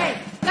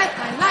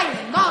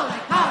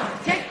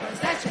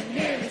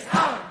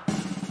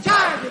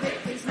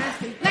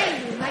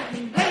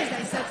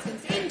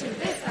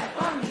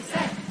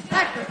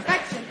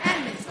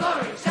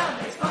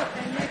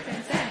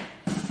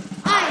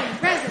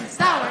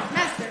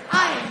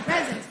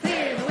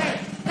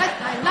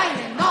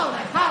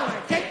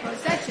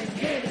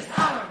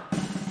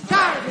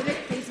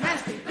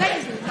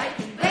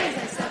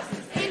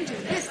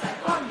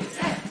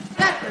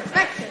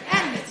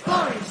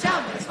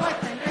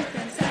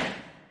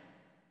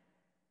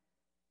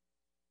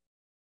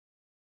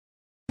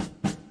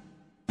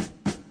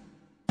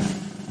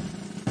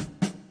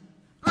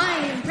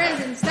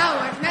presence, thou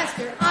art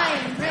master, I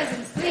am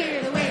presence,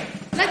 clear the way.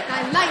 Let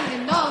thy light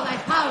and all thy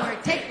power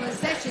take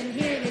possession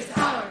here this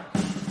hour.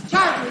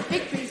 Charge with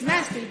victory's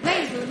mastery,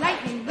 blaze with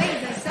lightning,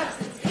 blaze thy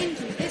substance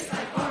into this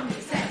thy form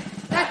you set.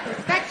 That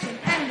perfection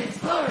and its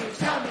glory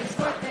shall blaze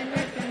forth and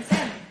earth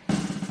transcend.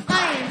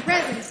 I am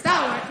presence,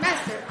 thou art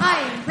master, I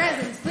am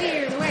presence,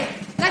 clear the way.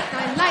 Let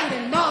thy light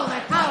and all thy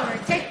power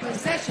take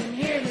possession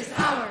here this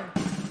hour.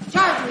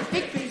 Charge with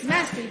victory's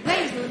mastery,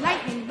 blaze with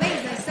lightning,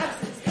 blaze thy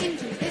substance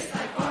into this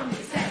thy form you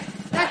set.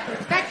 That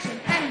perfection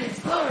and its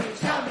glory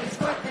shall blaze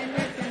forth and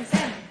earth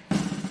transcend.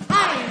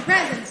 I am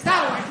presence,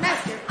 thou art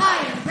master, I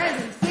am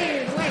presence,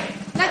 clear the way.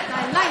 Let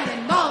thy light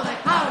and all thy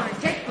power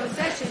take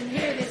possession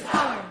here this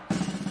hour.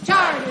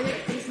 Charge with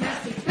victory's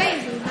mastery,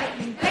 blaze with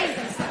lightning, blaze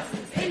thy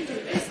substance into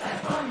this thy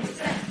form you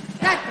set.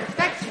 That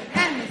perfection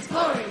and its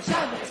glory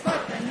shall blaze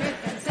forth and earth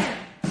transcend.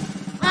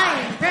 I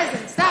am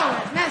presence, thou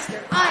art master,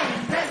 I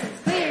am presence,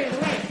 clear the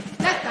way.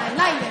 Let thy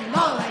light and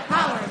all thy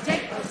power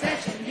take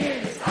possession here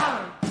this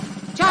hour.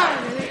 Charge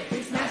with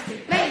victory's mastery,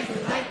 blaze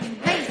with lightning,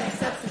 blaze thy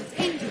substance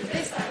into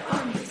this thy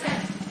form you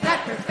set.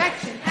 That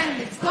perfection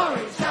and its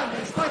glory shall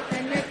blaze forth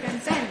and earth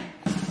transcend.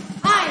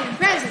 I am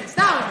presence,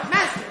 thou art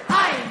master,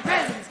 I am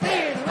presence,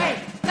 clear the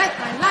way. Let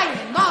thy light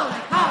and all thy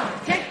power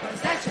take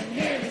possession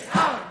here this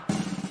hour.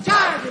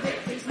 Charge with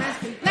victory's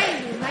mastery,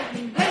 blaze with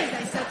lightning, blaze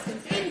thy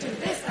substance into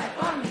this thy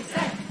form you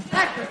set.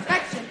 That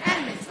perfection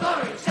and its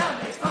glory shall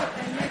blaze forth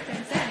and earth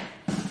transcend.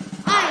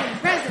 I am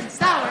presence,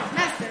 thou art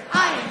master,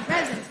 I am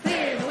presence,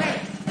 clear the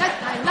way. Let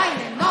thy light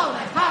and all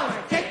thy power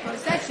take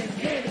possession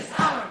here this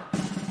hour.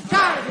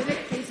 Charge with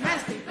victory's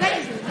mastery,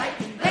 blaze with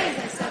lightning, blaze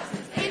thy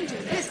substance into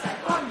this thy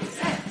form you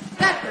set.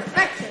 That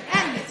perfection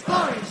and its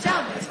glory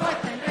shall blaze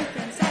forth and earth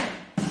transcend.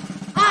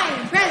 I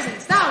am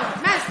presence, thou art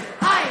master,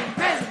 I am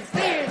presence,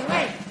 clear the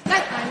way.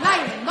 Let thy light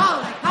and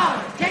all thy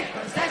power take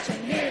possession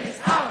here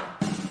this hour.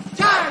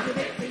 Charge with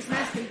victory's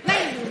mastery,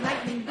 blaze with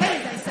lightning,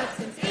 blaze thy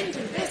substance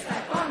into this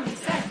thy form you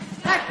set.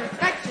 That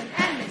perfection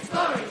and its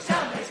glory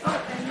shall blaze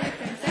forth and earth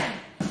transcend.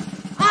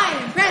 I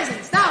am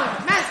presence, thou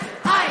art master,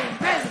 I am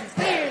presence,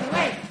 clear the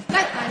way.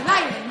 Let thy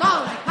light and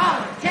all thy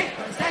power take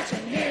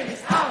possession here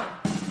this hour.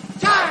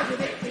 Charge with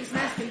victory's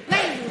mastery,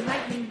 blaze with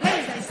lightning,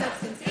 blaze thy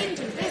substance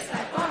into this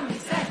thy form you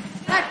set.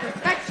 That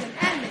perfection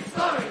and its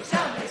glory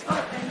shall blaze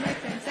forth and earth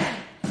transcend.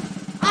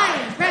 I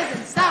am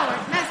presence, thou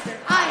art master,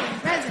 I am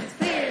presence,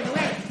 clear the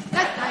way.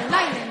 Let thy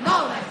light and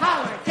all thy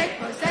power take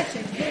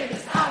possession here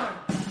this hour.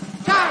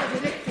 Charge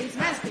with victory's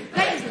mastery,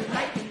 blaze with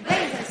lightning,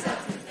 blaze thy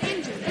substance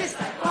into this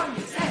thy form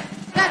you set.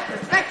 That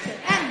perfection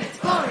and its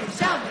glory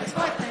shall blaze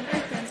forth and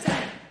earth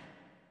transcend.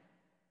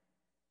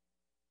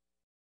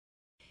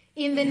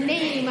 In the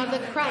name of the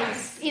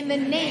Christ, in the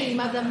name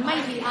of the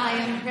mighty I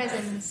am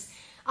presence,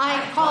 I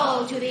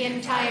call to the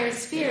entire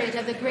spirit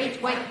of the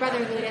great white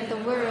brotherhood and the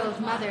world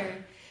mother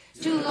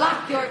to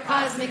lock your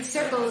cosmic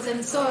circles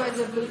and swords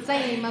of blue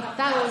flame of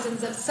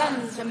thousands of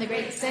suns from the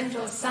great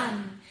central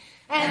sun,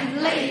 and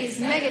blaze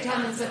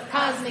megatons of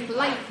cosmic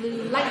light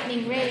blue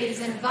lightning rays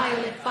and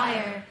violet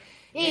fire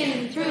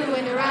in, through,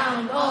 and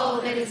around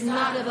all that is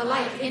not of the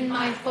light in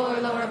my four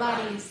lower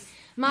bodies,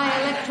 my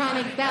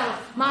electronic belt,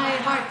 my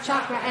heart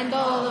chakra, and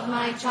all of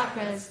my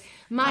chakras,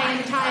 my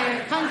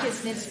entire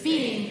consciousness,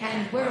 being,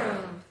 and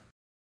world.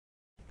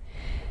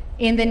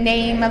 In the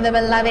name of the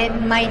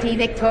beloved, mighty,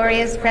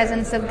 victorious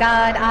presence of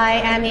God, I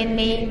am in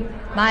me,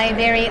 my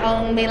very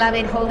own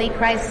beloved Holy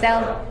Christ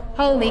self,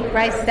 Holy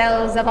Christ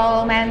selves of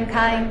all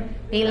mankind,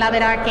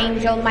 beloved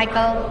Archangel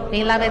Michael,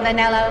 beloved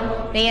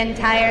Lanello, the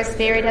entire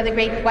spirit of the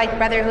great white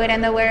brotherhood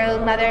and the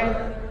world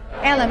mother,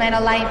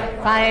 elemental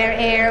life, fire,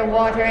 air,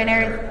 water, and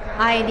earth,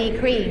 I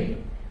decree.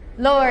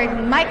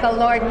 Lord Michael,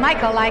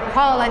 I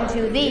call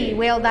unto thee,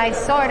 wield thy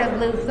sword of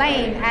blue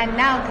flame, and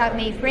now cut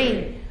me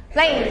free.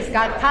 Blaze,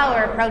 God,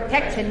 power,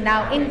 protection,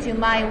 now into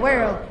my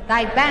world,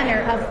 thy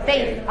banner of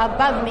faith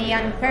above me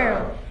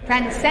unfurl.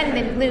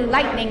 Transcendent blue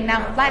lightning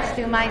now flash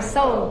through my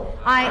soul.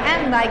 I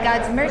am by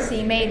God's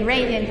mercy made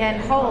radiant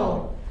and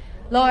whole.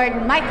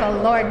 Lord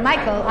Michael,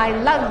 I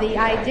love thee,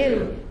 I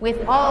do.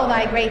 With all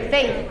thy great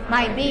faith,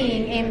 my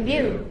being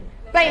imbue.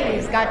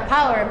 Blaze, God,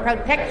 power,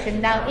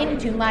 protection, now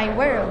into my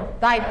world.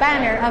 Thy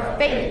banner of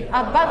faith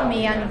above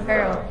me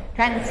unfurl.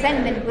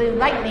 Transcendent blue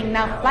lightning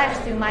now flash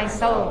through my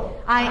soul.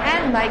 I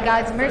am by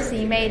God's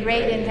mercy made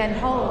radiant and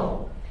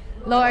whole.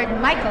 Lord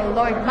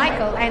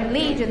Michael, and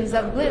legions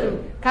of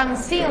blue, come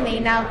seal me,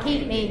 now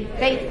keep me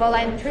faithful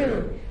and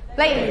true.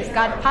 Blaze,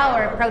 God,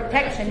 power,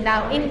 protection,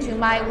 now into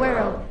my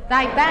world.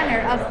 Thy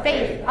banner of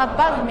faith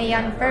above me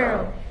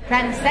unfurl.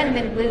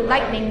 Transcendent blue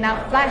lightning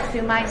now flash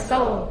through my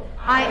soul.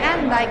 I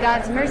am by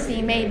God's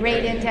mercy made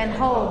radiant and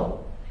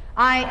whole.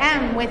 I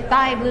am with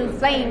thy blue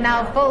flame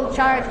now full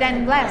charged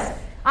and blessed.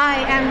 I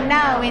am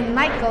now in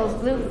Michael's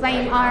blue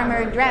flame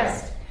armor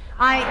dressed.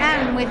 I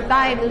am with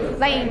thy blue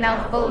flame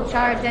now full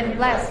charged and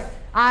blessed.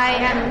 I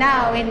am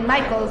now in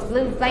Michael's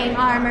blue flame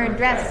armor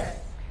dressed.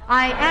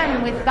 I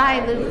am with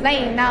thy blue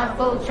flame now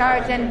full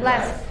charged and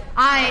blessed.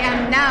 I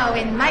am now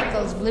in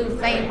Michael's blue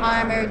flame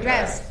armor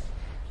dressed.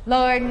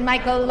 Lord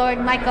Michael,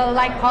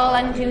 I call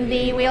unto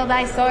thee, wield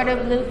thy sword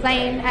of blue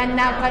flame, and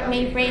now cut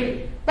me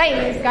free.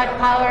 Blaze, God,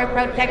 power,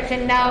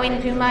 protection now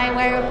into my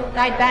world.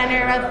 Thy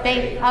banner of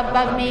faith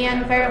above me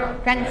unfurl.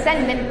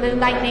 Transcendent blue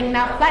lightning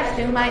now flash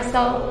to my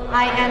soul.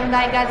 I am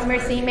thy God's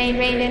mercy made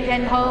radiant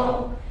and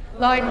whole.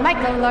 Lord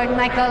Michael,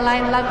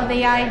 I love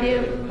thee, I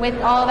do. With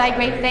all thy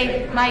great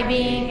faith, my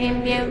being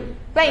imbue.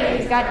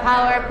 Blaze, God,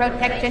 power,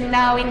 protection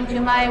now into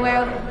my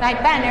world. Thy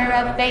banner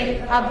of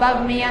faith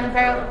above me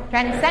unfurl.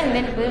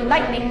 Transcendent blue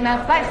lightning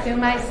now flash to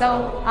my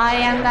soul. I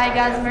am thy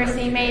God's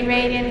mercy made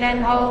radiant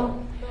and whole.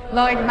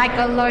 Lord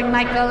Michael,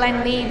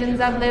 and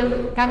legions of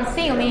blue, come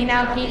seal me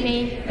now, keep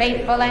me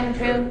faithful and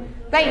true.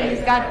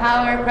 Blaze, God,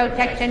 power,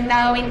 protection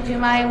now into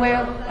my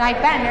world. Thy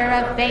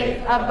banner of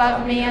faith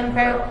above me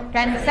unfurl.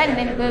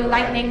 Transcendent blue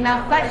lightning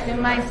now flash to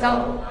my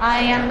soul. I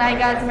am thy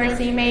God's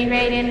mercy made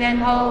radiant and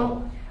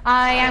whole.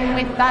 I am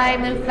with thy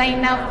blue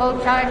flame now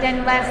full charged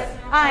and blessed.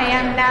 I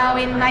am now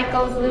in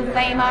Michael's blue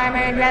flame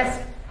armor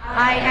dressed.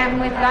 I am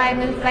with thy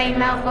blue flame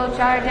now full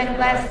charged and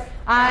blessed.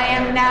 I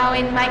am now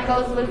in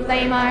Michael's blue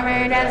flame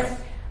armor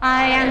dressed.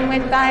 I am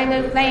with thy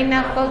blue flame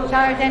now full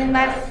charged and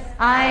blessed.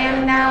 I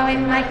am now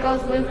in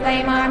Michael's blue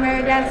flame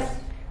armor dressed.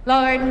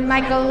 Lord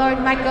Michael,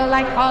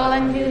 I call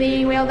unto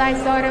thee, wield thy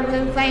sword of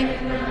blue flame.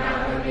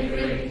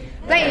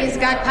 Blaze,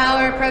 God,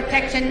 power,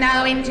 protection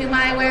now into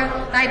my world.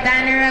 Thy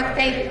banner of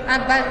faith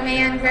above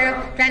me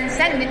unfurl.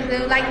 Transcendent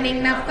blue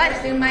lightning now flash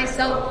through my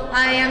soul.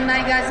 I am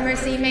thy God's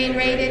mercy made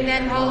radiant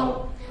and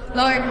whole.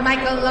 Lord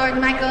Michael,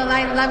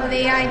 I love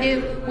thee, I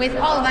do. With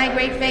all thy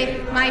great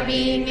faith, my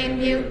being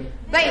imbue.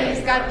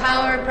 Blaze, God,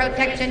 power,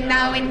 protection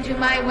now into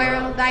my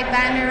world. Thy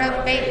banner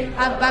of faith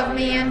above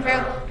me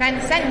unfurl.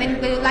 Transcendent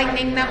blue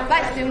lightning now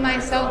flash through my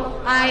soul.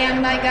 I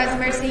am thy God's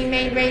mercy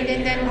made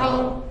radiant and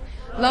whole.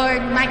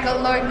 Lord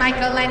Michael,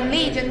 and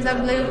legions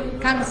of blue,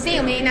 come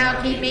seal me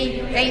now, keep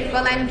me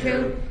faithful and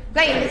true.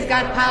 Blaze,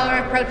 God,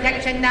 power,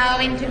 protection now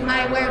into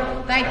my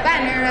world. Thy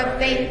banner of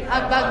faith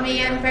above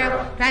me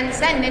unfurl.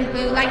 Transcendent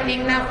blue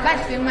lightning now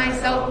flash through my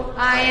soul.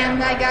 I am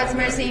thy God's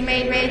mercy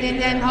made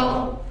radiant and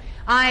whole.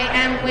 I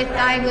am with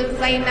thy blue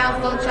flame now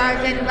full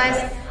charged and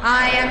blessed.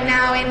 I am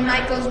now in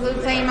Michael's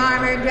blue flame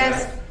armor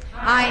dressed.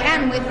 I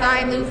am with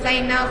thy blue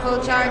flame now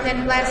full charged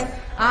and blessed.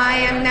 I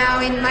am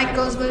now in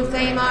Michael's blue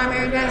flame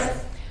armor dressed.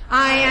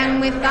 I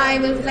am with thy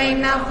blue flame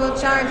now full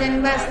charged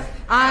and blessed.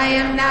 I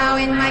am now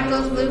in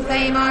Michael's blue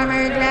flame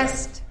armor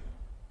dressed.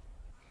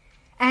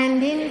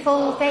 And in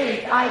full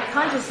faith I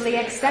consciously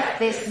accept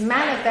this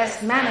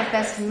manifest. And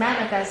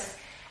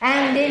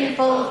in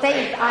full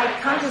faith I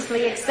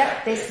consciously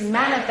accept this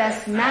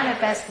manifest.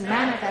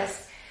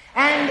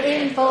 And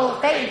in full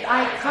faith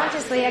I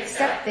consciously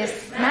accept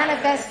this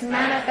manifest.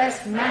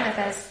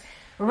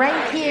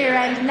 Right here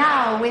and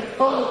now with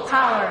full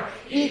power,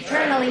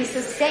 eternally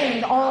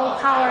sustained, all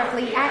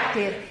powerfully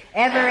active,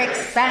 ever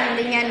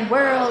expanding and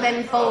world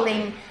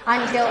enfolding,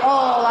 until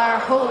all are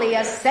wholly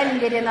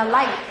ascended in the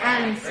light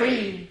and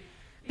free.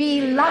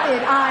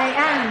 Beloved I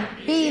am,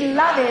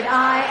 beloved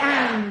I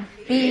am,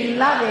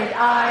 beloved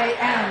I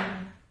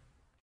am.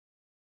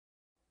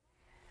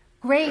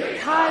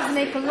 Great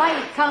cosmic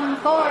light, come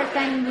forth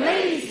and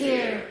blaze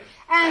here.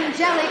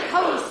 Angelic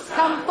hosts,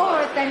 come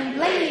forth and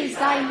blaze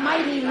thy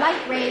mighty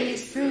light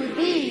rays through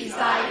these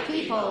thy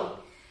people.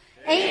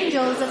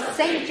 Angels of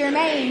Saint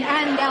Germain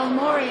and El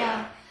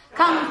Moria,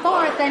 come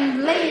forth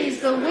and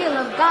blaze the will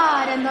of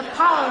God and the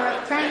power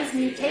of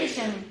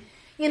transmutation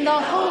in the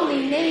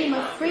holy name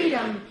of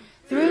freedom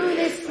through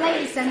this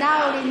place and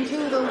out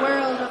into the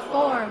world of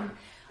form,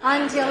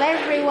 until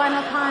everyone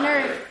upon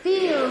earth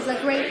feels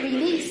a great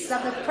release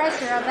of the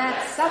pressure of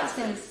that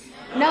substance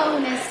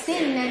known as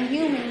sin and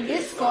human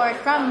discord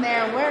from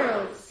their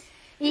worlds.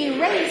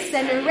 Erase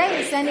and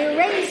erase and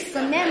erase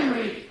the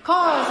memory,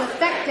 cause,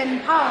 effect,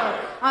 and power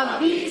of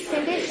these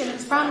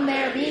conditions from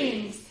their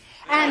beings,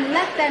 and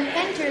let them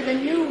enter the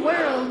new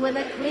world with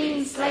a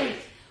clean slate,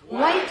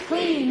 wiped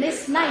clean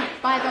this night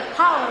by the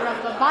power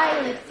of the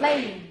violet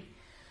flame.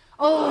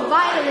 O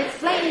violet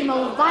flame,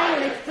 O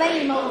violet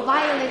flame, O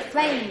violet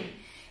flame,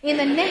 in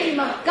the name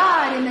of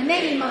God, in the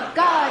name of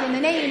God, in the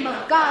name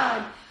of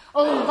God,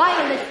 O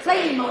violet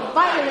flame, O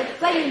violet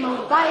flame,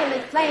 O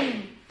violet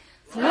flame,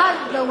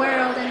 flood the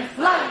world and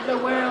flood the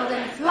world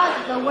and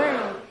flood the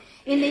world.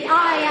 In the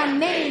I am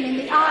name, in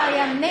the I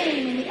am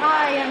name, in the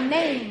I am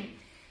name.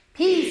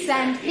 Peace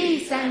and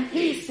peace and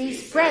peace be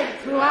spread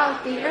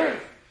throughout the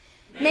earth.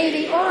 May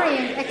the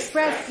Orient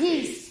express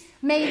peace.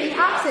 May the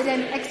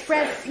Occident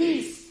express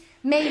peace.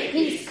 May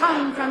peace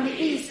come from the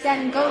east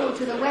and go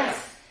to the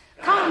west.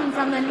 Come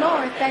from the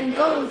north and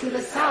go to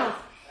the south,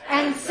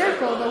 and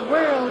circle the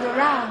world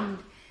around.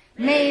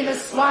 May the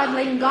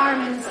swaddling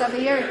garments of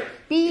the earth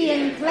be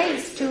in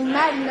place to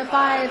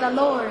magnify the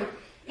Lord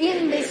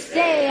in this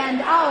day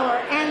and hour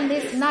and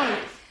this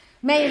night.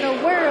 May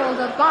the world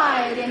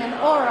abide in an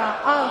aura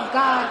of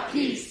God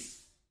peace.